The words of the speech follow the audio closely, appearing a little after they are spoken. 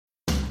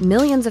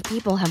Millions of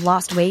people have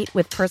lost weight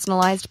with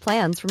personalized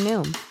plans from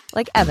Noom.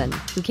 Like Evan,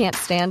 who can't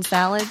stand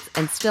salads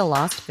and still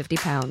lost 50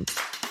 pounds.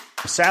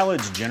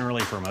 Salads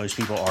generally for most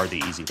people are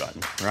the easy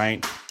button,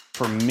 right?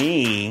 For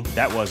me,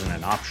 that wasn't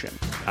an option.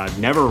 I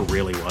never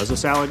really was a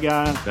salad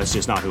guy. That's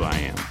just not who I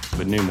am.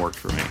 But Noom worked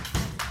for me.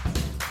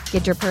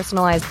 Get your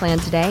personalized plan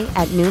today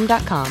at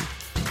Noom.com.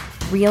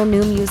 Real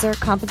Noom user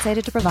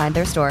compensated to provide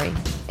their story.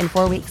 In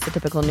 4 weeks, the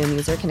typical Noom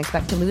user can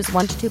expect to lose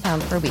 1 to 2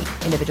 pounds per week.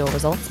 Individual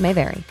results may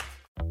vary.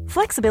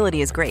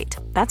 Flexibility is great.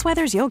 That's why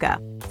there's yoga.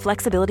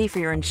 Flexibility for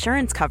your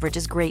insurance coverage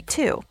is great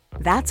too.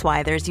 That's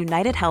why there's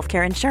United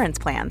Healthcare Insurance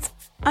Plans.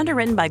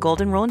 Underwritten by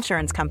Golden Rule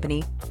Insurance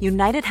Company,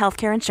 United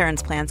Healthcare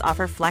Insurance Plans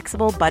offer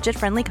flexible,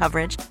 budget-friendly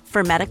coverage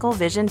for medical,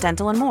 vision,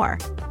 dental, and more.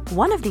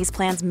 One of these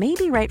plans may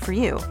be right for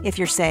you if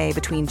you're, say,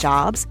 between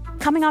jobs,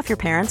 coming off your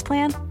parents'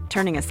 plan,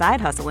 turning a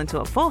side hustle into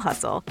a full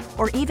hustle,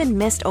 or even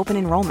missed open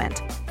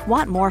enrollment.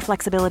 Want more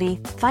flexibility?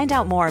 Find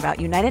out more about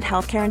United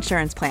Healthcare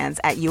Insurance Plans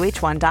at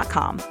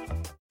uh1.com.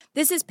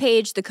 This is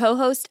Paige, the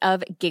co-host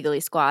of Giggly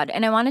Squad,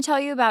 and I want to tell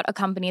you about a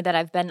company that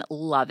I've been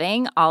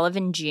loving, Olive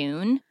 &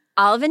 June.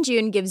 Olive &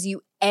 June gives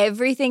you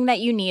everything that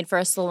you need for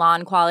a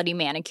salon-quality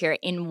manicure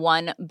in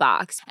one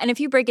box. And if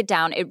you break it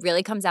down, it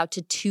really comes out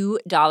to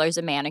 $2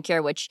 a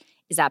manicure, which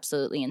is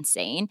absolutely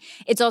insane.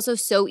 It's also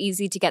so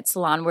easy to get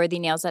salon-worthy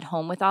nails at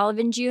home with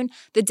Olive & June.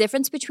 The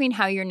difference between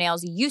how your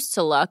nails used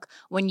to look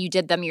when you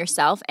did them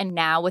yourself and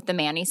now with the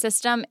Mani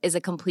system is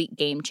a complete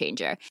game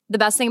changer. The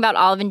best thing about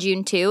Olive &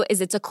 June, too,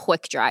 is it's a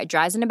quick dry.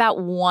 Dries in about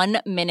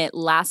 1 minute,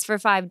 lasts for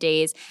 5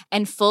 days,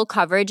 and full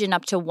coverage in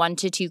up to 1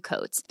 to 2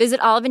 coats.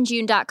 Visit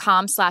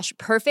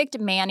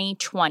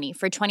oliveandjune.com/perfectmani20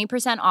 for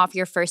 20% off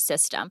your first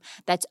system.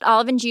 That's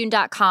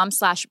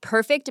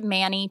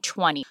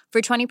oliveandjune.com/perfectmani20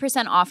 for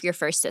 20% off your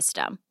first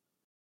system.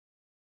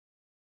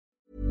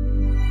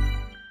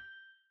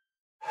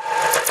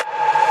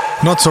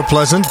 Not so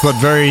pleasant, but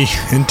very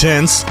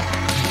intense.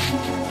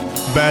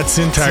 Bad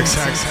syntax.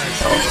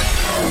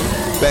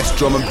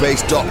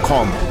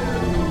 BestDrumAndBass.com.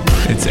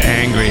 It's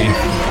angry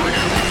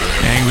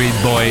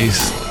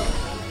boys.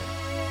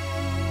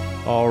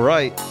 All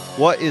right.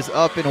 What is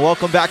up, and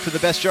welcome back to the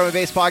Best Drum and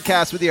Bass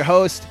Podcast with your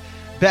host,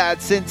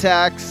 Bad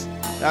Syntax.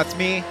 That's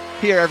me,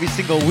 here every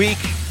single week.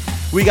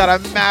 We got a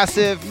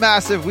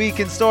massive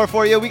week in store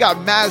for you. We got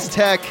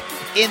Maztec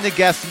in the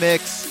guest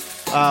mix.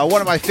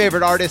 One of my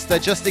favorite artists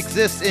that just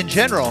exists in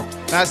general.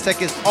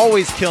 Maztec is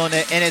always killing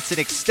it, and it's an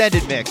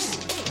extended mix.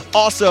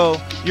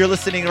 Also, you're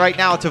listening right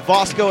now to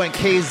Vosco and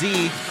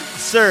KZ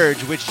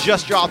Surge, which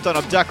just dropped on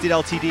Abducted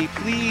LTD.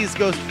 Please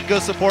go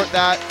support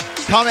that.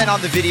 Comment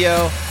on the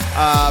video,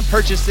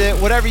 purchase it,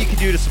 whatever you can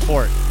do to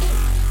support.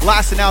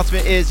 Last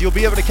announcement is you'll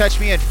be able to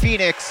catch me in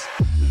Phoenix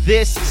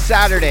this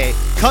Saturday.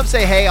 Come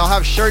say hey. I'll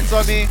have shirts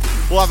on me.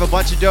 We'll have a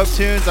bunch of dope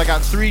tunes. I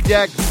got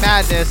 3-deck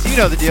madness. You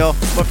know the deal.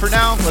 But for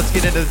now, let's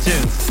get into the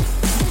tunes.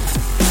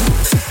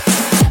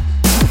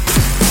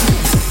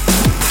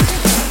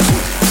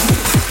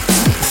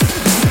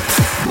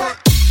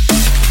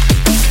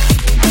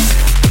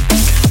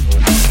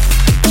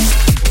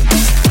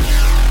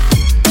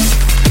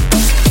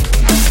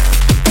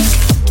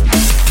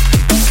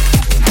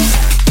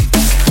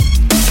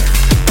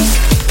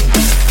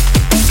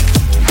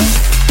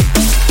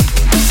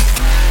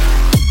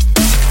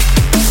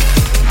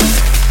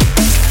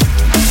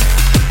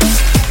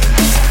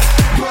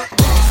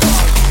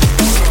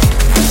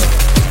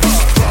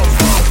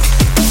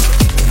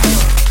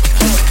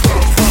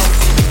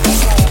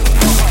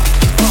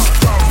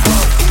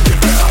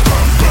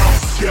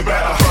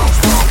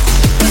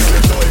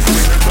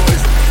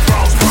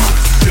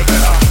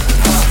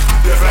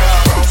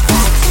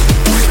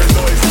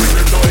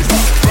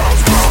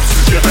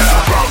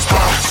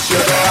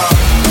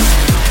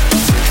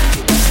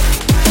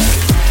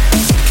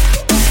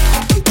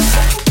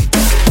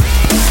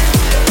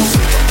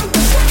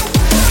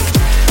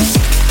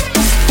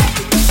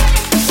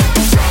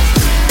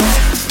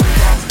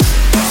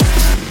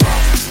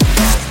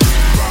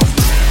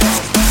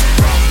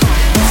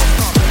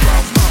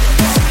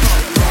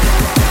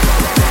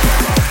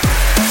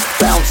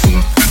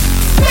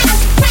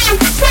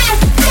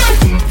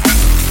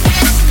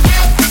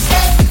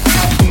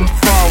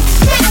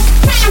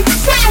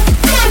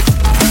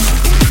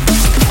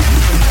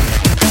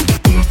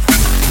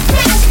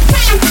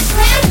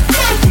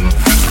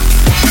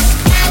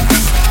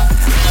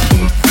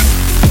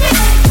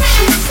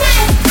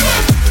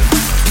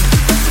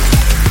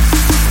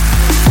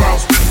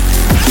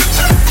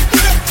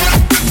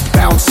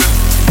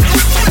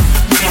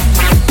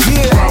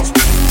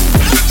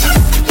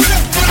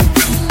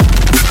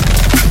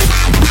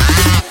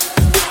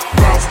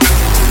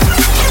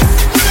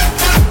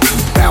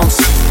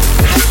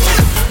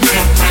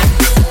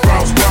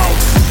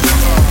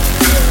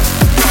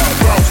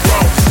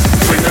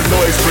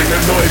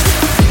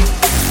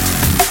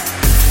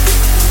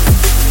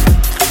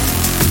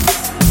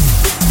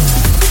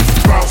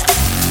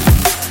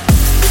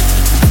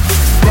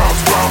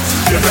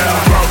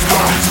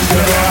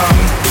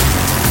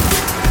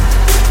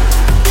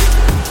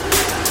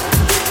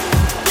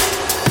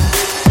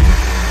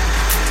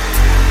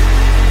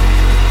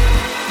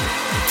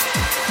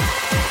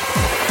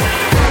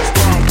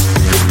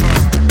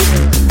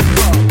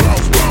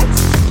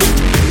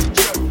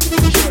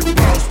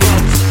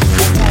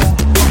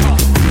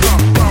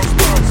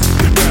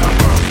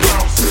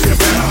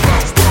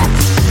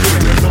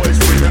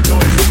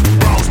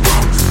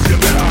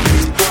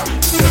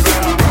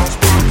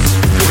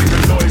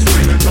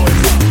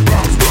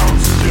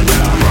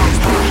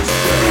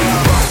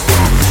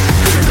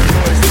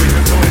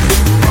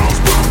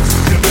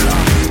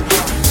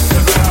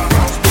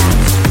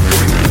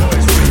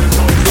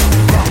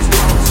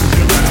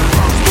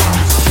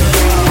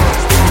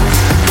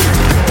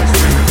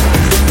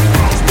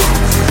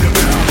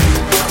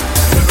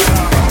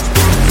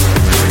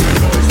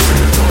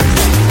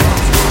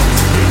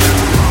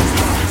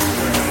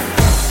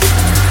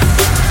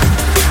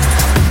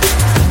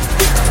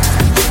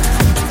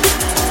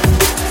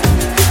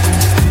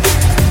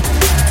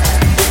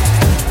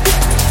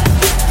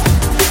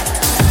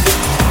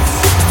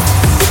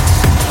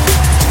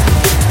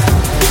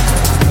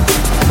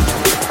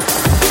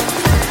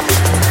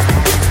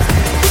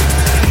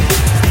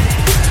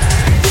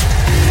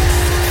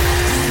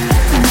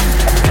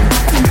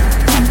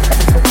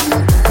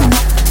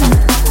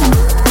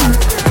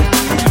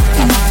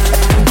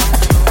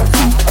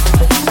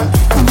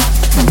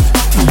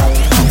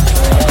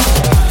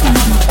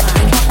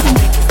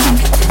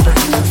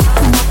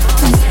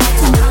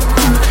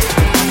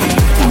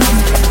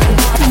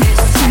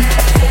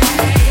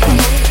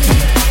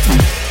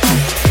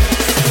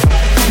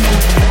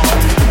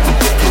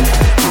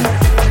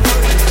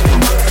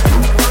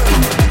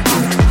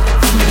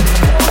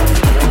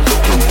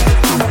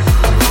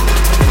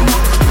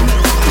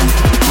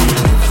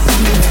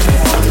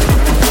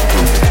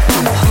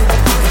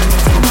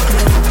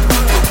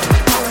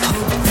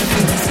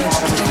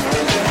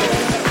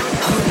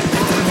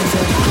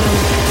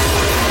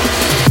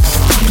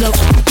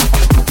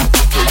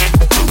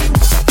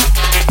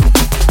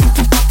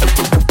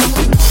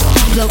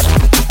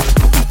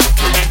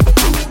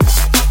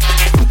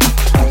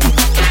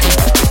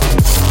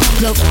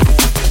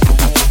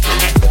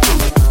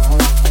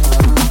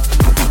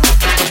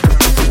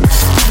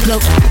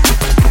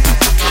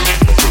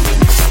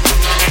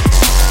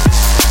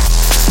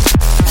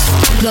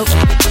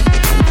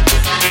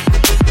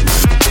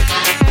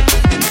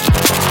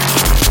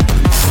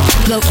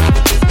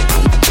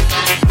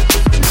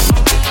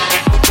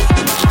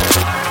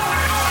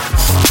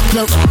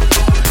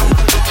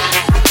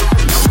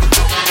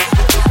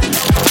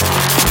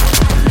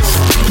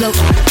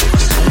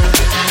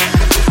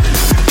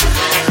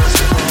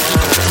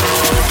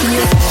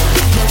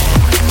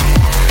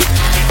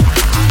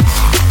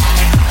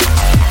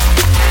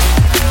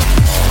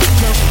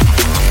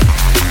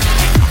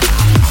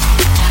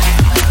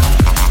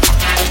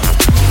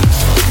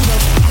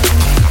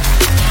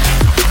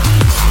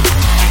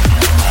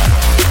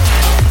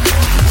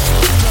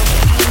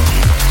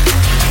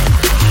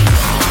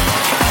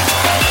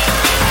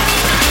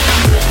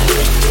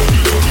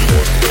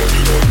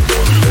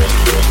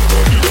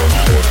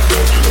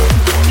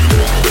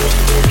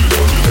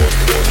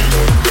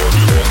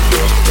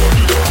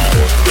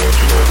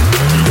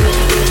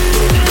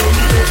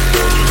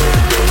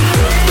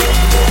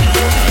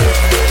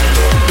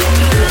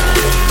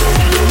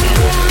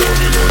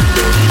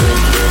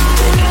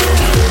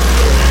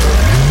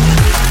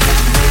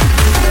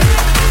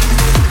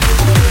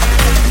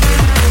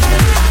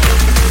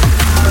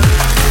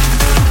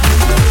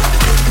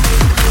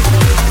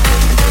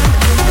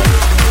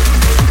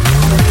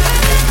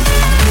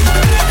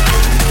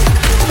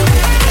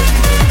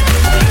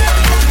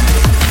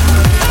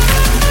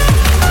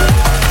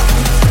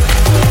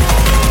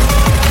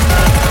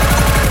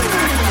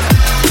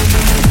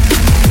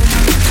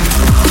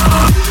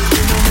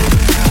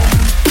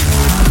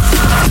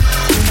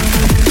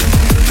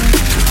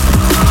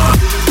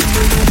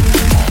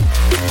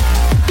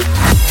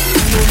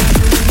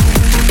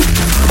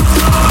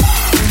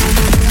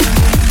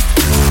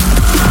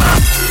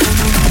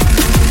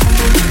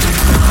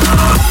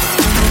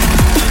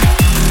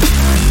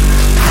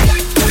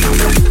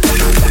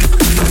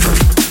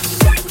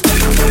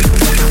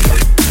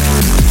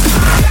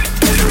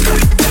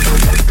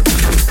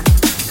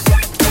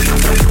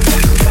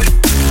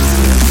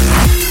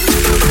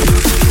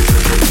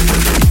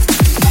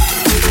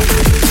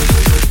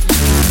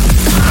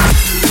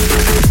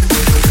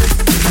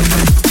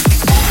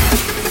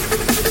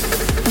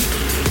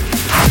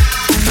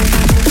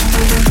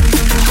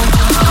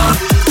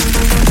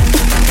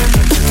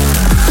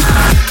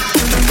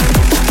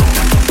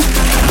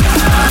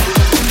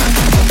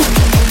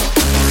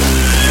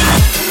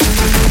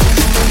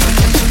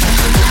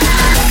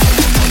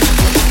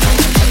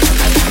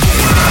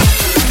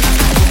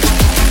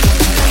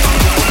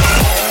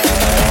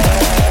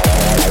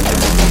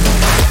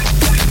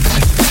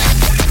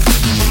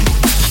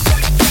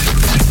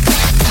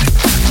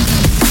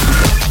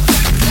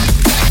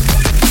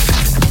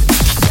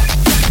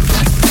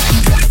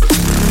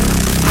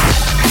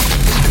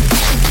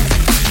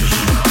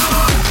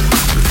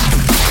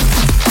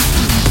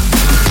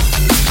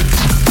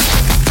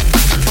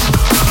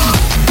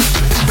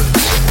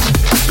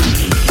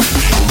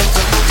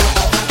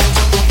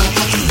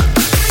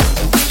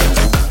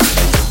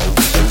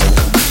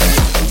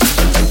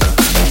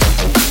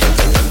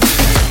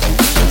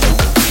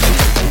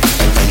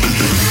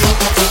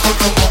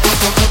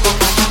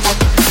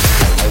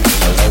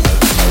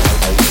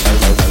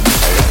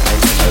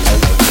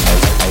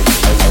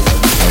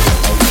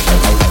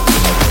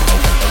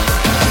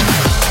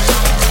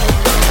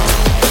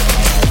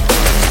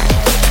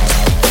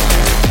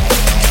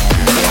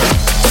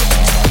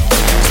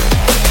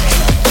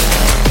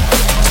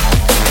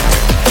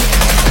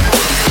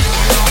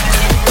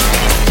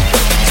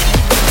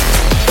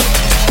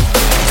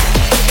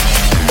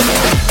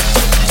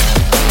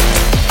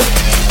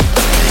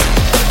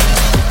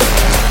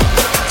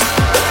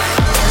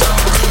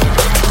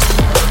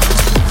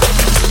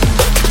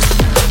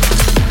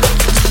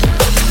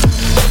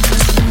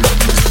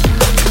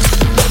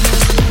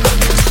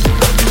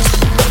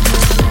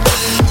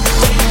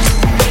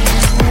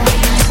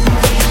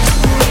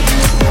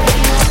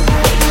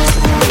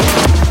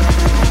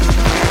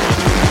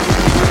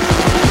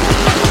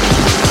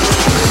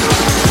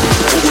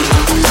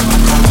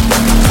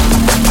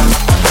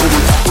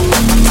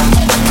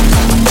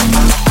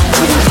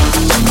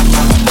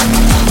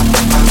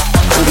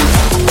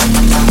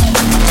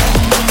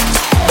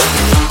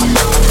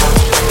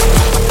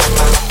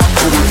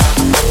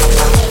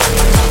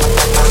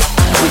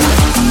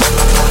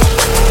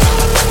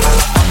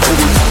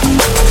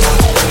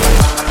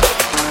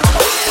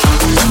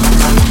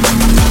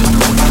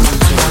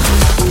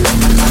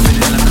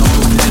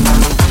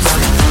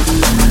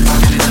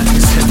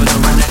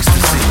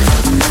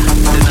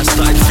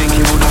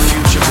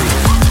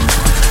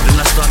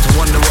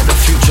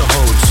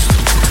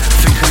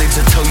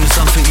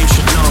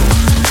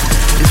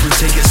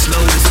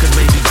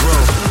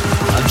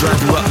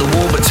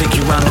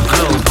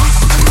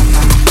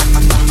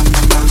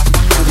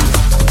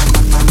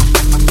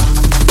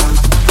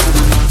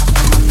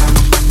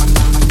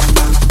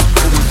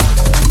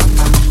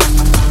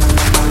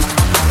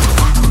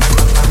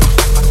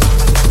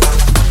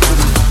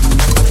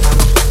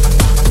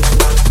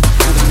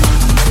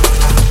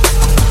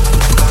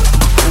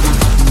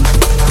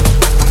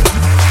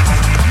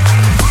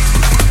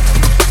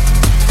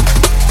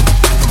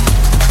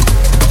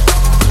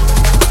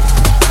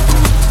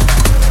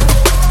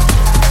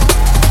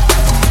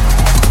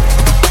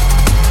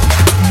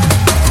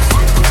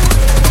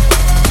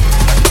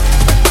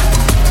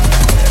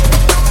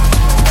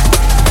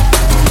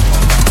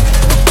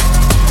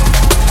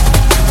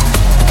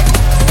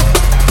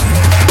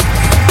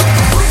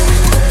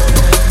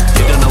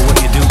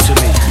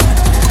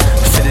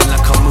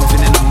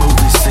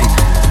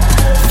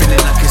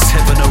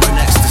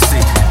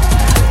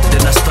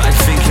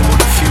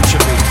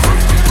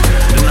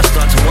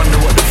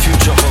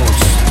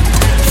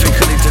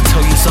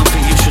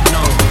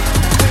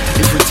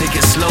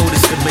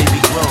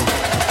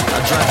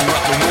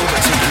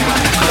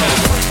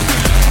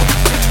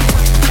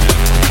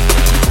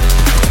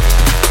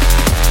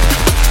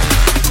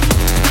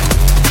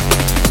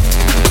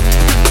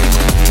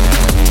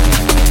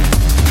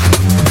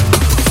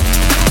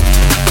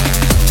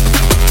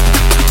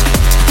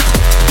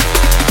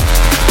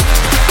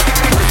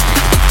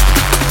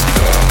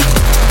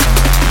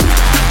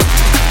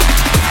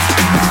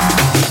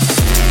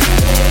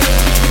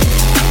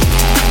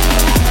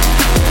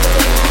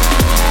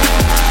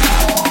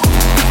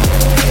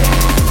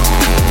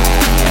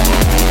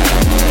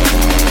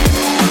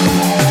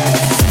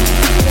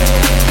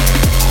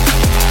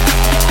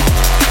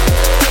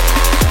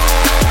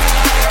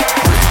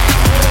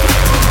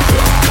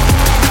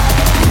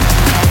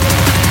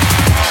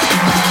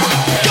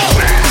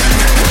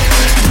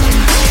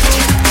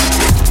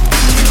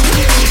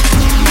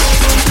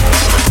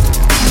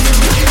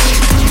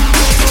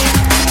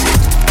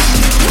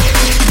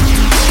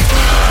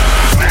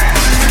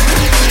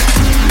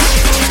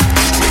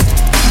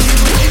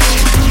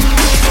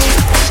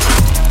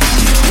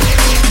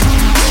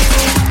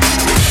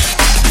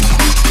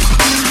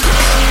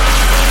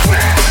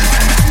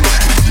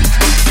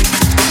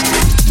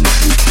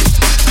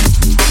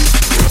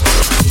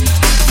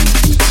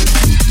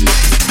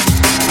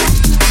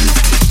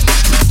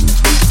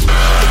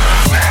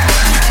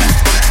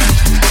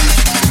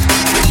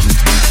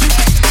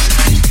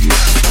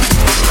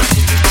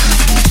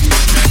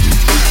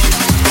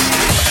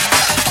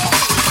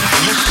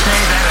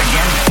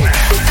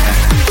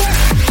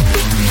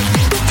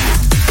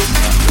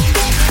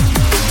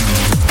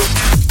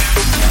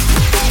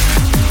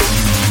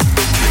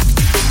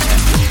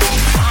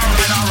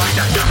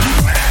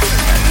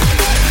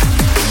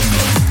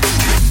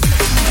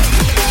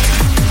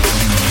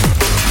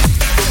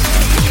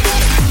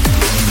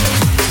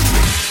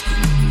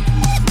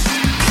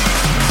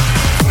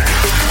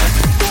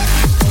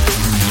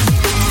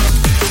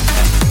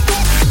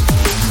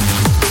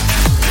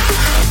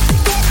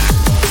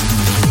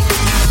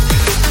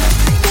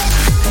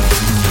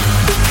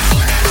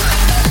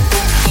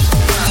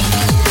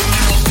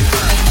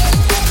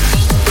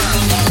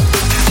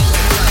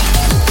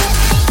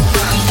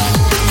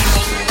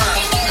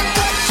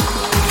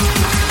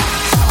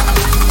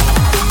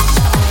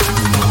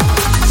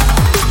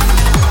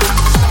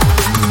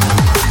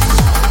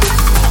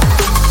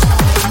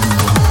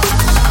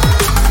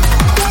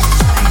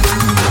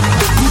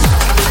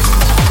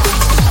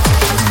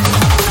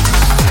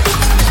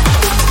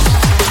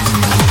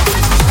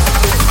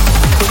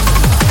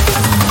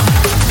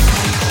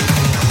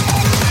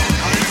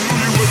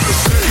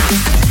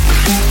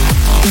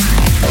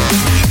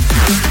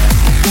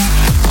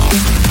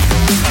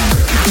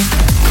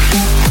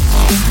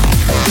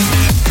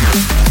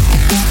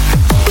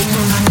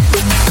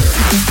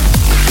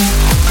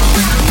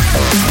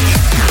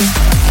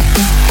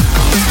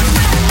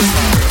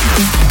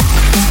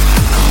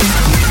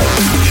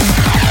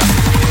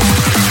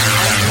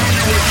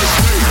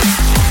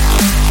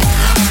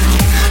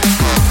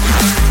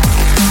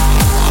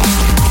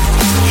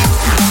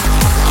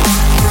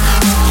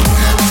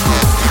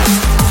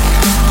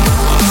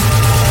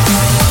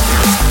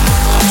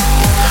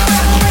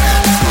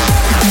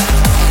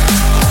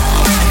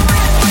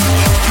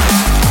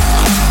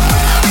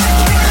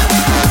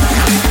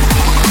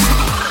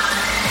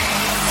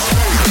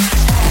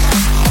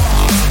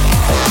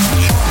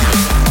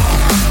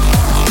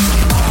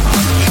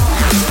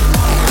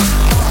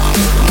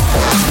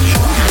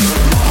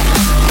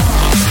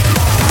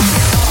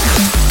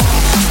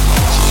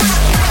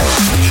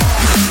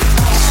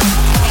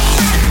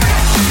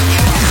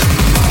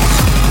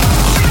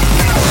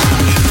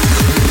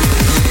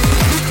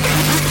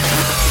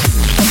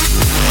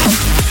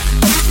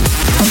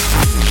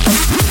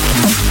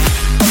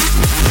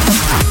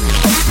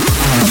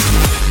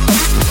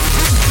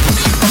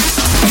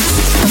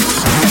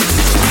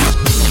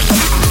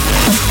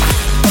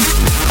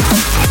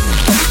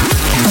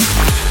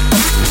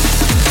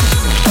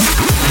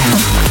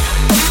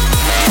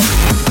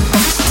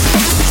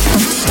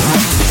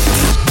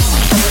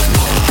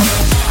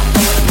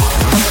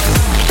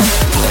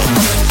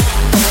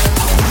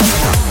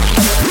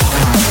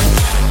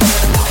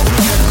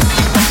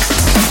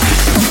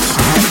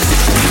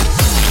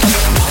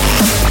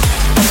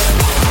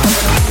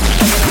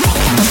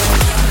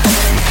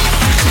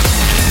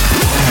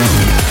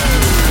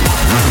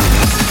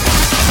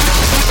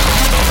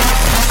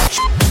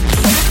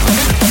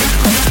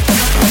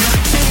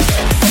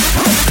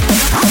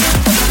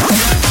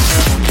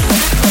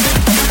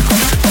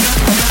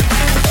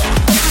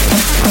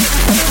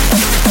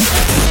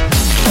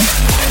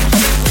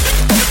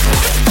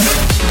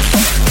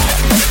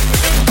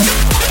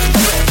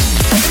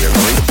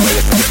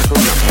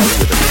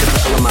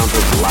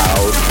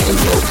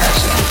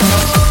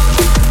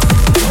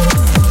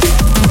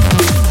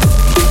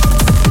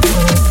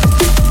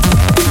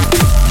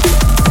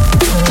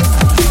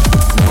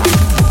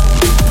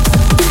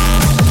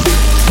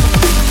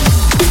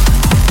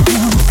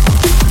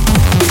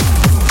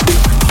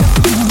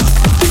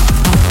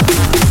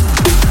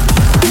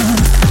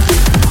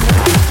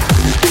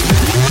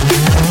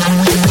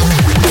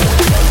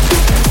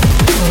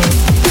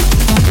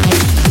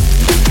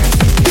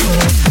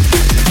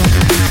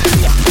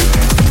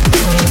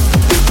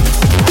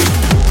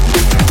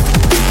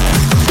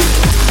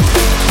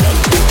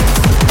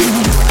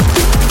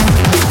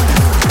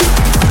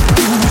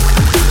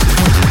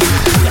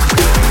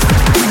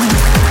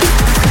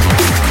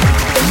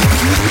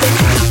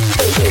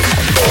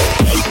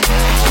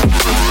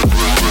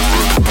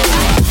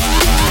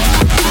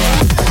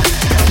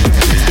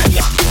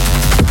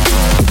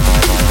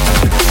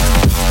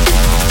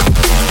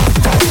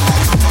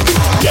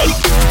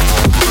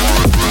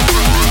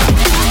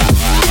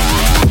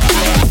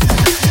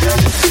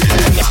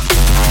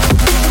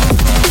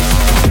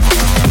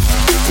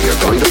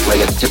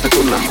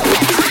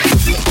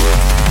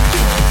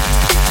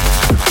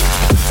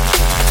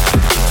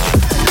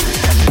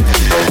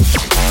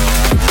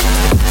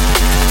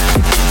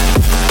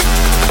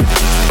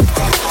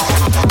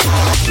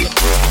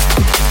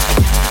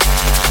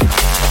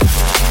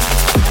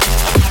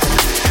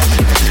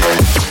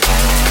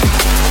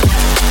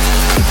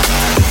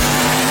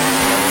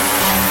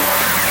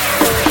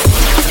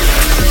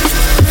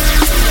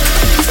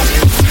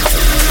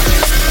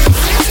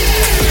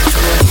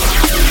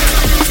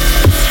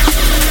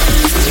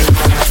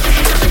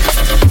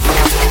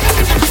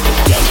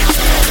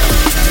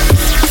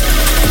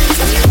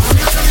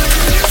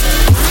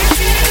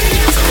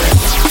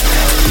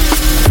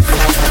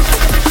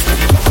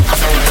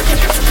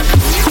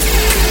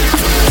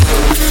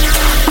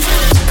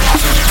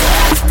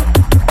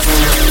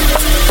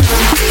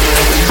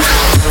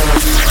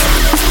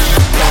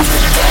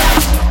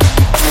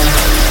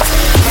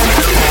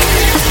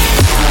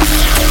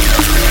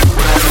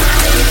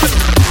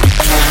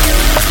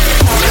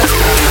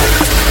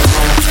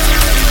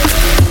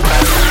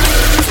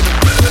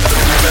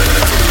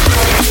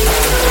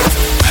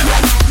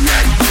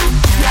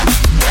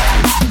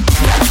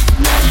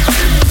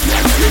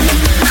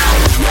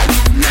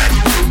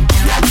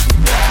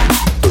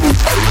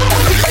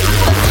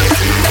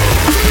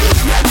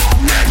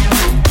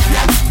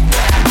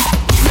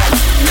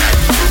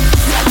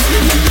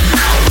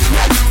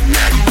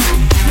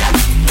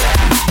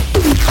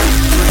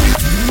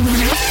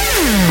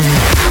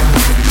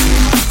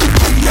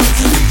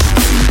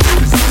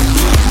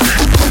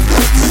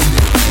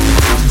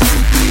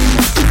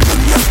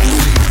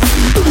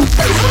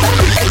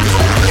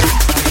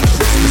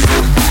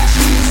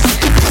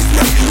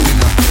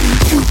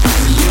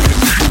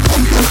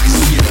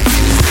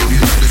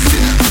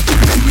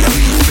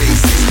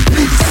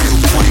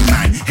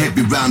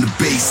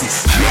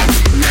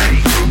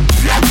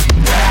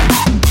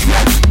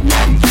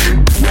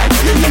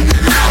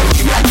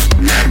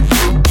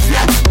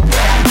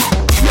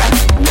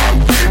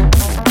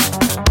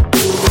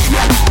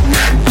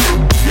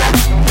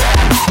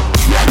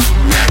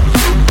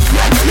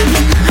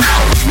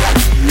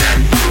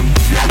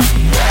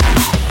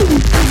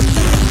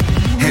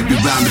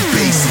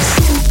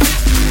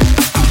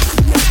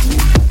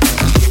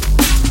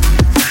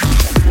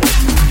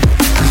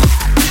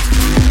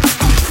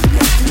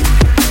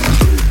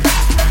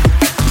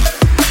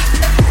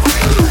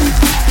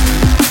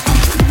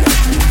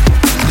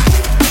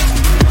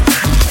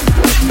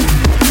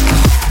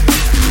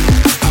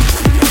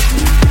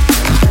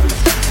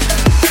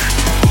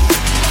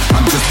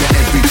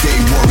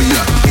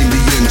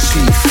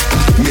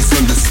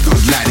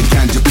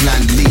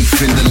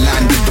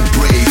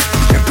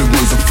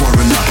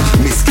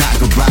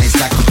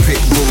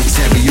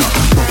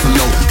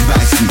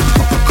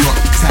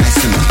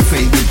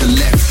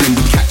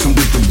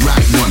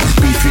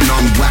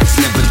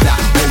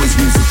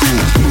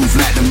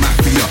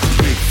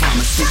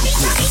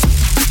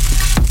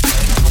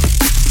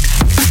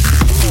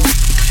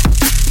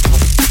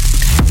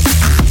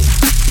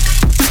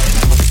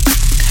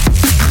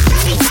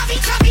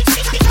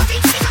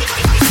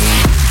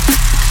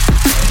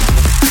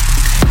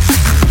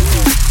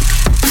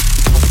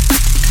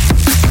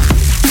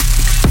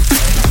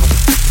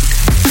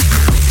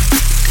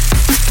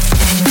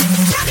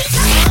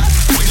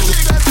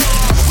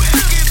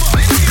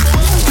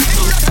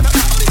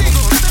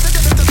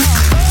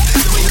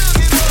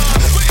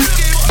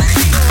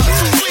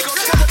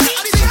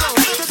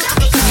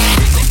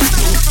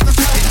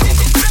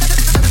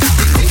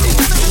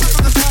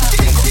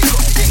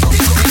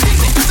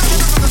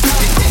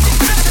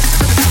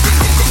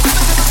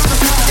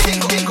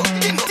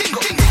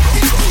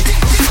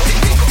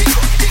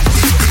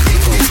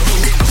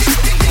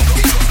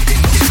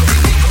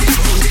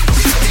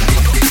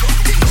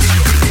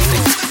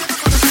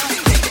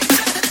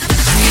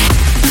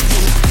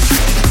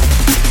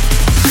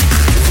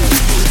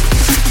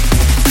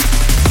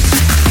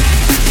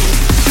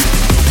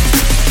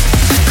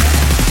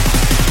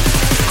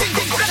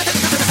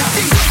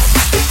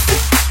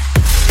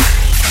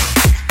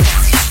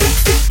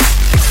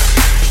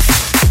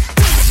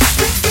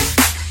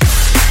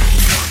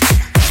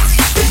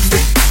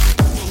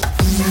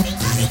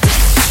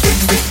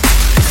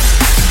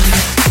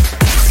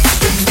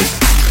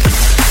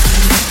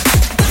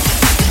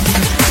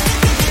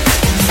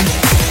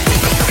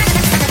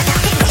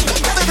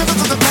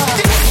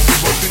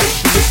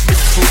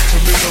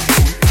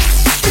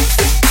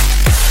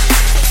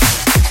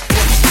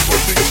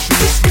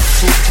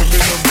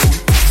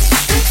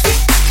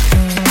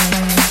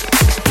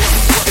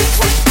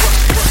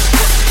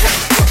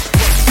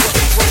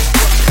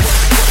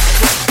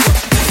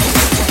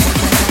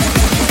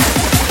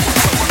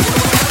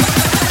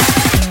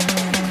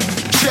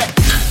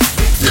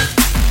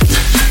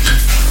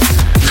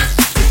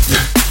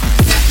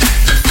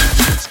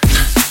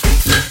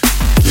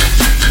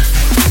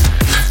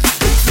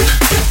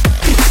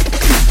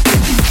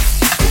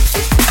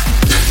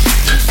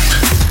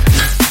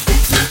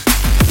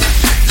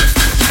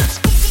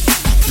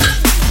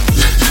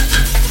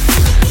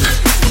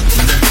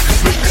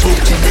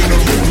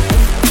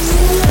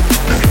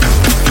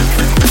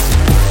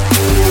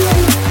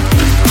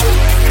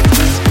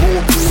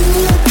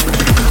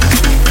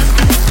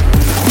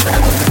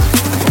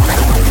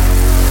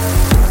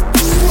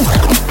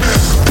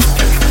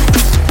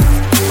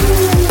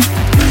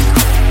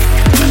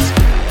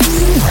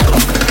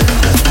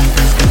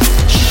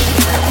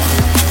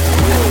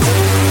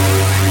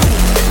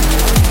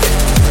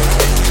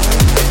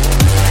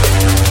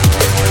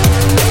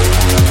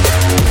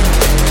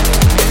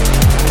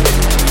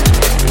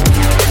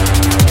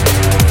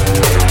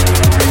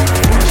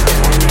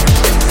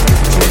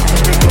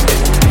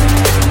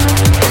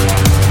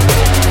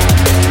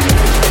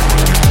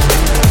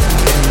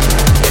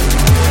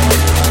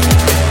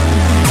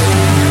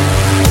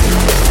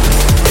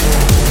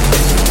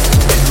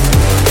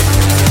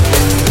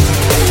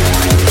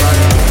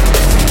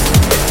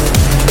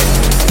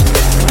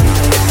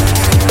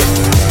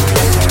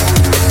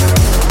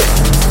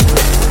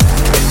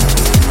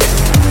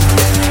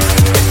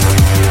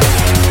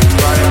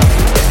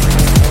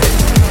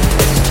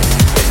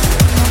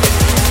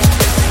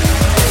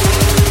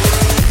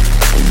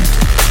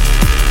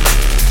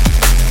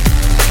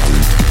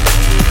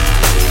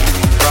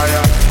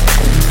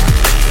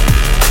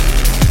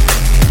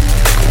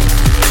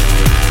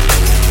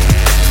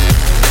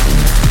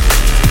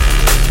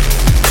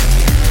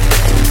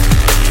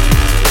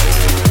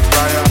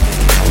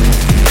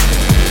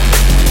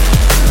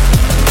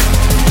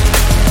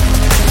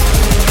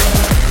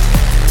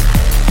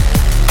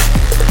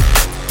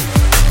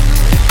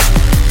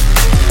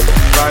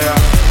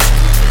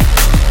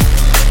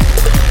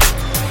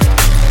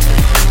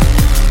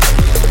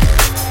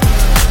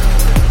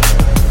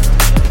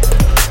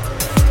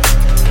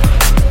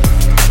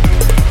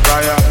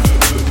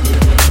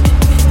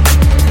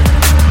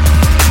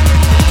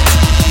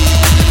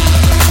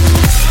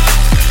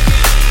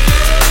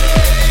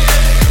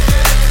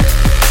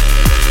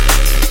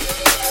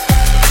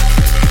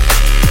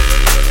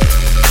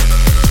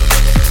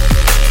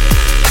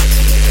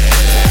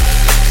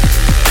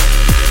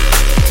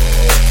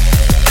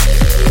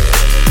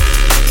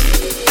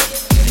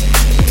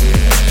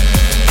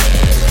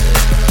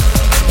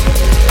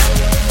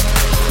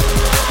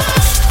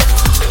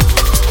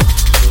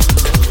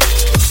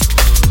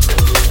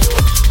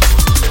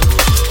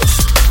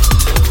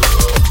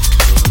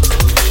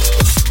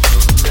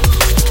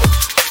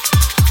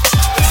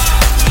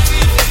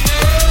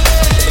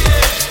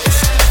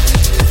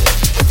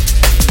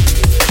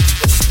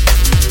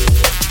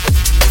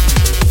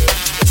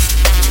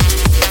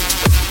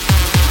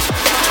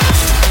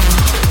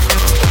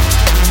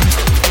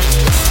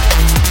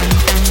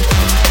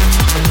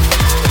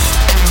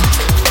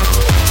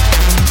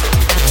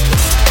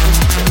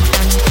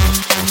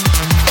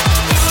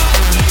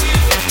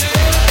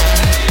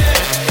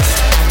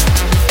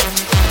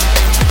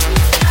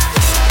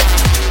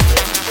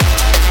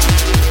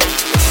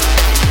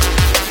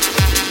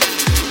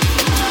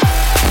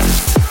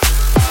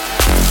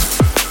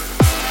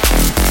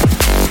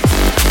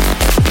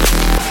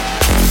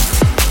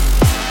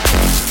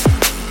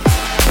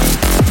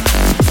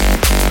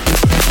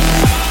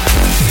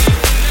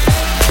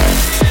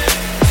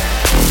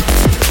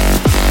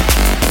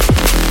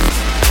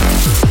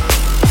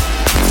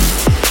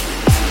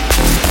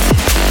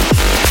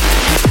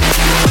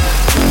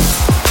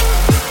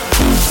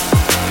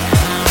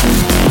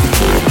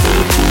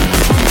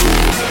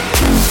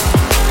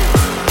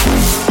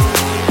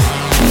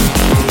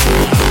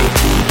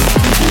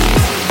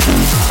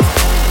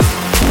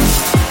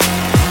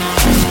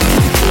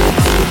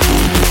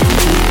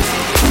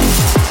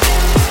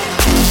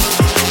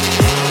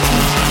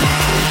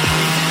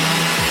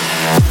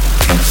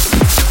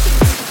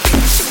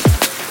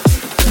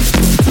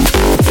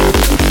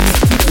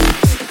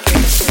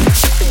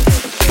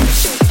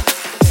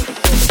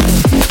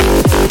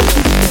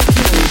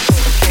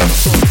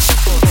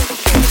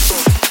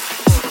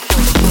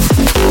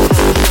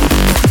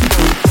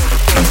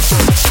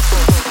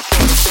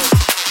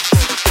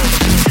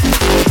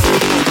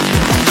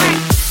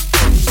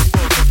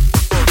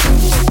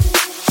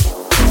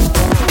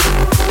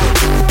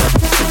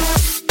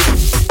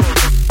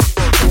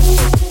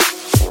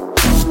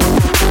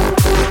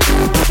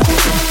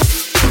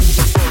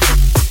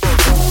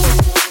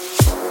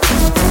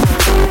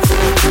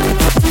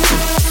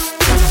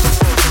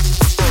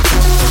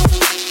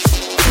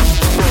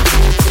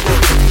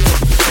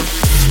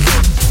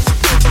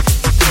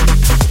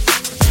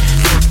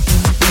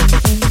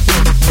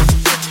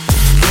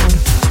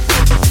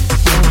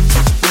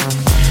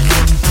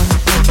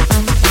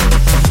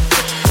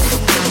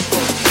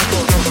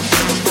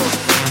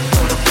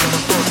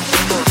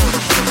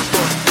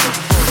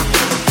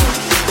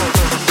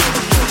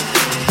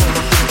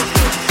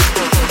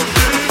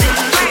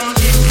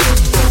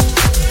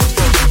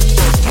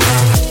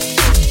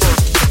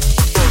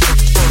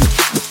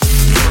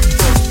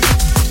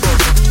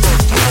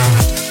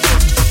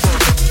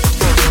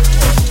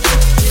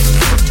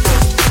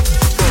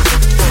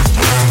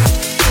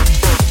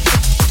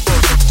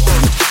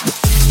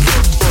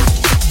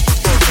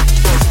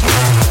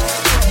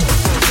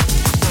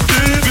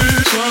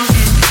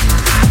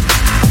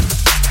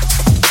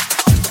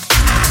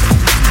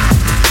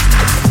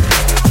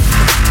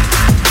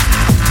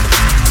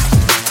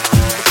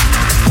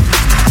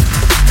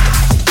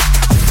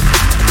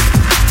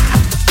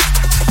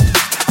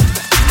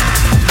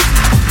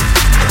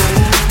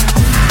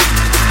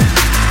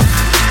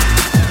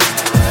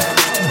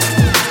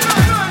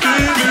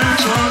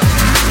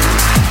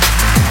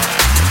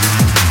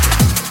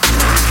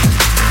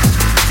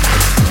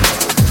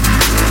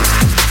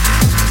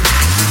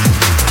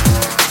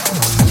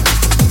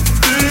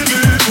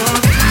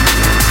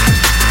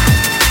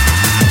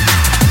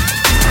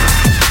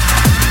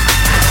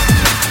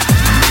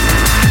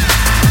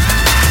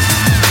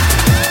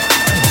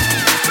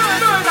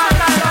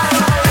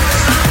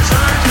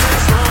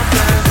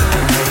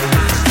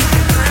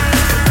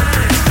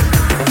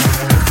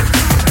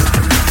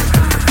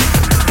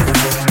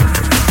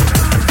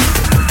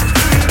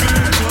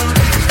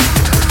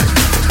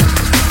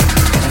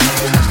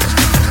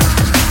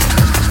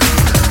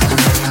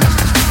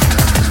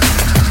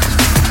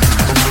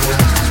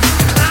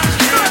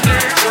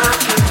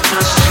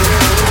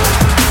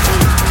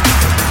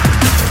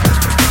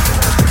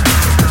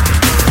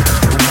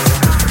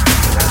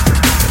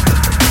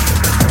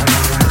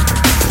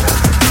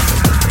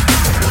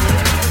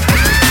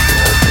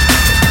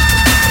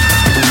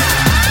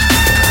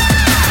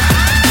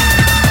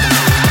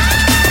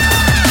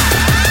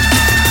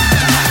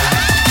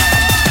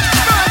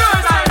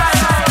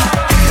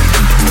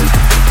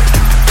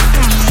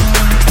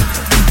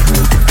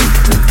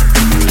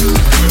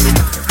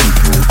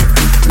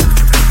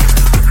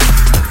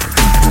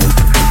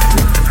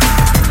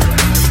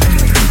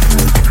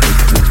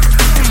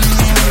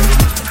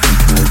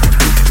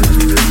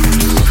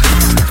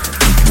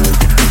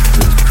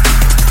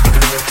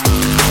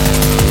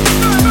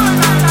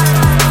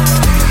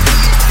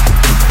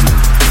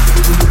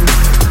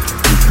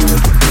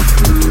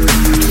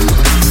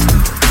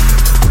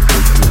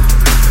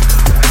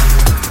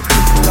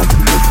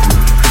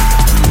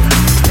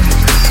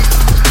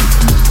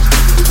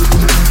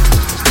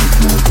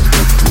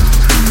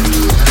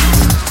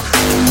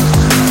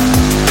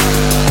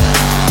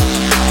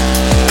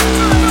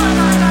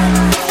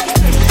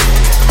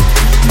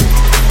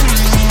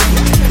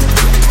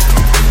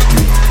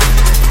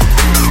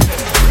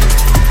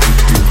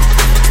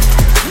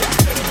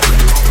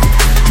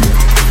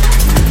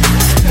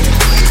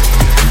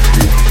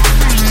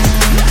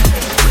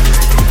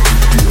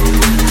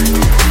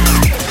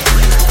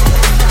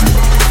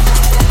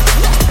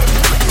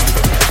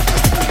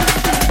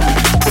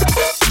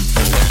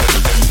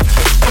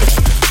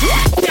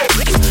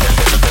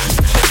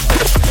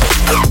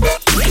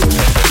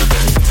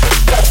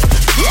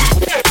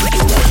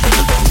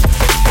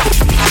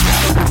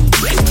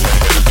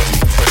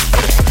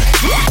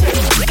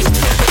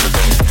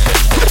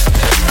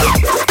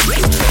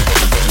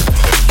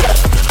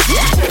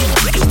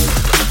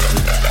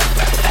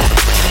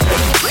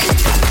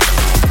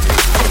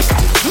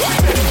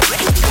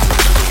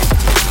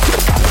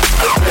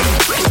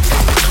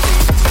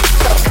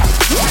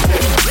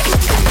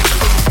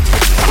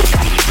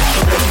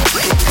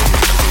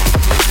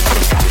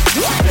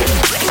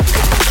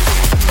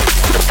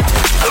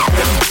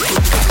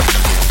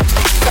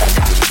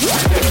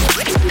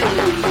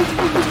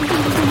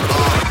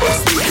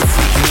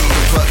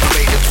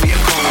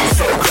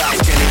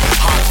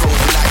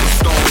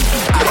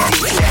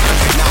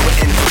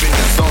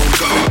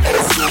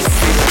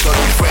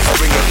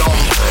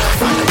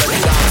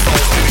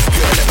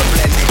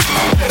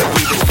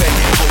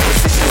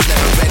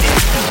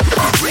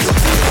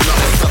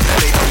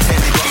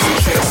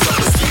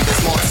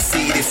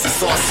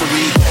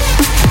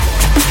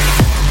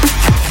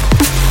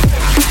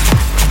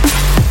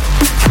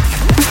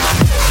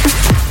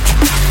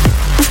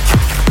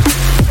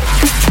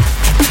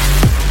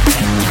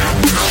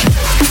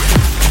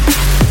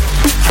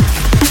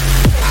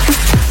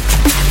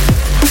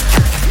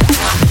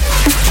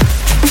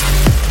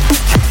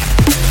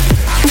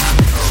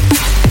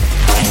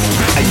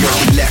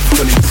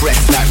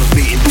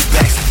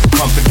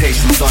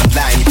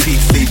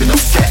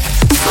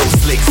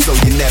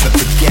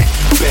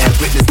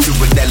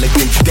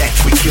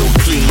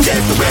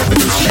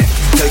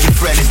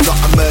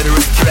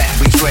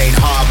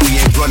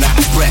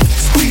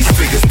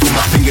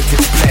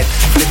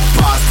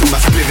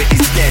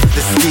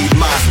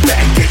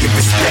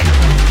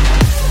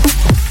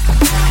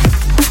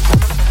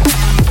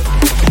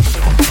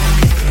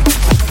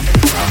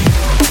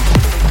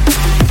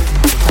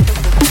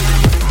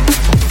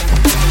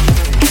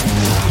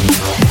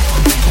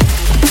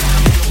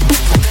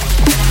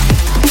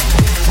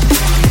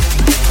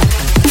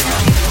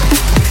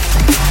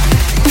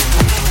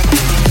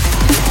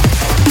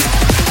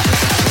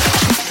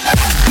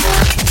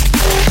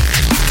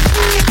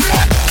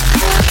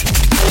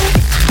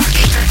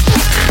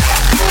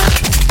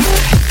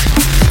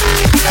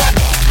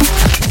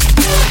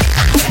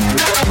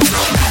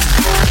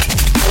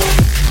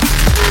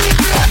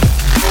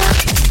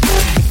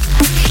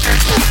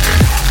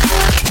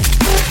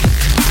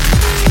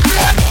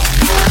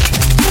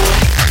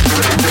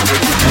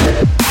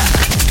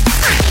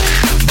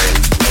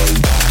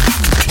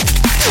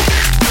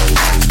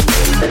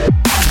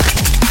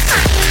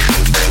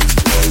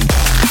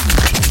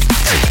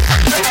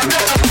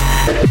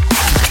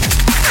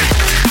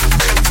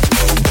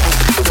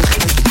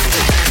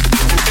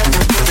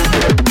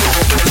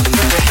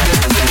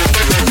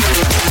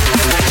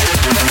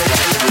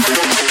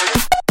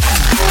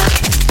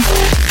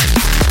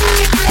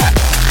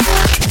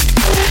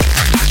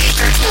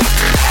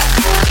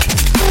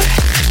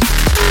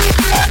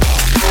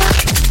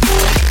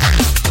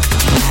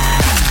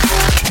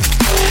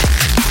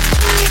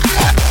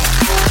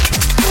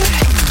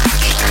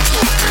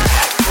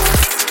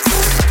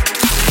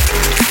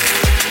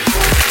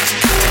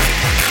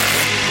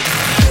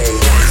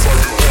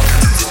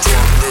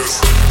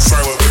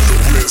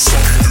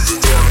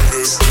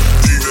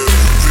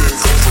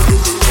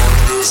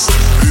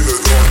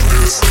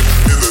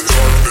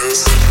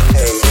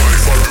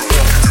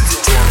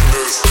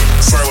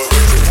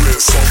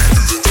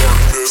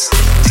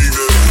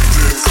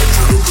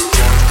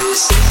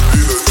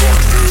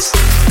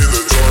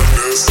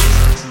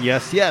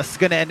 Yes,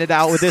 gonna end it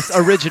out with this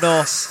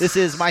original. This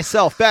is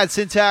myself, Bad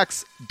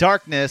Syntax,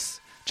 Darkness.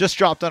 Just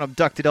dropped on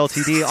Abducted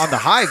LTD on the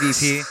High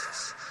VP.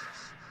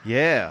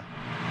 Yeah.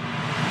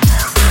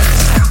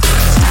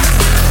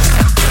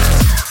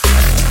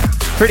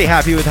 Pretty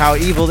happy with how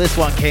evil this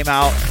one came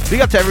out.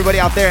 Big up to everybody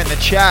out there in the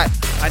chat.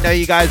 I know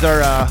you guys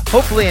are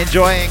hopefully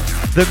enjoying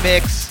the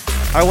mix.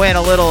 I went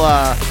a little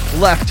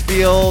left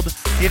field.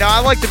 You know, I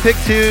like to pick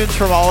tunes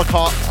from all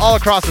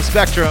across the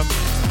spectrum.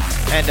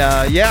 And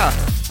yeah,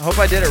 I hope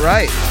I did it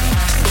right.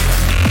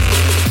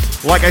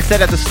 Like I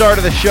said at the start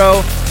of the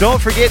show,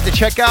 don't forget to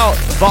check out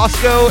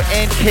Bosco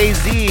and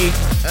KZ.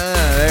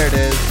 There it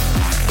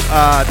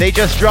is. They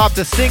just dropped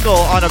a single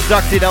on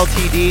Abducted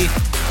LTD.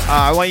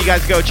 I want you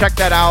guys to go check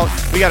that out.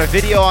 We got a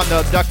video on the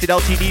Abducted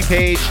LTD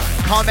page.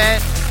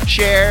 Comment,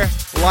 share,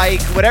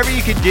 like, whatever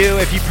you can do.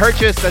 If you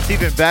purchase, that's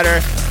even better.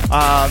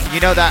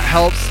 You know, that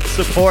helps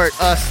support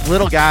us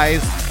little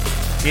guys.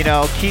 You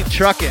know, keep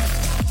trucking.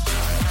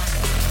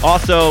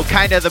 Also,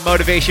 kind of the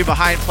motivation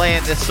behind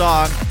playing this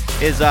song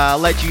is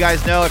let you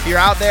guys know if you're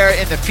out there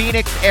in the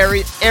Phoenix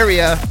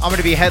area, I'm going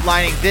to be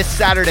headlining this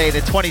Saturday,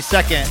 the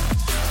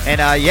 22nd. And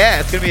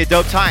yeah, it's going to be a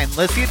dope time.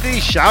 Let's get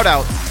these shout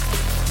outs.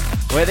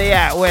 Where they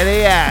at? Where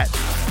they at?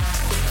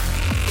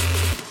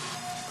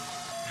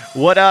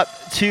 What up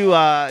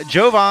to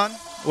Jovan?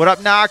 What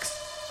up,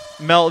 Knox?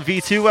 Melt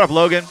V2. What up,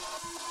 Logan?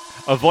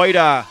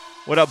 Avoida.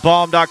 What up,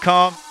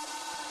 Bomb.com?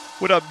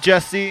 What up,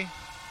 Jesse?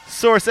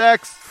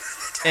 SourceX.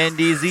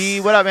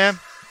 NDZ. What up, man?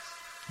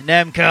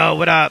 Nemco.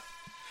 What up?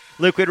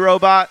 Liquid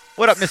Robot.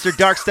 What up, Mr.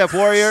 Darkstep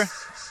Warrior?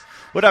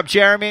 What up,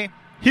 Jeremy?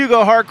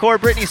 Hugo Hardcore,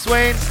 Brittany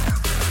Swain.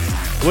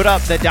 What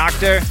up, The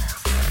Doctor?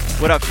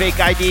 What up, Fake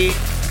ID?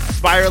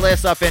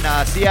 Spiralist up in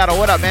Seattle.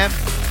 What up, man?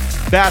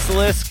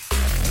 Basilisk.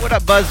 What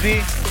up, Busby?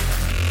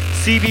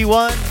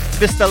 CB1.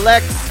 Mr.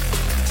 Lex.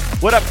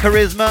 What up,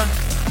 Charisma?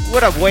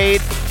 What up,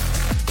 Wade?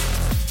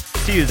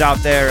 See who's out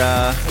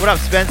there. What up,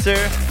 Spencer?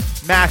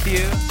 Matthew,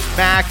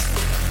 Max,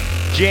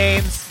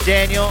 James,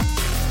 Daniel,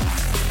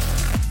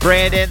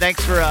 Brandon.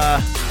 Thanks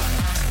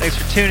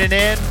for tuning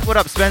in. What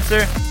up,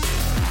 Spencer?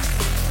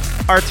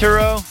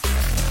 Arturo.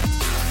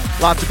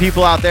 Lots of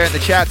people out there in the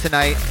chat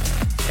tonight.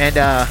 And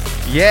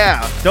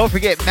yeah, don't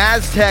forget,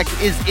 Maztec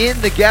is in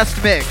the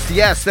guest mix.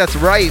 Yes, that's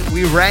right.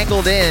 We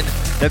wrangled in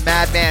the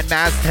Madman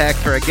Maztec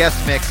for a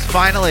guest mix.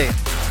 Finally,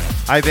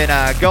 I've been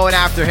going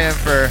after him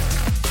for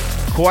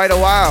quite a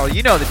while.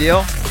 You know the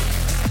deal.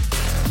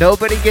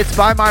 Nobody gets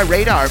by my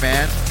radar,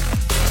 man.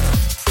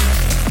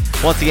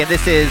 Once again,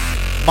 this is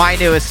my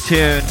newest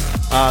tune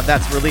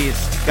that's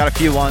released. Got a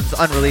few ones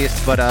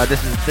unreleased, but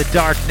this is The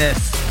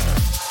Darkness.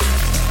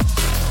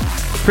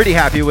 Pretty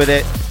happy with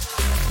it.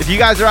 If you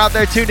guys are out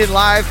there tuned in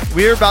live,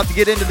 we're about to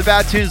get into the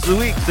bad tunes of the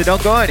week, so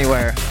don't go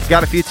anywhere.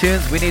 Got a few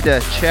tunes we need to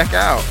check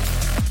out.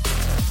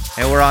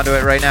 And we're on to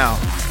it right now.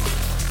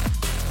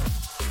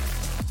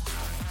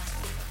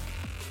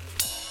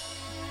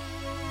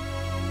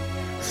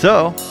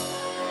 So,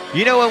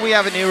 you know when we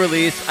have a new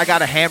release, I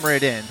gotta hammer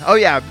it in. Oh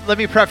yeah, let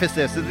me preface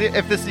this.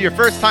 If this is your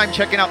first time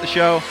checking out the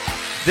show,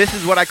 this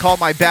is what I call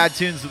my bad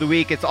tunes of the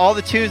week. It's all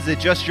the tunes that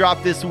just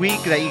dropped this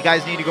week that you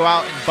guys need to go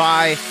out and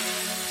buy,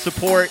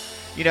 support,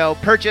 you know,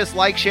 purchase,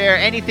 like, share,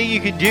 anything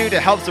you can do to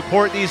help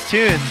support these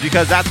tunes,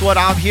 because that's what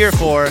I'm here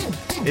for,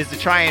 is to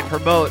try and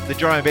promote the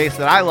drum and bass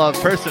that I love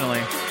personally.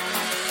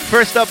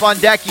 First up on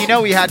deck, you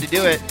know we had to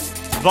do it.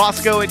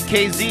 Vosco and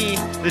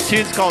KZ, the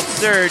tune's called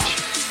Surge.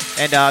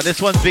 And this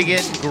one's been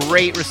getting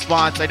great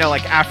response. I know,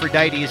 like,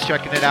 Aphrodite is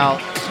checking it out.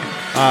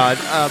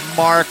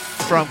 Mark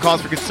from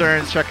Cause for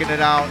Concerns checking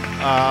it out.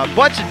 A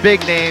bunch of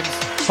big names.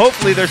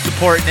 Hopefully they're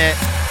supporting it.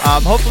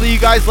 Hopefully you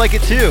guys like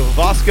it too.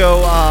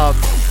 Vosco,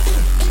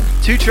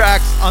 2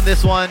 tracks on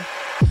this one.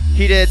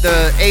 He did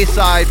the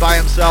A-side by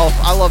himself.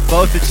 I love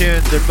both the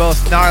tunes. They're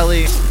both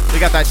gnarly. They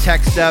got that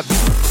tech step.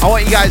 I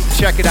want you guys to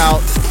check it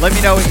out. Let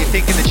me know what you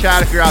think in the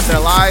chat if you're out there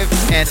live.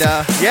 And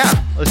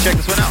yeah, let's check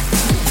this one out.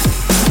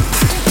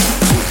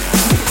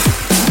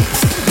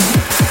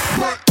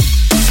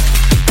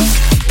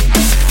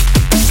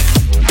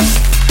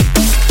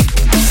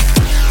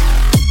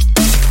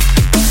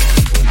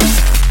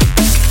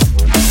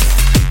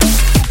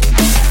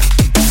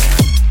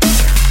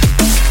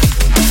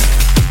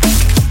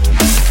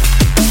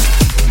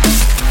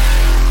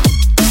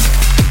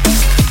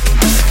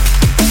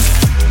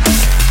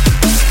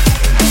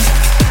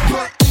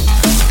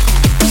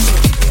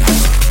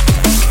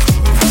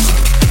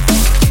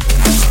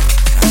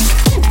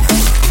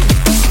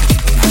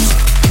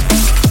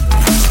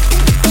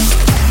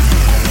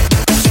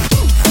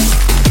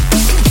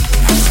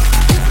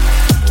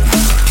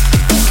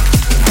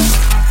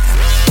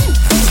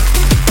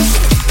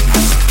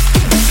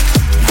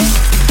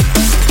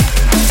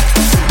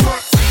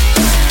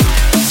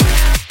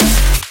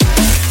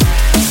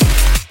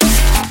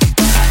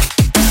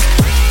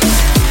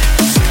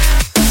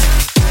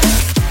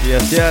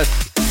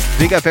 Yes.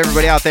 Big up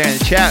everybody out there in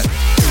the chat.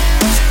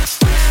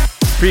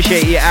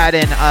 Appreciate you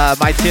adding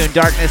my tune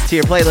Darkness to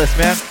your playlist,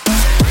 man.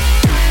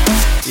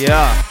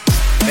 Yeah.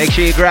 Make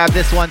sure you grab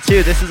this one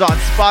too. This is on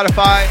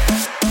Spotify.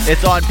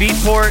 It's on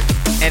Beatport.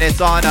 And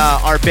it's on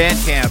our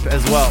Bandcamp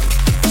as well.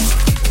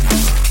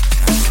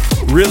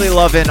 Really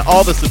loving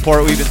all the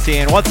support we've been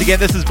seeing. Once again,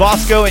 this is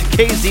Vosco and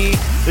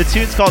KZ. The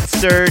tune's called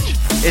Surge.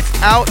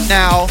 It's out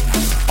now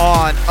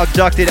on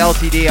Abducted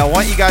LTD. I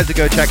want you guys to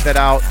go check that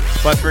out.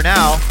 But for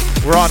now,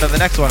 we're on to the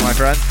next one, my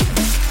friends.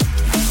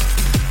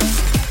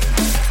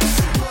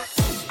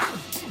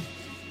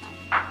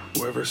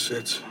 Whoever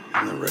sits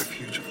in the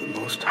refuge of the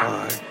Most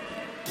High.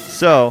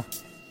 So,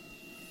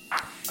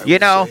 you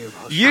know,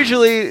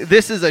 usually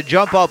this is a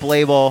jump up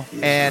label,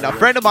 and a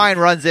friend of mine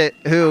runs it,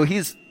 who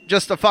he's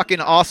just a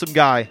fucking awesome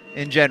guy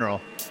in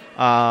general.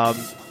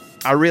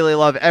 I really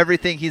love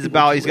everything he's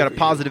about. He's got a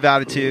positive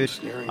attitude.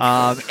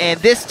 And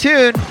this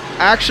tune,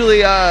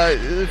 actually,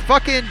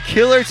 fucking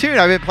killer tune.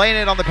 I've been playing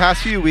it on the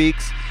past few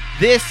weeks.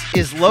 This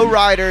is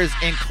Lowriders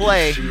and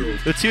Clay.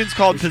 The tune's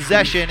called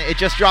Possession. It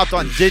just dropped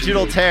on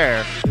Digital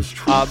Terror.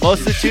 Most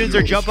of the tunes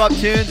are jump up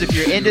tunes. If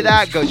you're into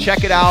that, go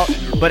check it out.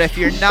 But if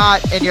you're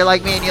not, and you're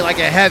like me and you like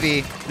it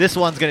heavy, this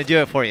one's going to do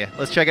it for you.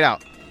 Let's check it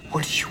out.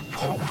 What do you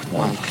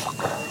want?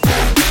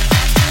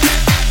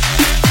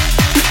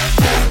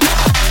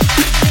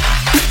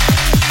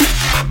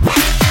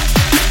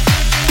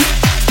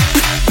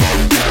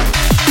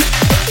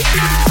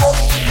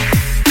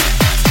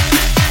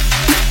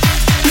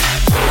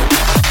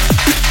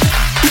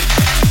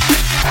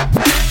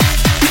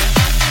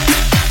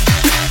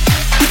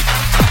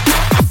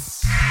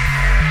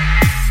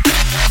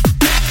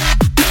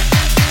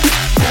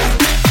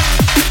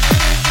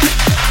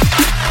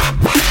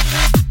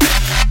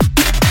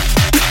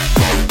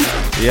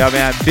 Yeah,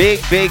 man.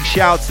 Big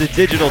shouts to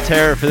Digital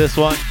Terror for this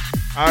one.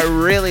 I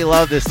really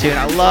love this tune.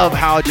 I love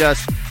how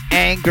just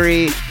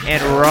angry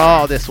and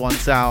raw this one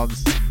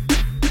sounds.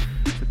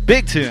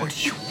 Big tune.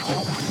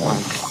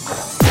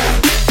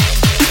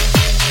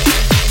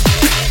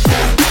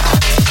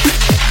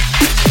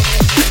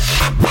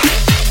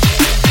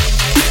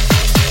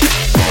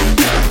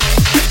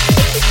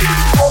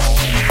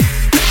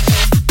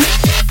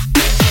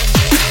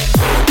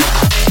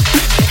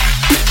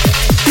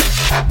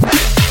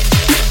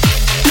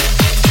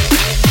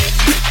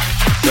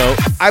 So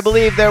I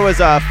believe there was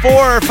 4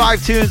 or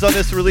 5 tunes on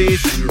this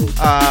release.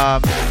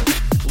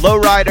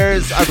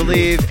 Lowriders, I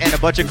believe, and a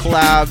bunch of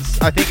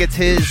collabs. I think it's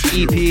his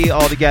EP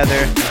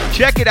altogether.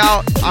 Check it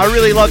out. I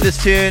really love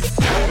this tune.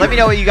 Let me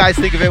know what you guys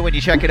think of it when you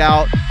check it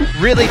out.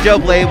 Really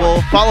dope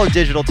label. Follow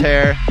Digital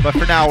Terror. But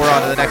for now, we're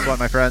on to the next one,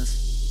 my friends.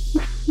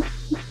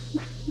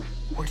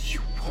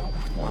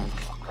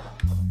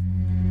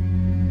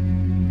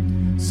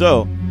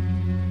 So,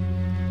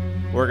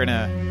 we're going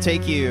to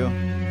take you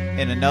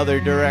in another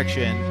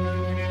direction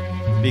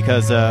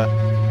because,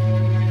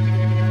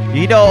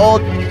 you know,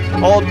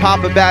 old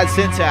Papa Bad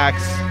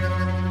Syntax,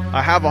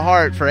 I have a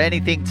heart for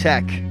anything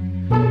tech.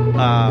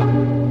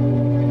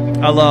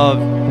 I love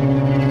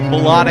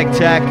melodic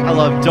tech. I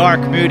love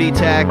dark, moody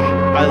tech.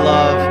 I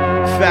love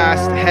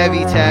fast,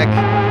 heavy tech.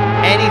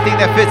 Anything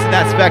that fits in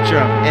that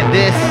spectrum. And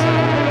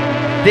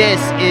this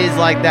is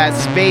like that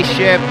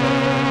spaceship.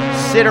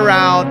 Sit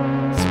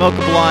around, smoke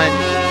a blunt,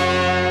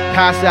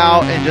 pass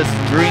out, and just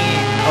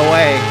dream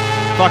away.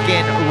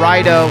 Fucking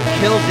Rido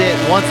kills it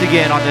once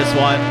again on this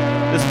one.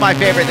 This is my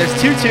favorite. There's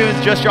 2 tunes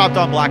just dropped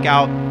on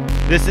Blackout.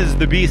 This is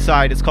the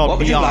B-side. It's called What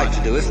would Beyond. you like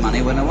to do if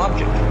money were no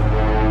object?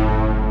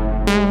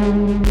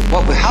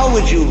 How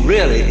would you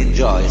really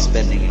enjoy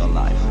spending your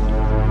life?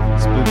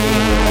 Spooky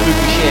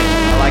shit.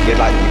 I like it. We'd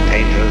like to be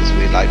painters,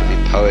 we'd like to be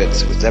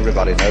poets, because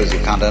everybody knows you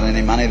can't earn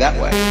any money that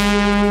way.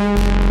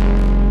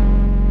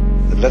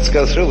 But let's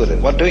go through with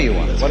it. What do you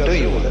want? What do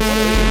you want?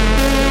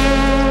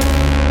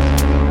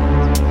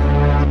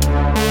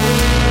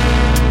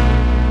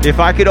 If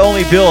I could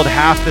only build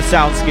half the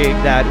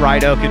soundscape that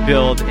Rido could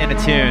build in a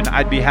tune,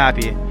 I'd be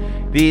happy.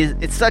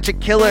 It's such a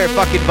killer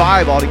fucking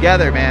vibe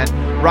altogether, man.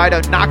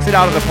 Rido knocks it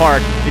out of the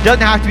park. It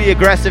doesn't have to be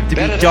aggressive to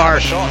be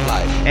dark,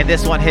 and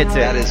this one hits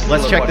it.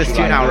 Let's check this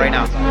tune out right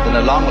now. Than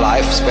a long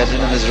life spent in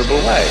a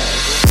miserable way.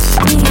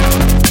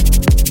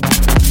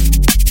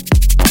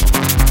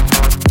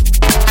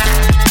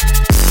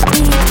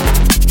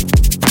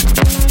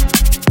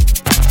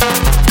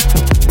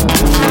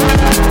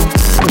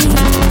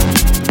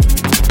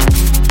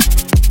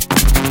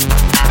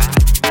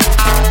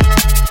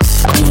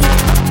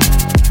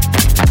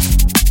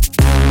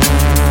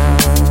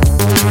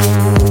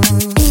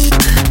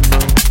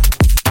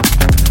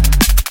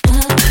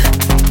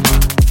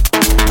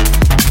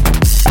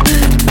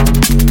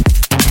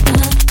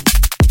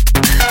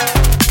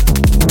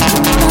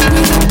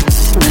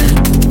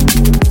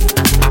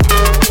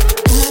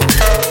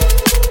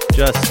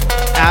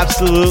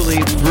 Absolutely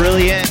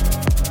brilliant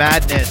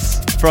madness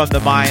from the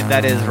mind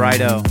that is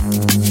Rido.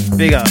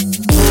 Big up.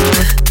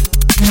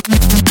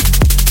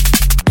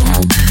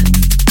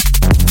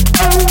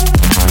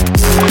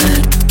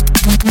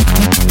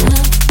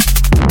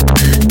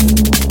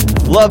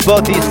 Love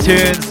both these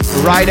tunes.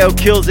 Rido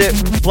kills it.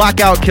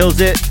 Blackout kills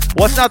it.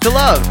 What's not to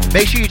love?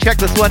 Make sure you check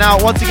this one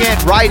out. Once again,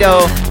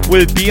 Rido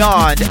with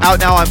Beyond, out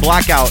now on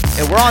Blackout.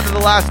 And we're on to the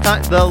last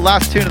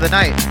tune of the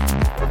night.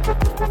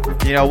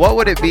 You know, what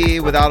would it be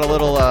without a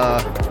little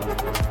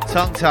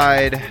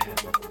tongue-tied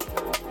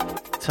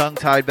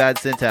Bad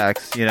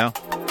Syntax, you know?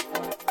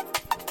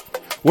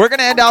 We're going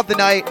to end out the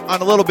night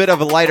on a little bit of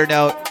a lighter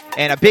note,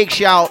 and a big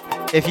shout,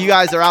 if you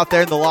guys are out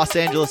there in the Los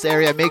Angeles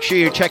area, make sure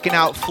you're checking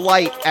out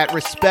Flight at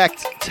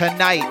Respect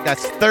tonight.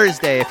 That's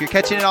Thursday. If you're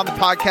catching it on the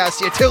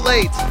podcast, you're too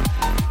late.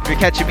 If you're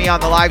catching me on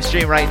the live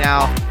stream right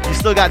now, you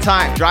still got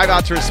time. Drive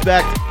out to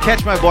Respect,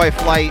 catch my boy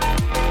Flight.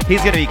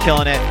 He's going to be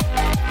killing it.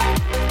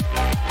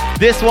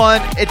 This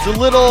one, it's a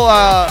little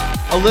on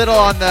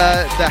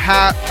the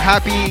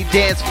happy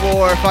dance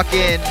floor,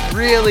 fucking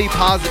really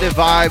positive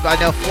vibe. I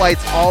know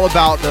Flight's all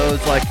about those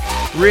like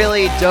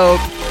really dope,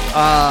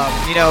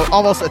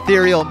 almost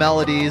ethereal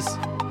melodies,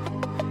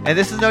 and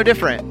this is no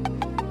different.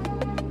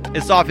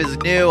 It's off his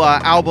new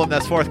album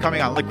that's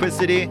forthcoming on Liquid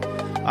City.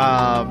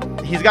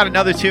 He's got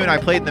another tune I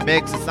played in the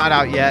mix. It's not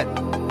out yet,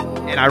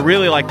 and I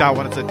really like that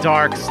one. It's a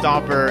dark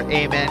stomper,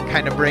 amen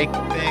kind of break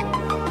thing,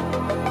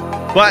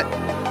 but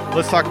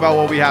let's talk about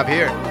what we have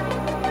here.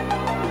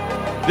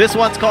 This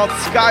one's called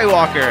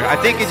Skywalker. I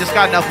think it just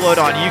got an upload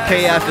on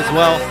UKF as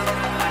well.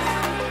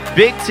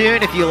 Big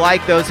tune if you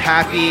like those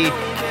happy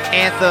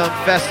anthem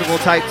festival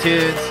type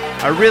tunes.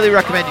 I really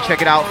recommend you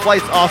check it out.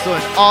 Flight's also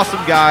an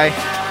awesome guy.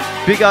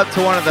 Big up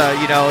to one of the,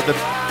 the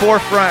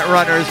forefront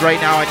runners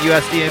right now on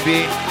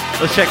USDNB.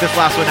 Let's check this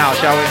last one out,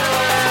 shall we?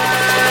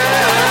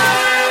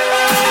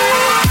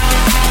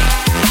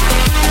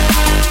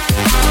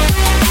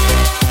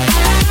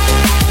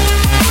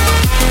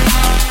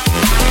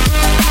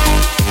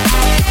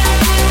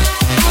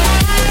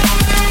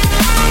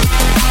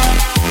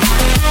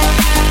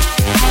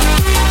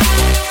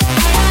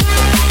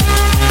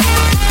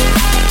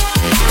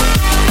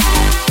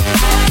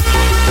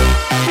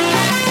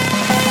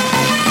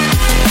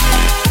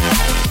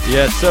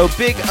 Yeah, so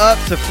big up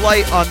to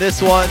Flight on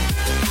this one.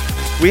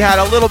 We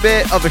had a little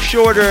bit of a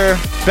shorter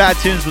Bad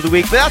Tunes of the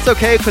Week, but that's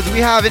okay because we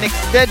have an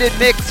extended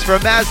mix from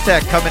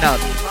Maztec coming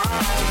up.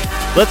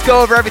 Let's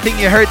go over everything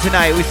you heard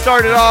tonight. We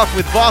started off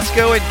with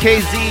Bosco and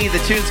KZ. The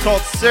tune's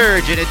called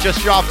Surge, and it just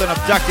dropped on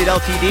Abducted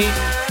LTD.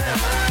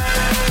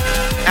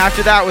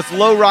 After that was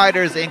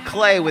Lowriders and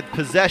Clay with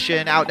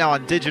Possession, out now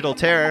on Digital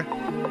Terror.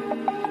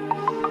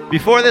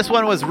 Before this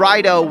one was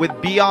Rido with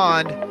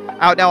Beyond,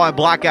 out now on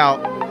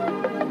Blackout.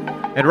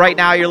 And right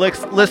now you're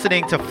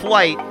listening to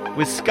Flight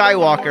with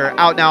Skywalker,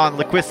 out now on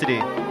Liquidity.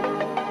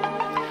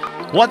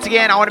 Once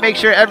again, I want to make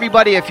sure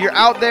everybody, if you're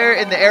out there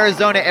in the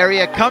Arizona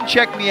area, come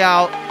check me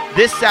out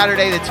this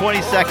Saturday, the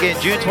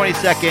 22nd, June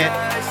 22nd,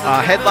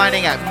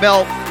 headlining at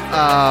Melt.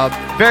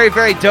 Very,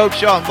 very dope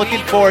show. I'm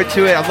looking forward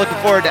to it. I'm looking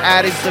forward to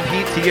adding some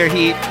heat to your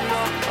heat.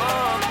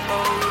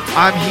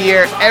 I'm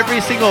here every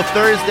single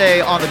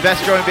Thursday on the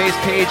Best Drum and Bass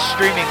page,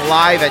 streaming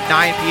live at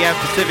 9 p.m.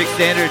 Pacific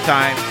Standard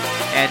Time.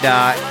 And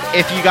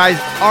if you guys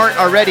aren't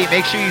already,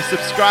 make sure you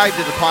subscribe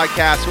to the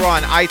podcast. We're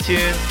on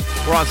iTunes.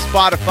 We're on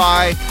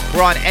Spotify.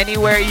 We're on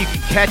anywhere you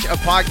can catch a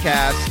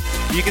podcast.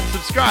 You can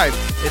subscribe.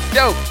 It's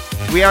dope.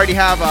 We already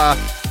have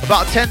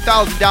about 10,000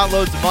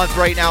 downloads a month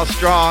right now,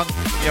 strong.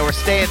 You know, we're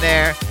staying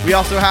there. We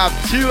also have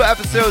 2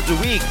 episodes a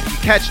week. You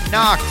catch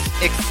Knox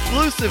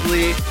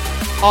exclusively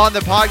on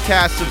the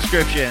podcast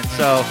subscription.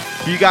 So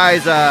if you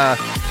guys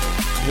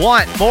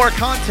want more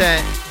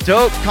content,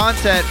 dope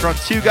content from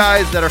 2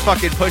 guys that are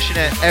fucking pushing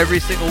it every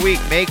single week,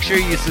 make sure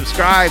you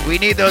subscribe. We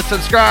need those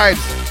subscribes.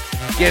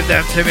 Give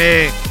them to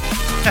me.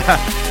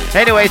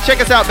 Anyway, check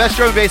us out,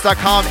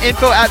 bestdrumandbass.com,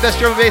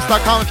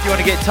 info@bestdrumandbass.com if you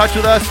want to get in touch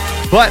with us.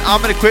 But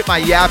I'm going to quit my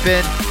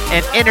yapping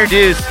and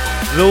introduce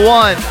the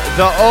one,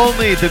 the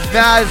only, the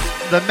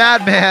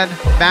madman,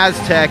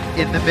 Maztec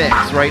in the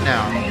mix right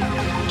now.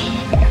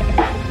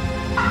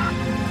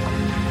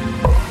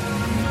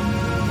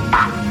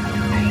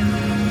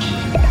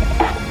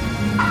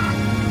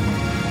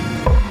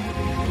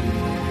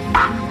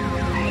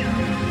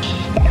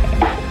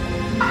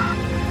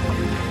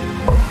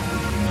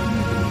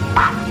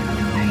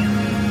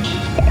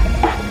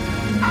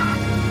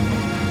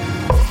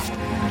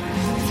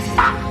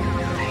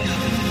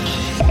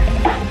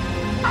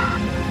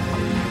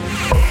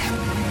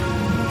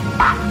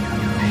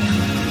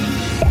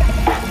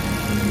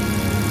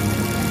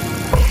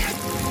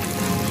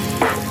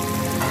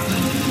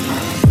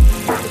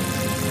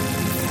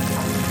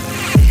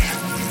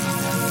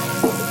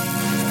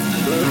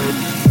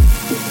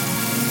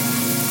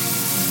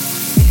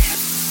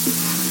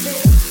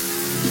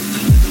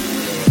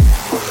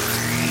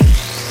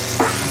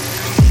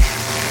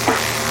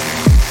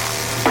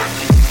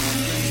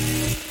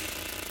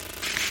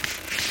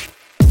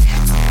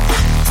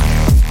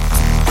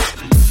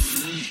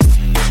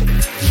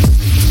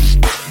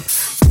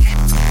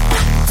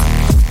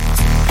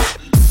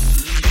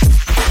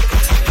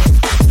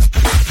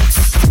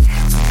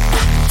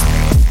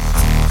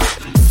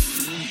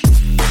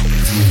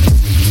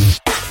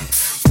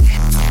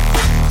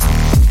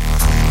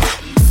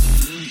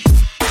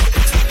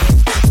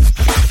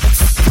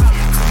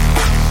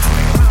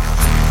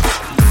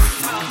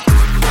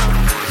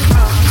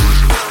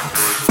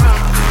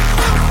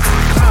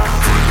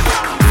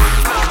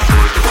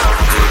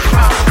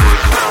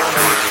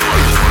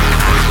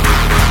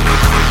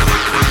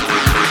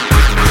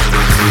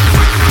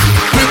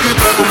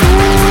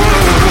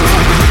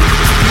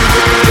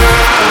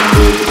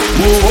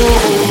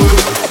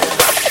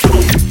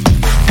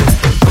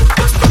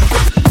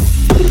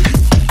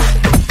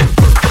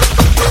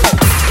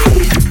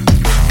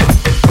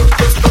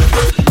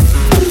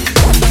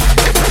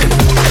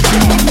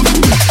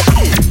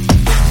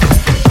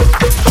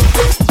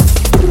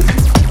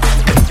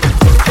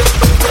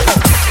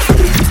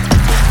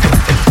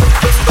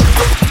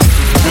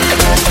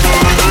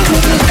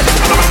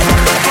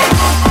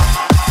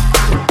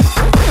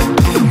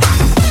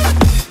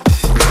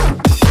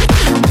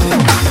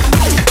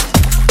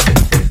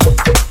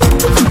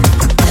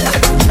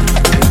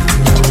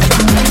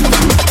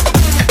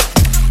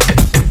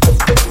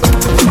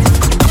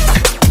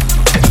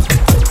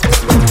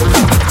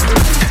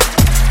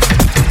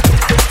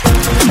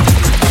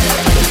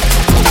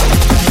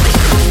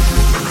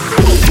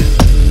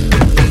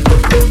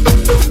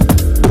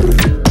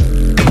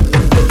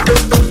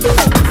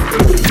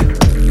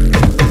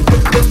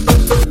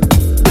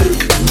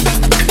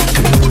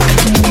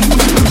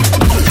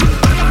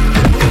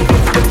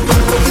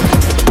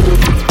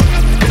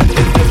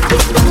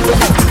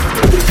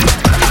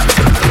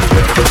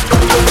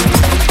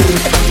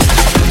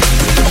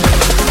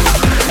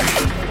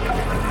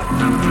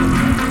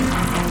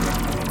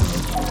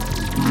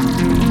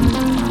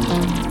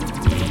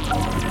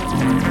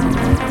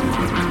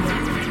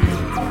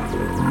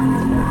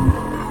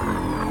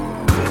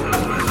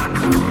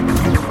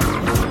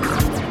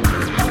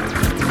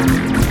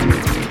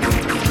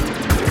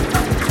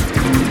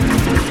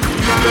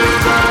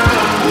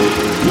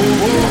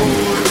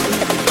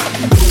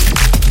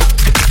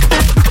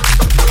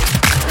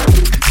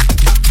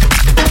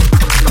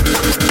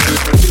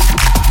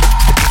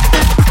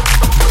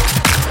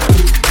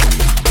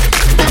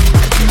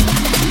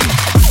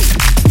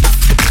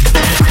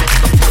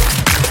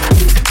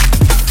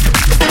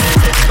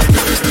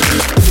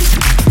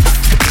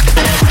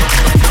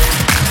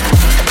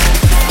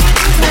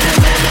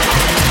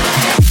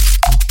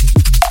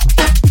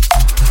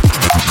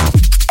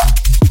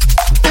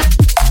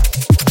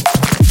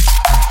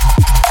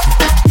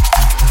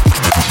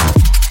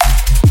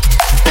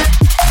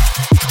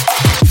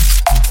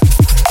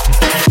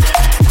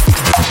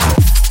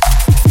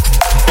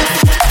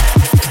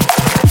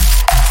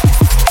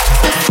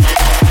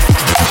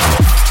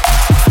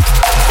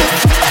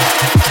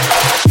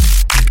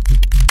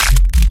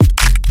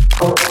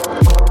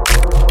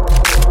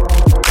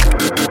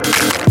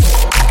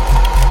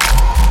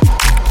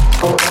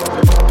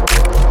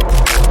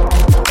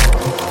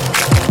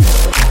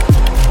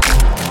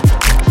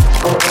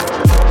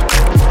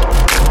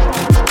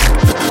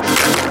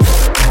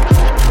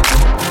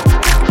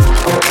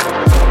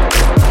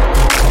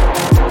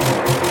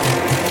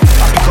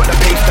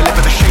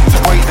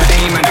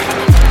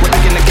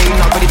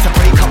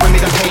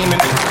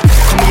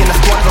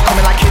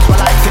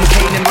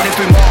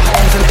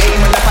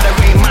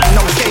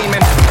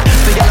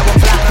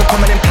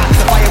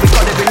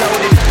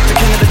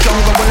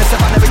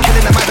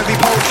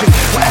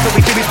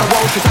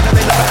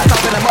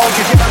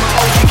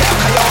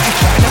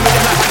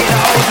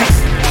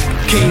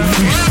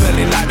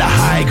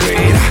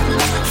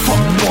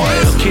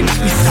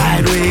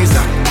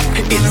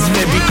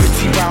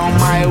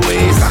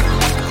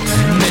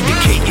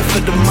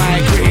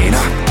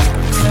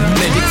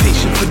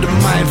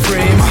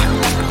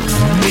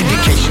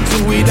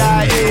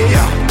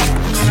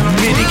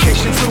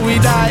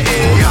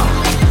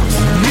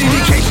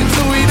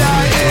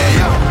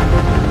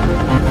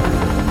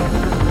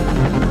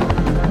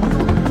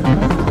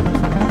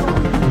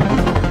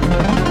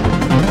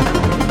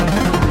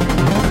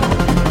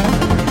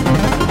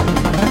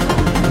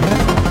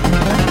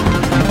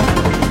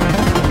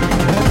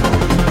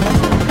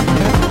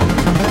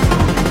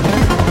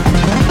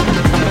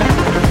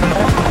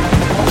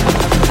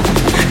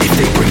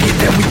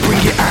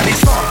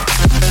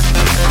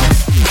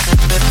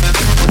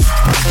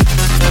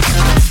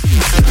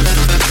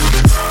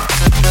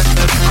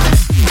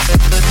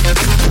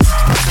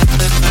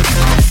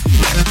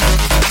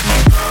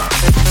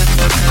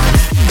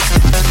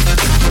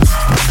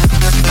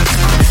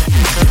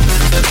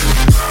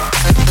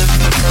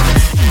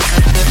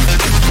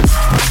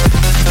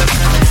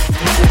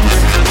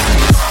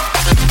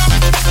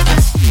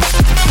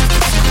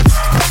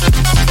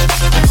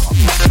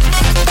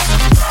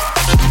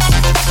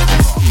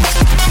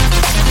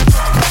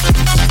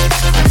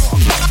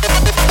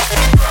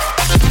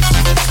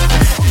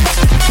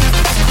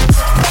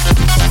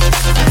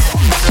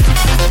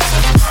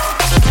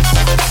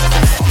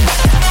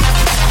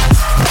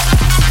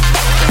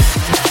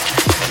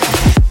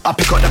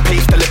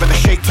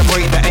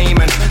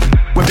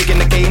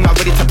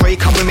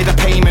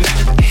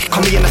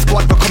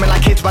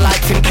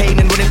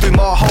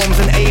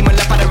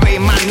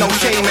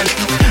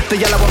 coming. The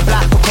yellow and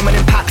black, we're coming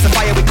in packs. The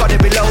fire, we got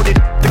it reloaded.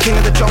 The king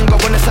of the jungle,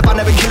 run the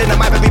savannah, we're killing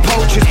them, either we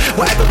poachers.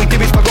 Whatever we do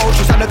is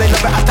ferocious. I know they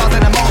love it,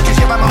 1,000 emojis.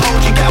 Yeah, I'm a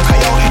OG, get a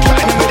coyote, trying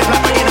to move it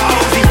like banging a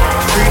Uzi.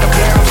 Through the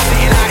glare of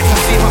city lights, I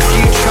see my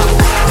future.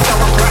 So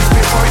I grasp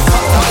it before it's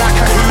fucked up like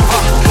a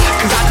Hoover.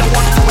 Cause I don't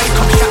want to wake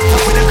up shacked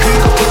up with a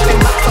cougar. Putting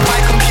maps on my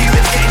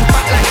computers, getting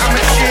fat like I'm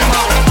a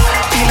Schumer.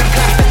 Feeling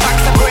plastic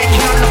packs are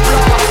breaking on the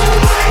floor.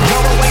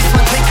 You're a waste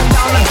man, take them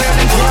down and burn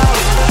and grow.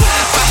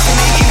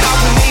 Fascinating how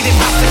we made it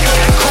massacre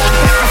and cold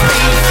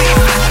devastating.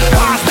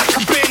 Bars like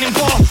a burning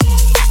ball.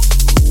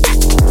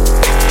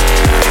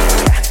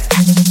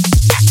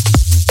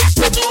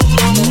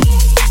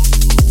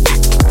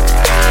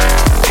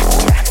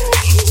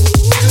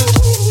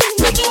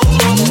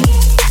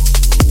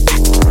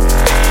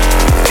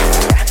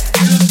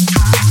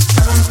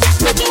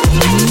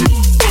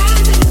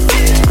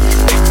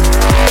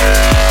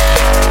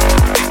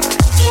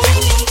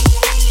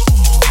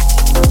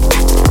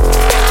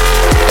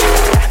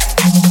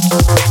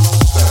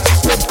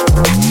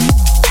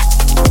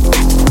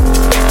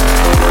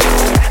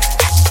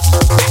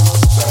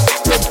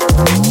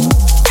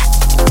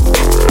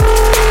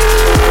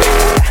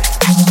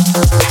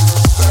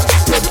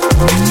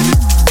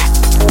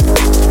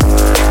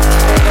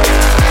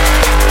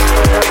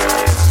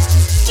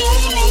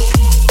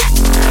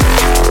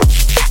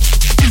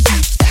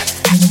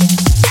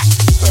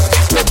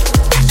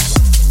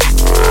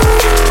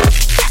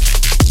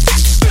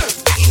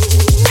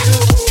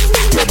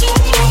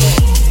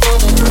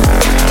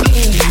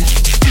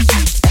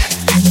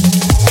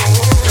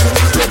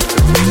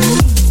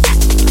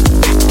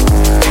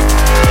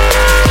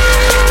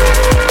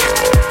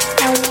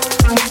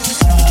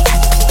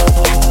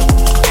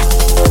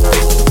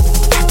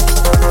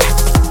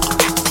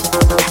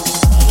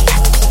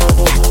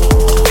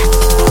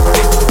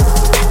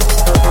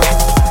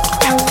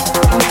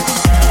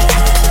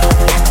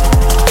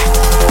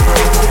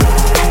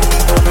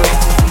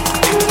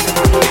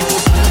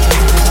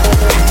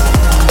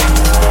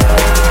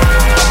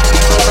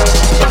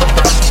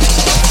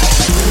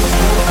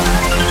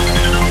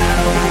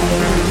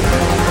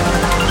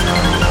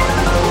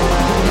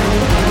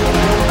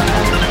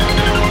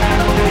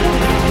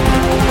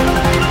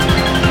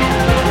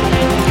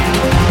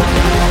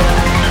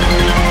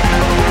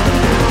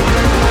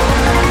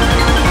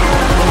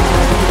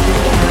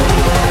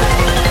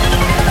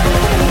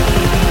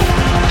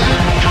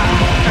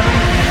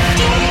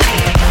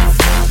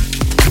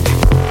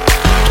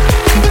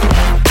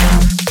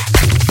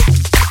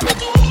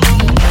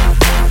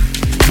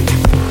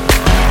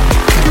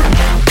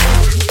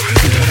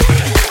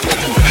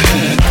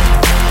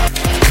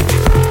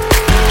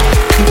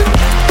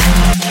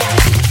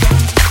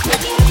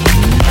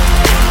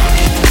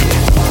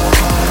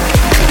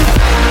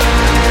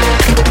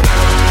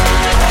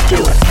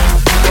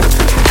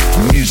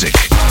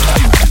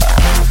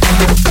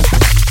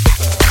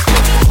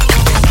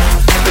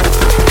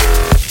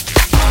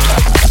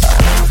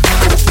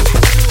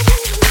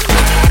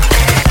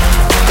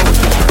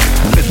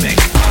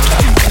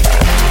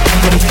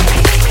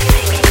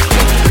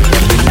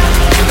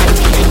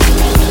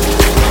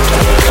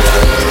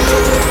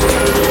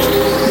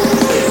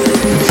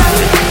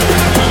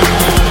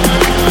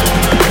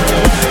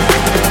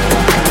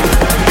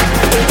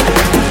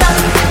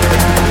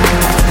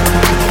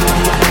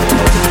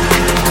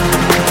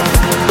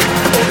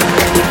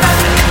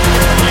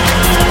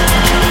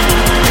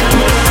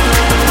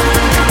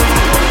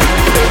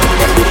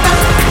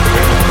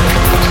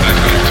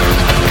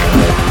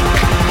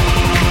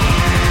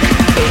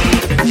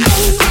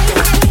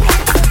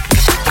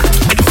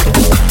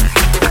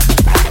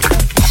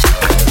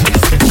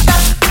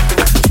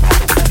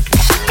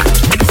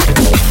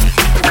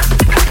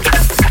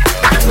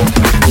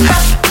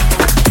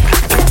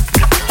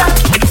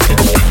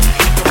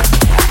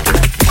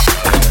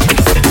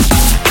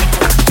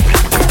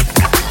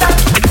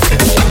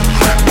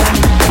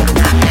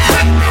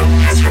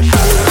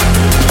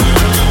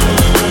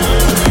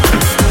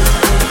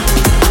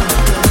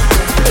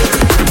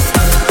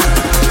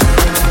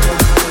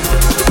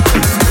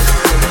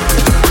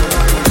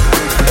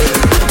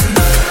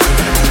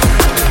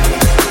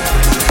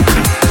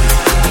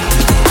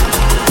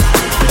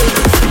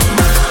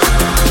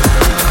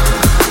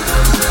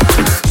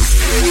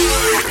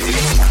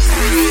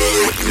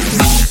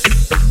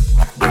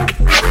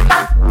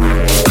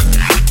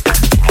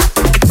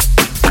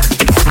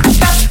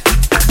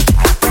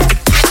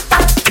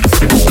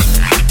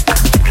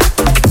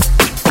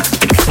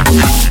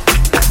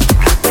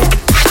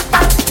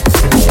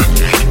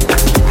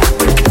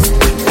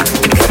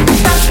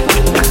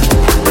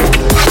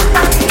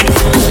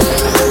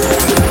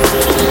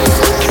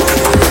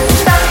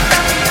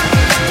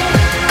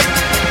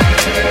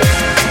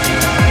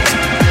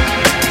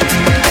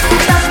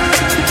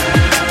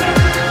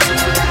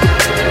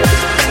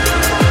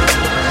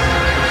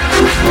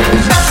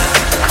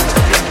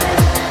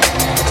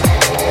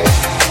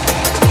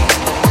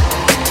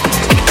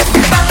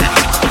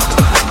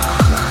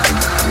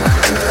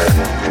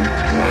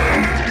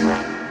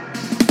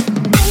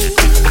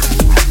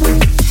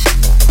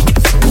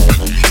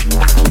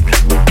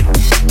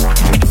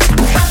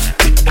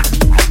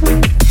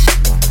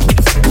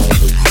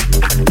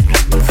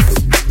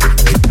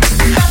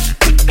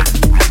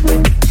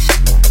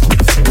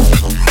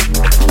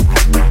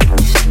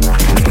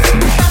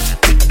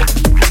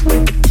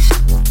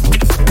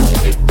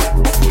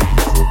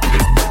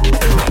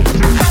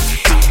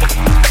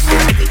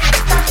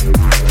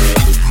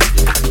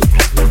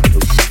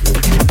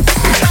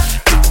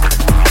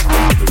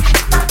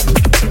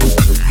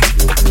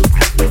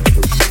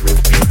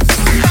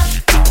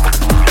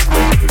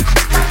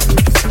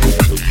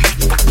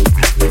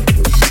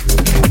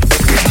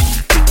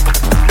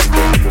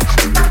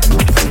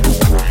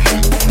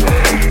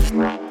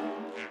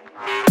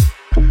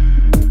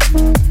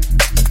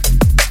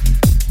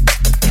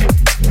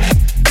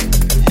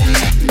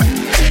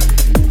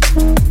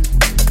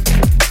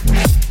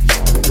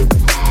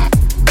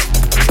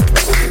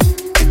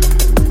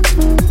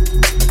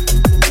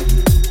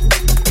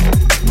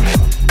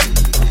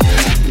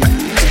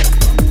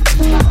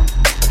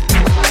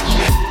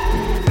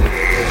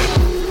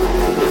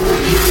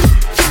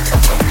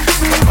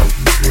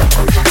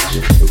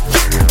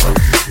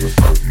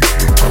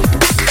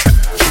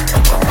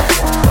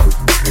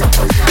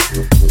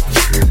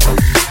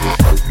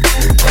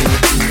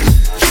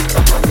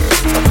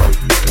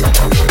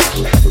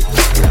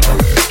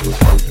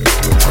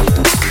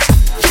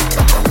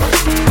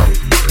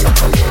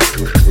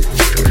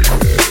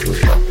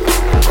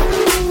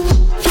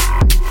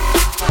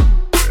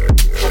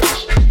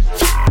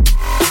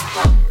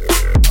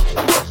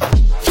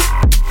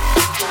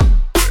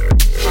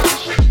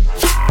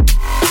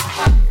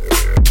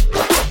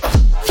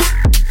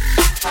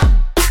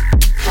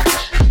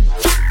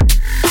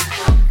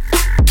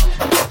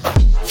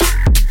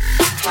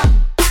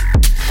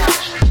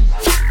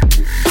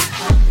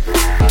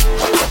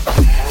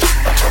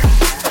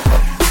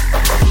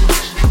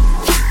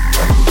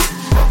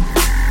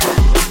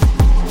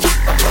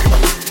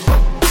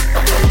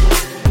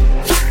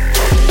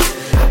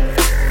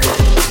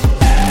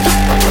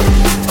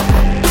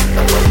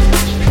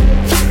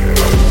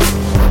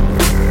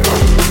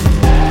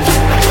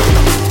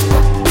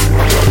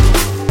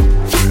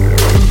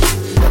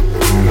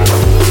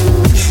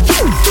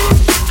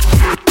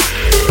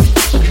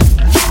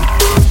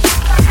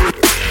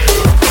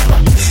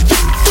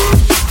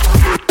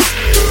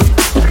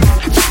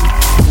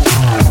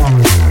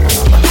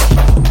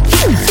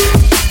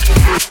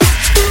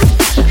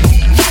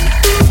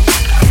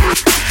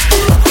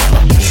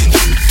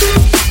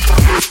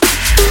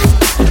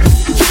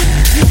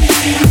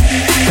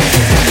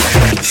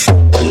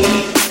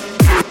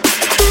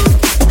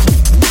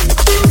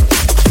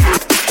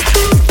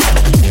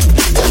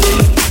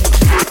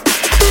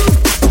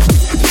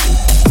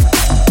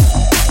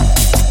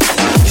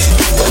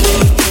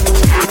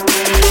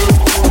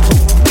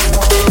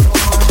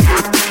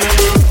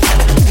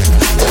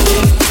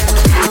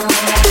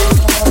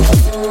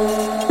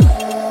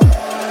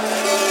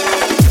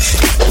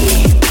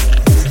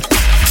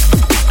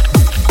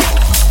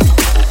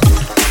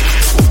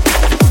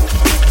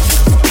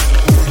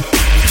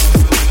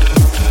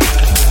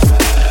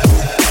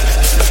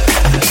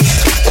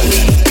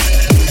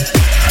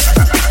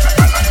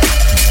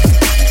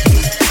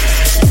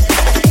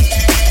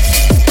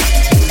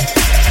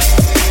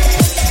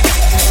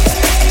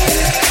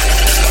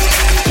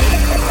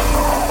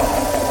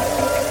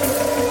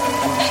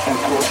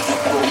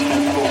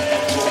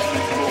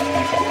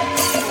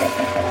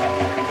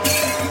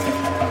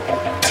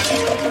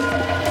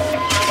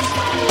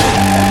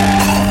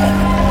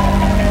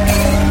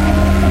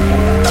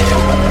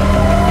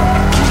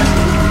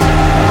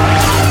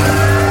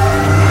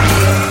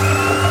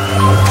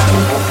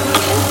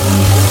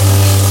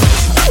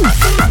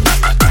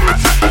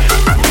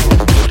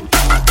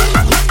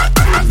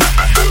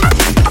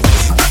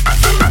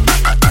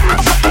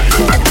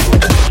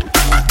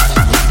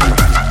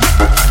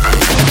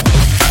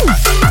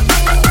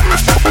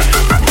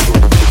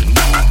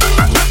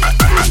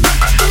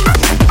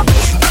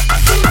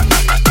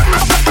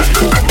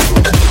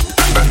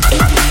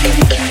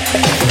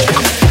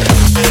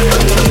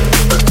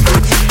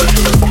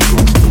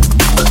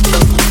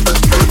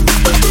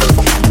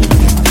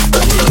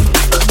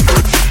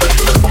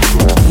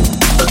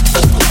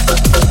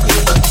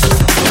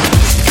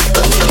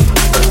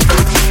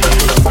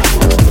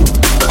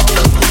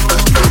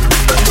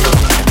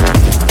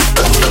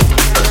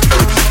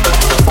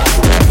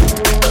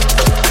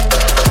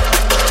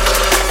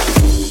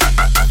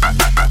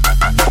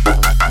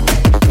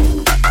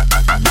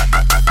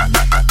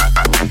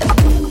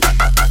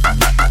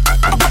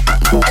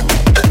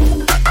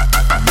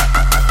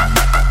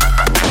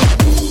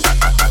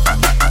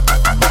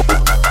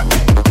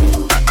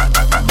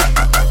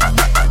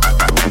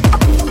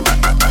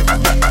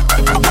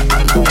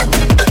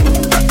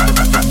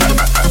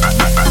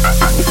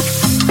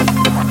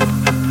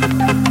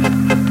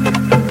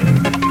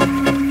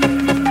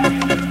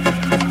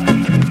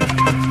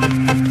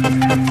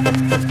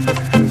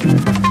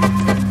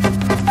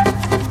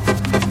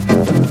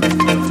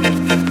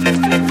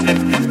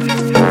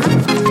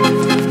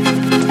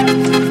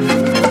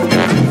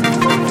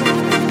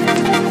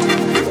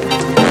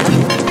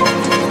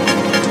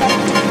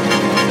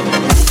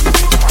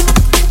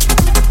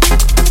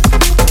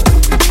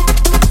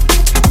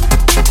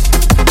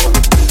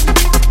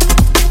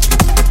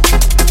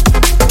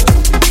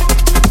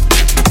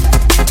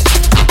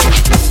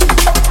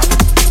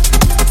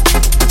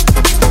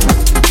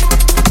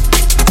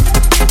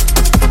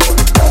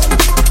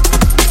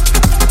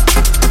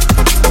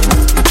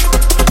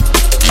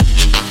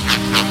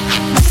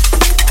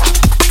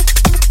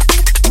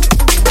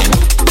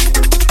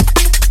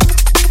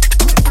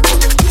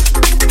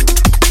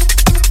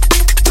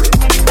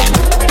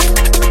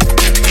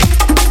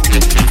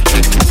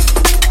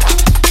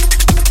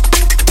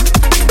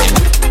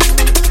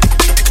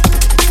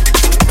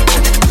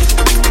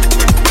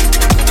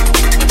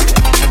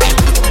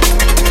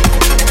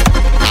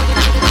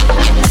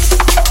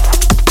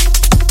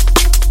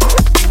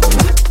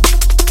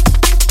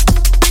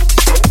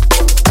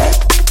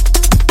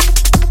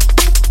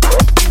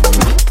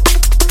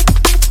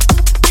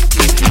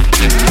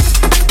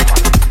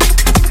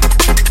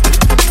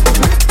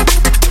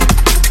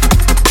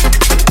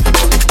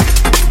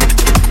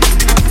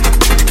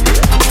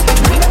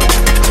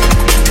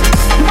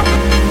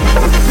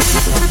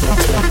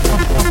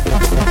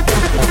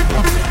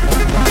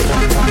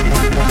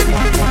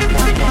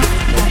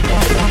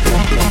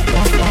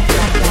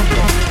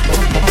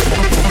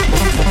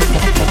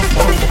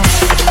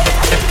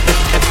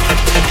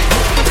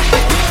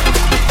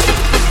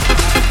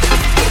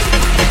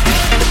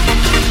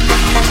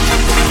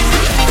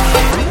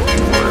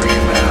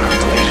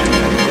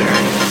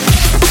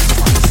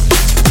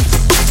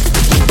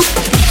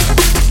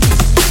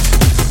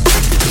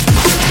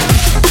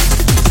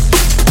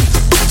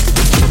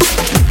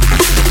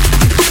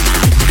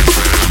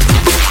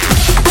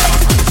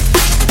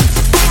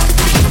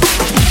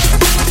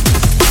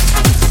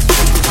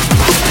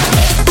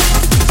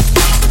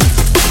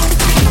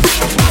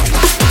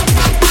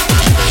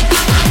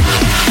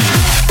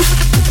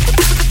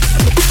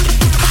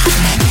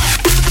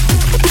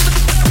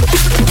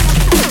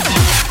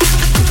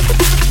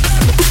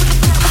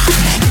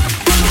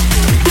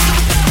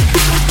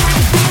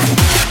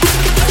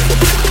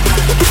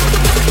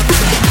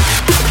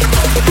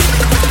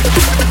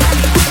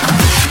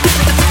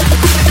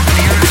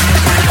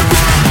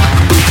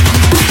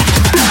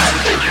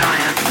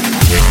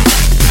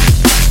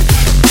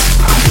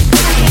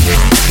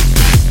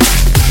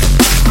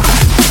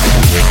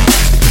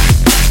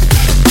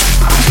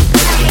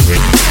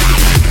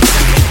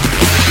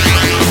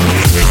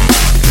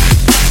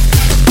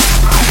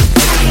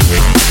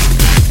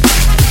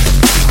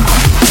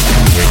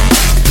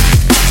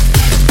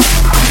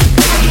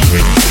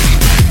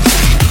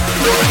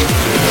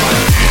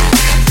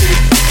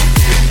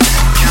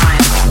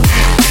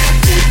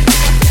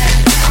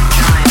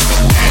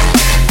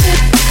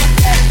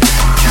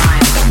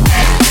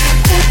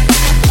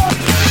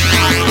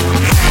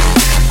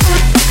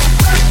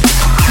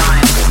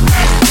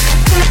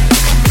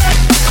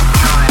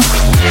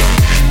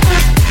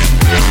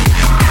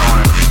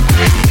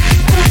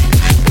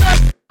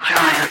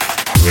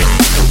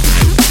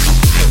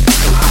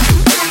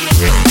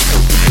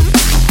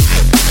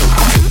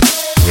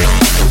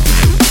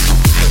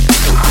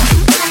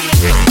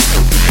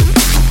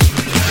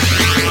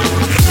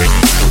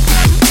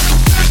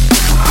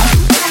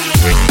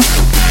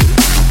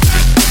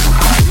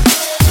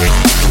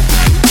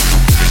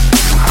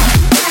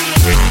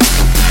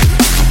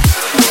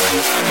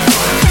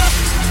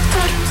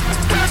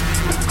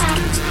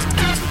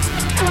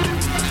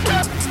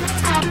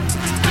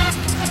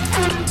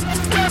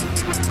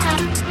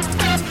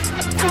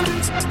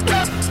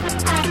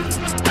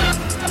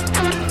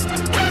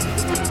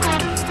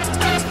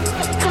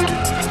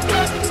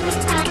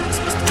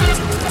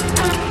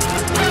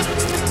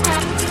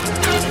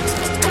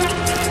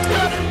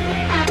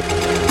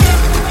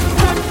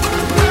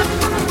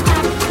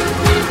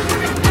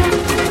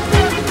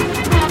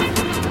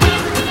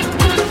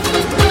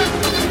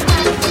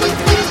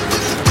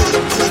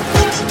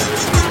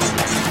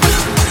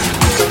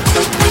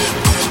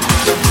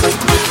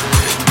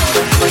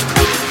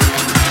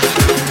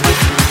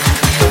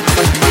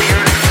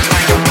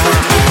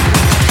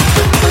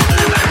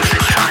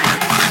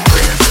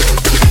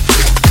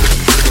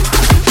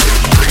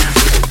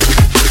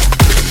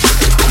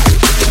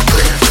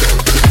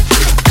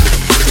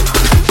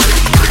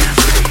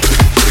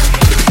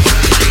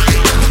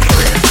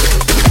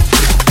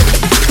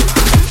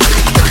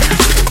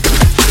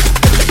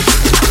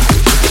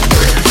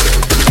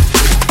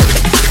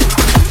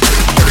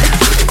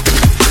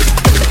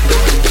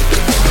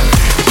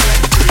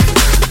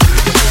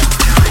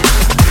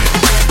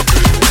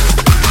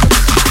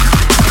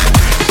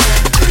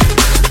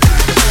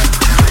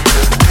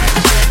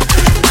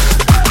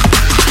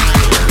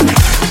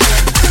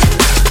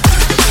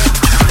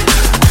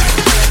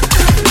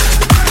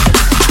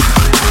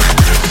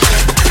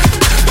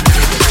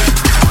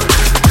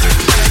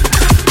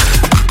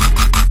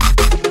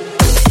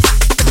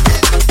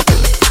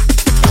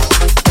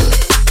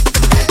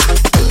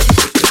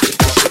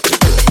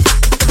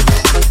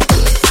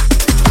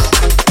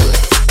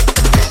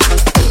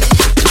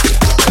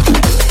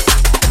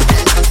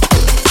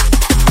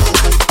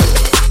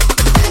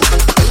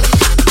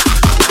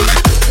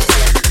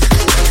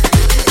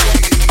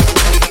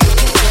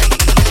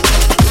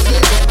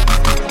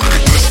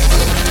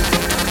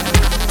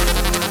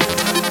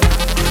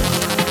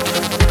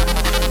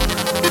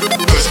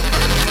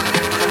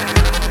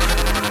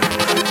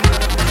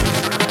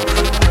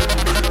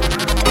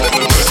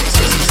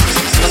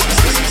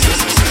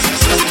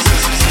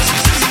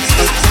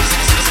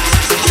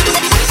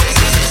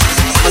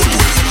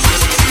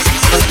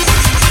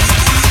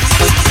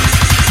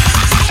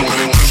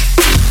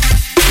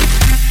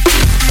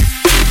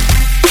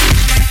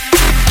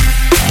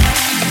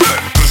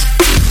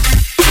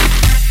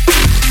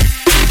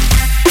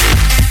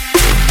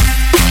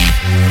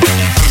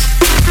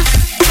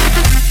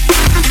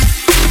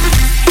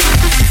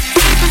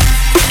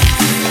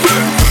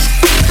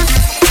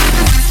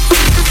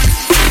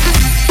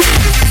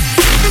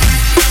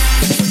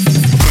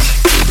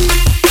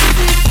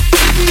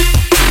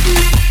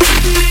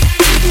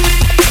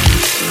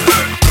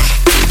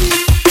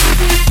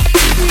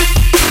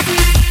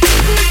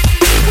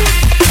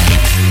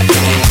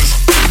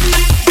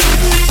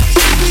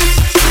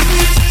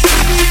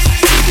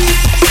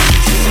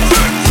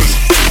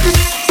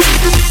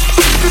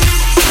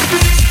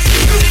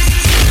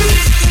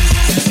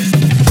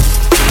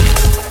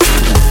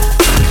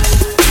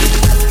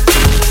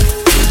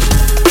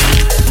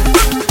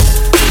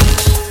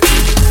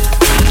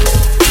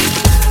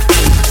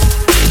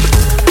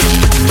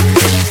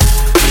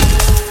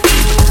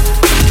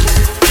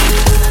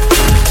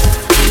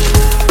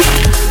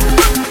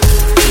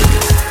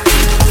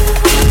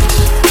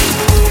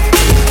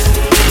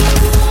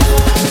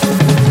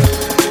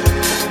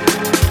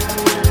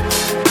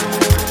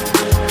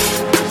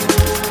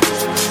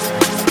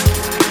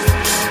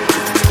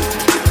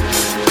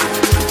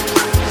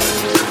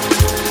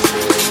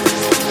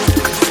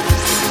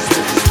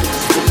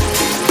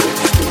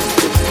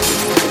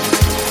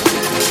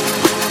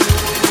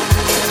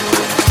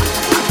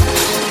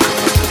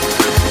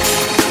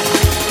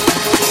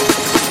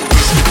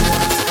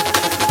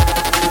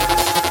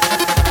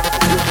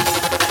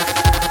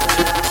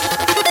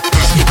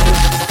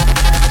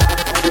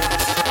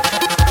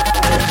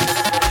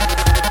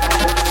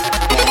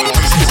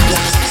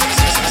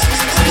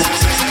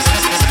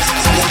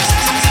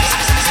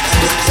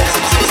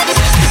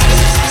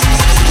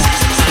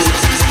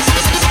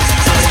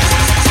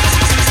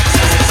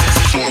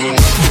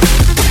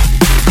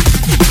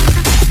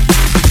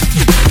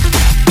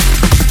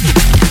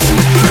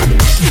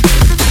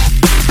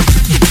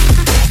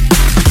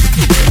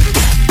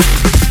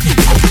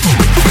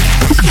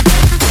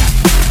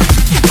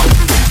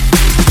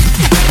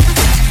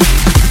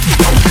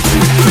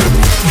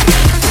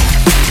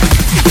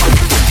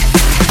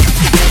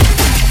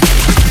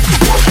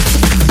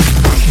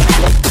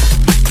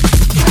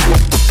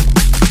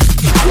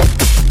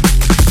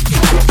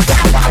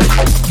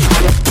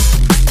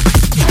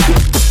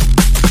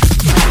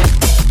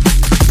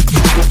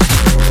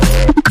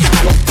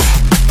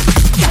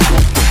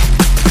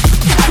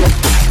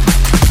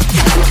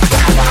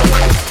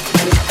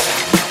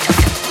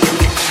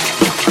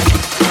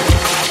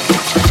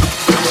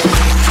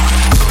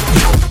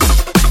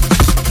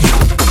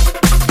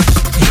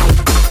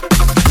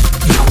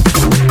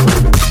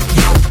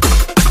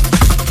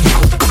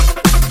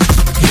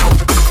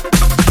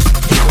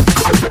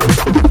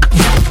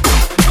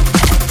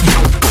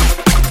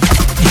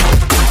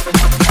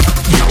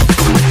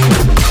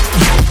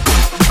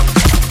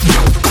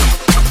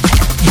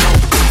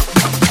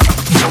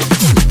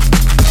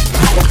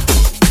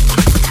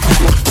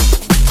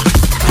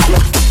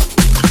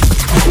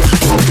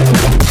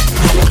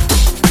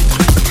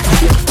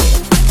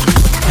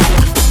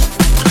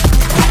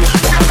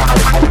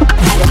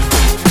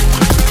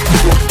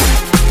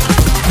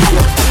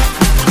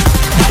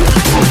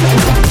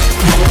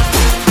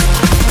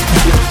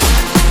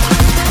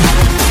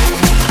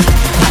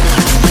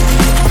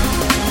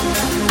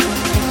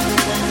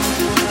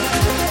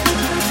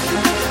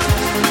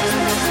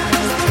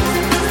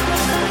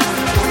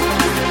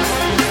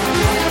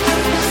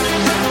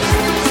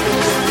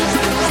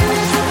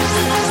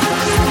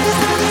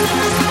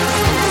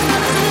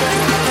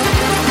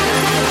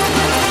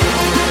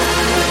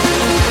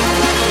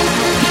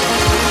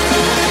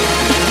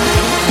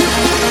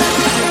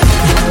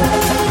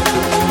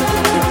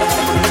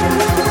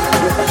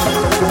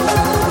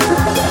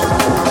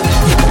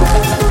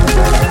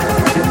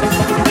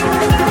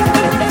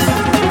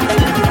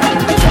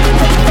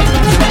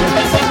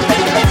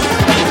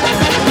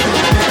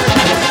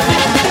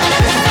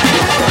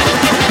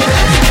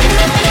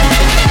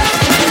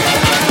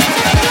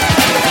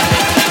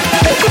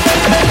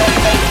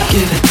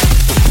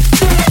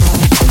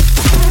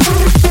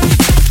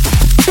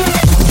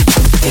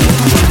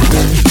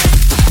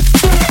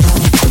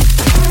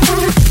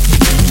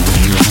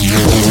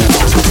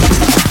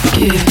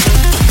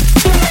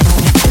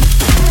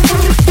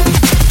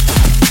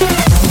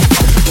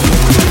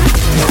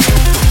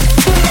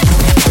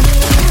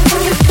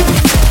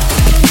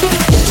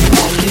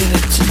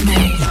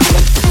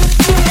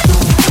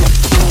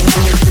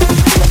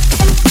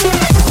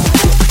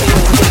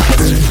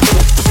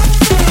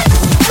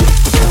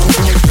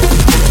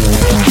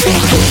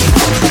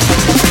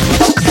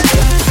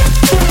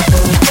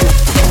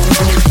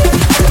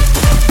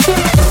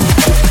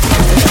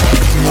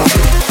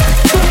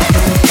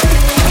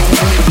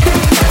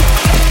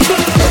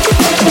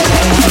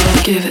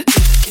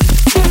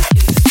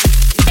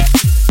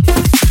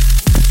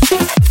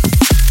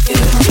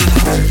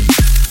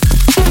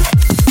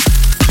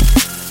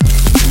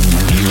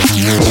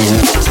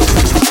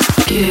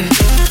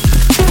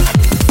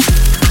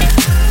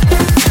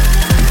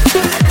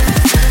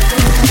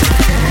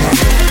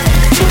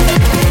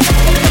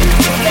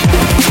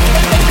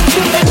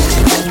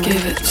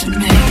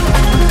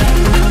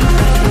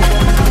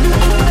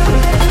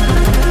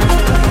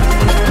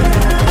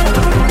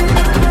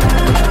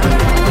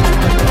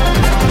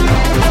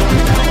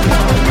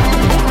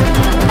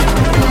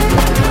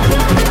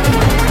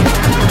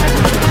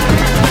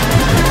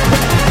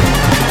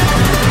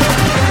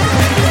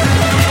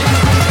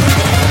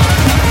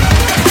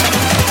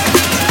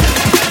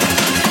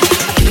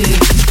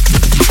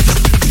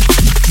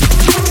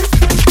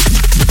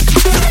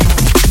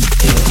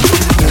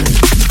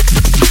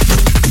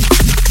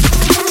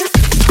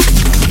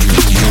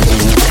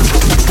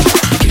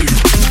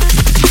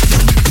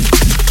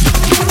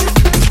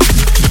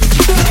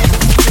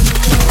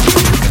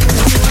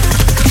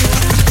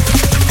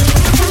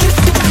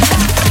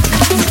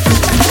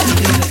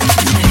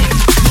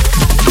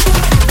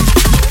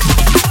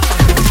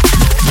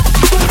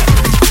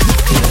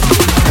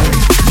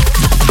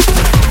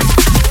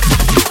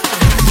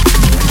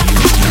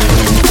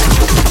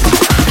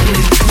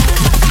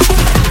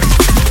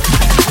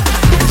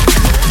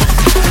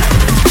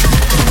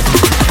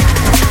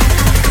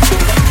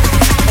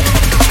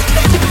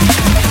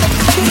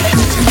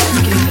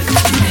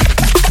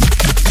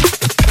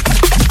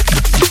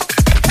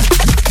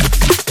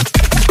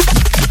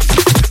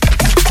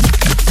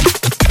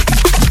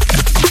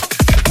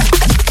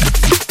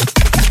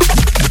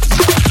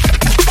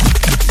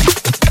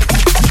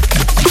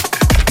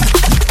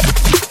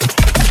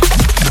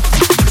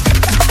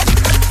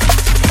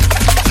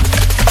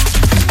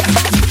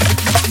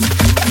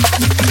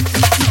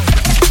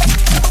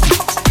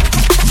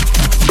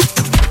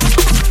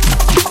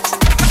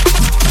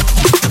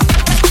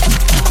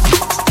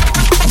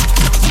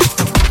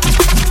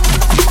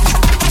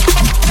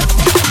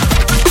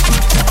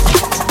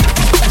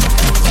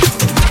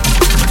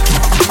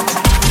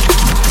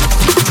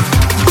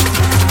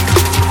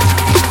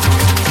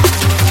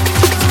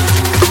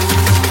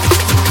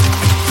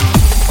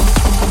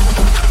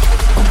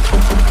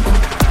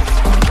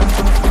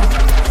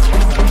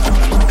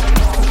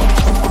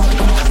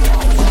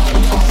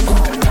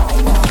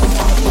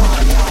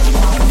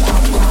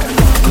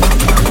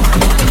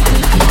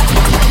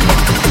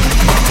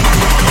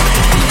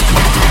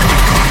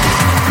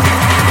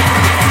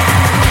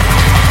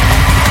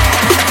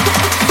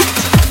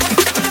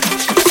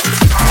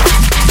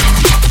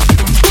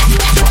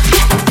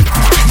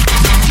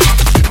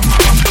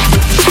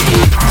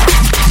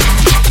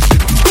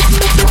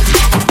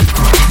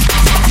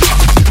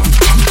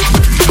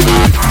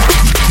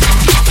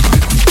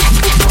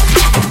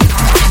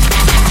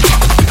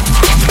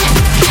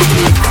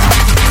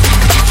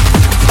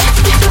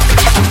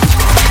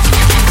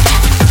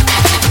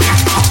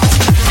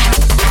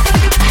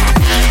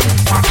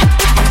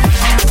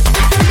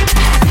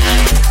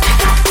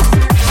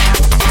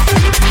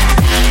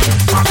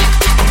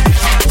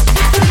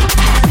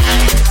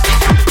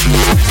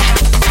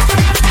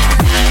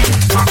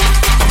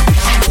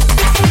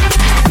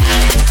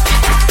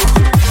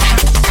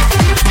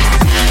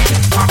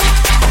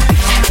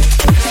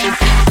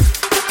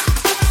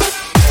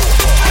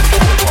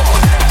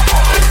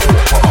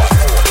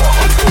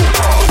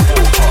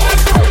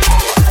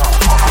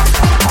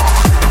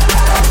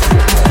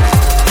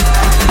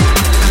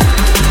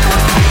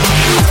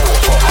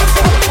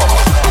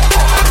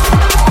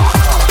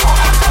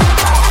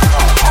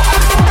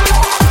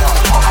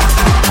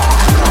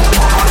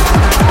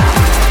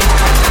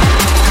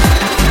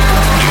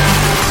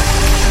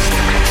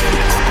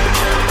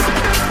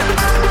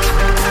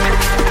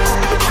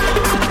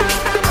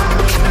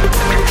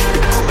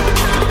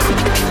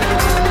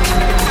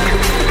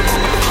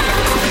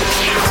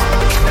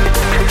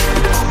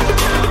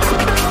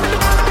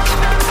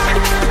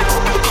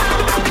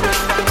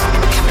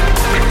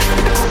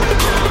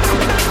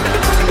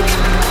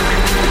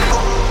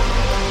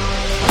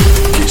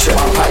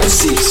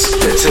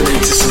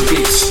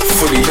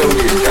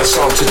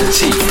 to the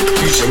teeth.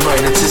 Use your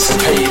mind,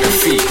 anticipate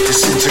defeat.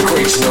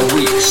 Disintegrating a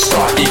weak,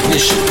 start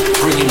ignition,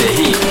 bringing the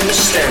heat.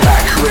 Stand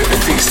back, whoever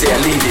thinks they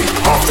are leading.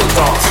 After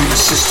dark, through the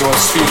system I'm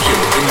speaking.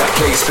 In that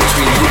place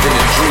between living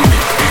and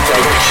dreaming. New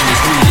direction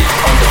is needed.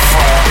 Under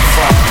fire,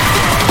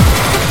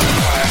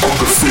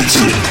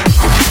 undefeated.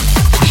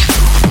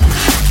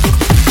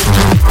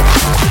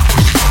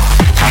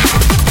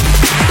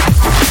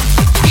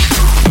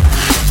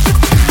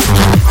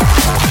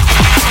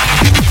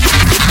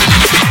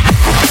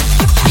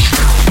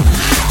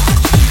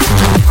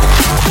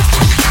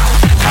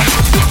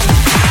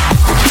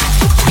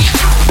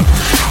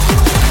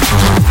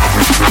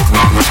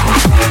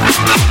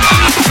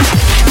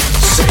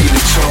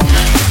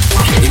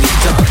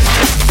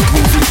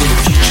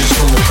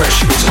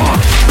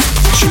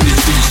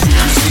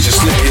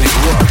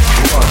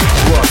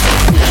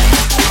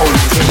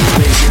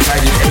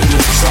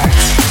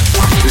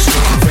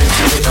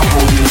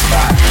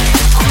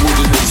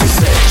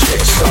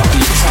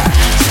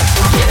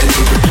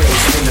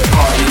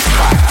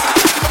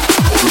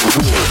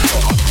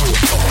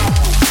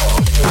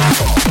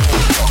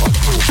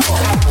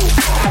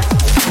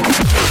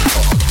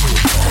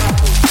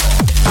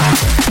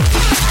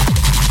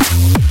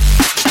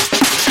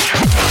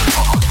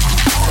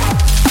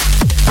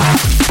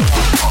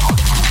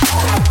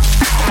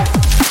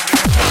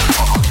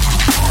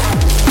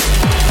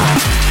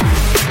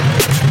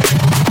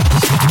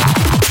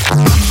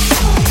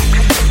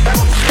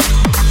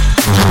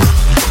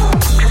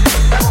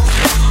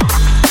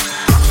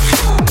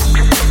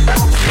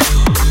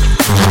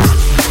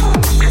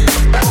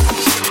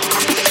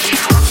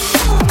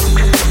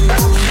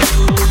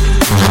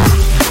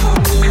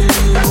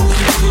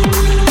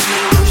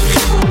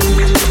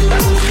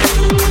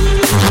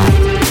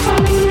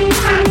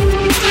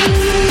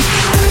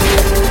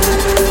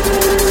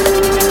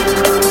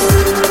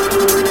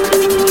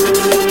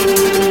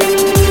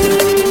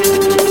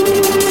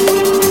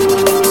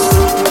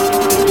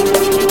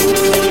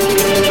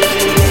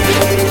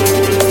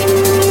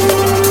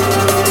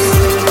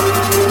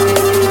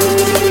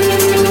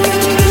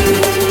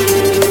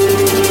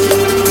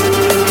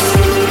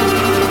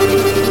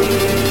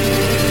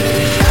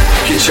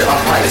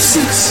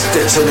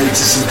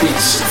 Detonators and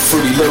beats,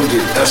 fully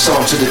loaded, that's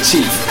armed to the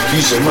teeth.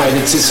 Use your mind,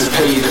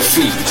 anticipate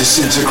defeat.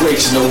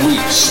 Disintegrating a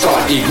weak,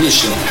 start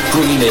ignition,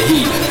 bringing the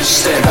heat.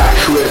 Stand back,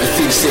 whoever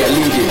thinks they are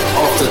leading.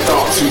 After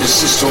dark, through the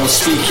system I'm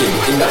speaking.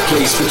 In that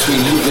place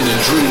between living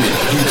and dreaming.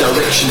 New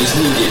direction is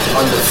needed.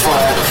 Under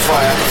fire,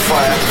 fire,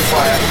 fire,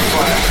 fire,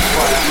 fire,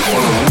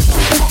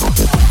 fire.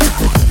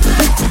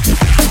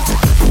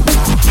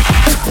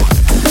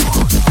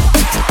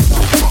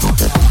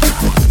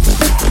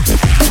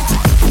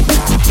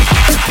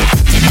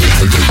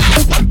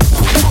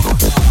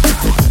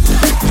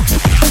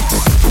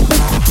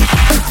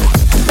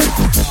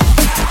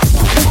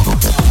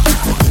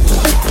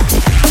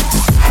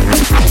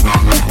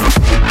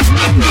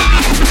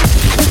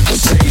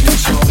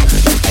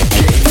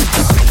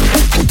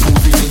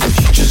 Moving in the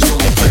future, so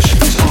the pressure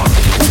is on.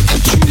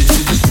 Tune it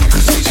to the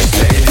speakers, they just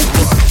letting it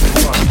run.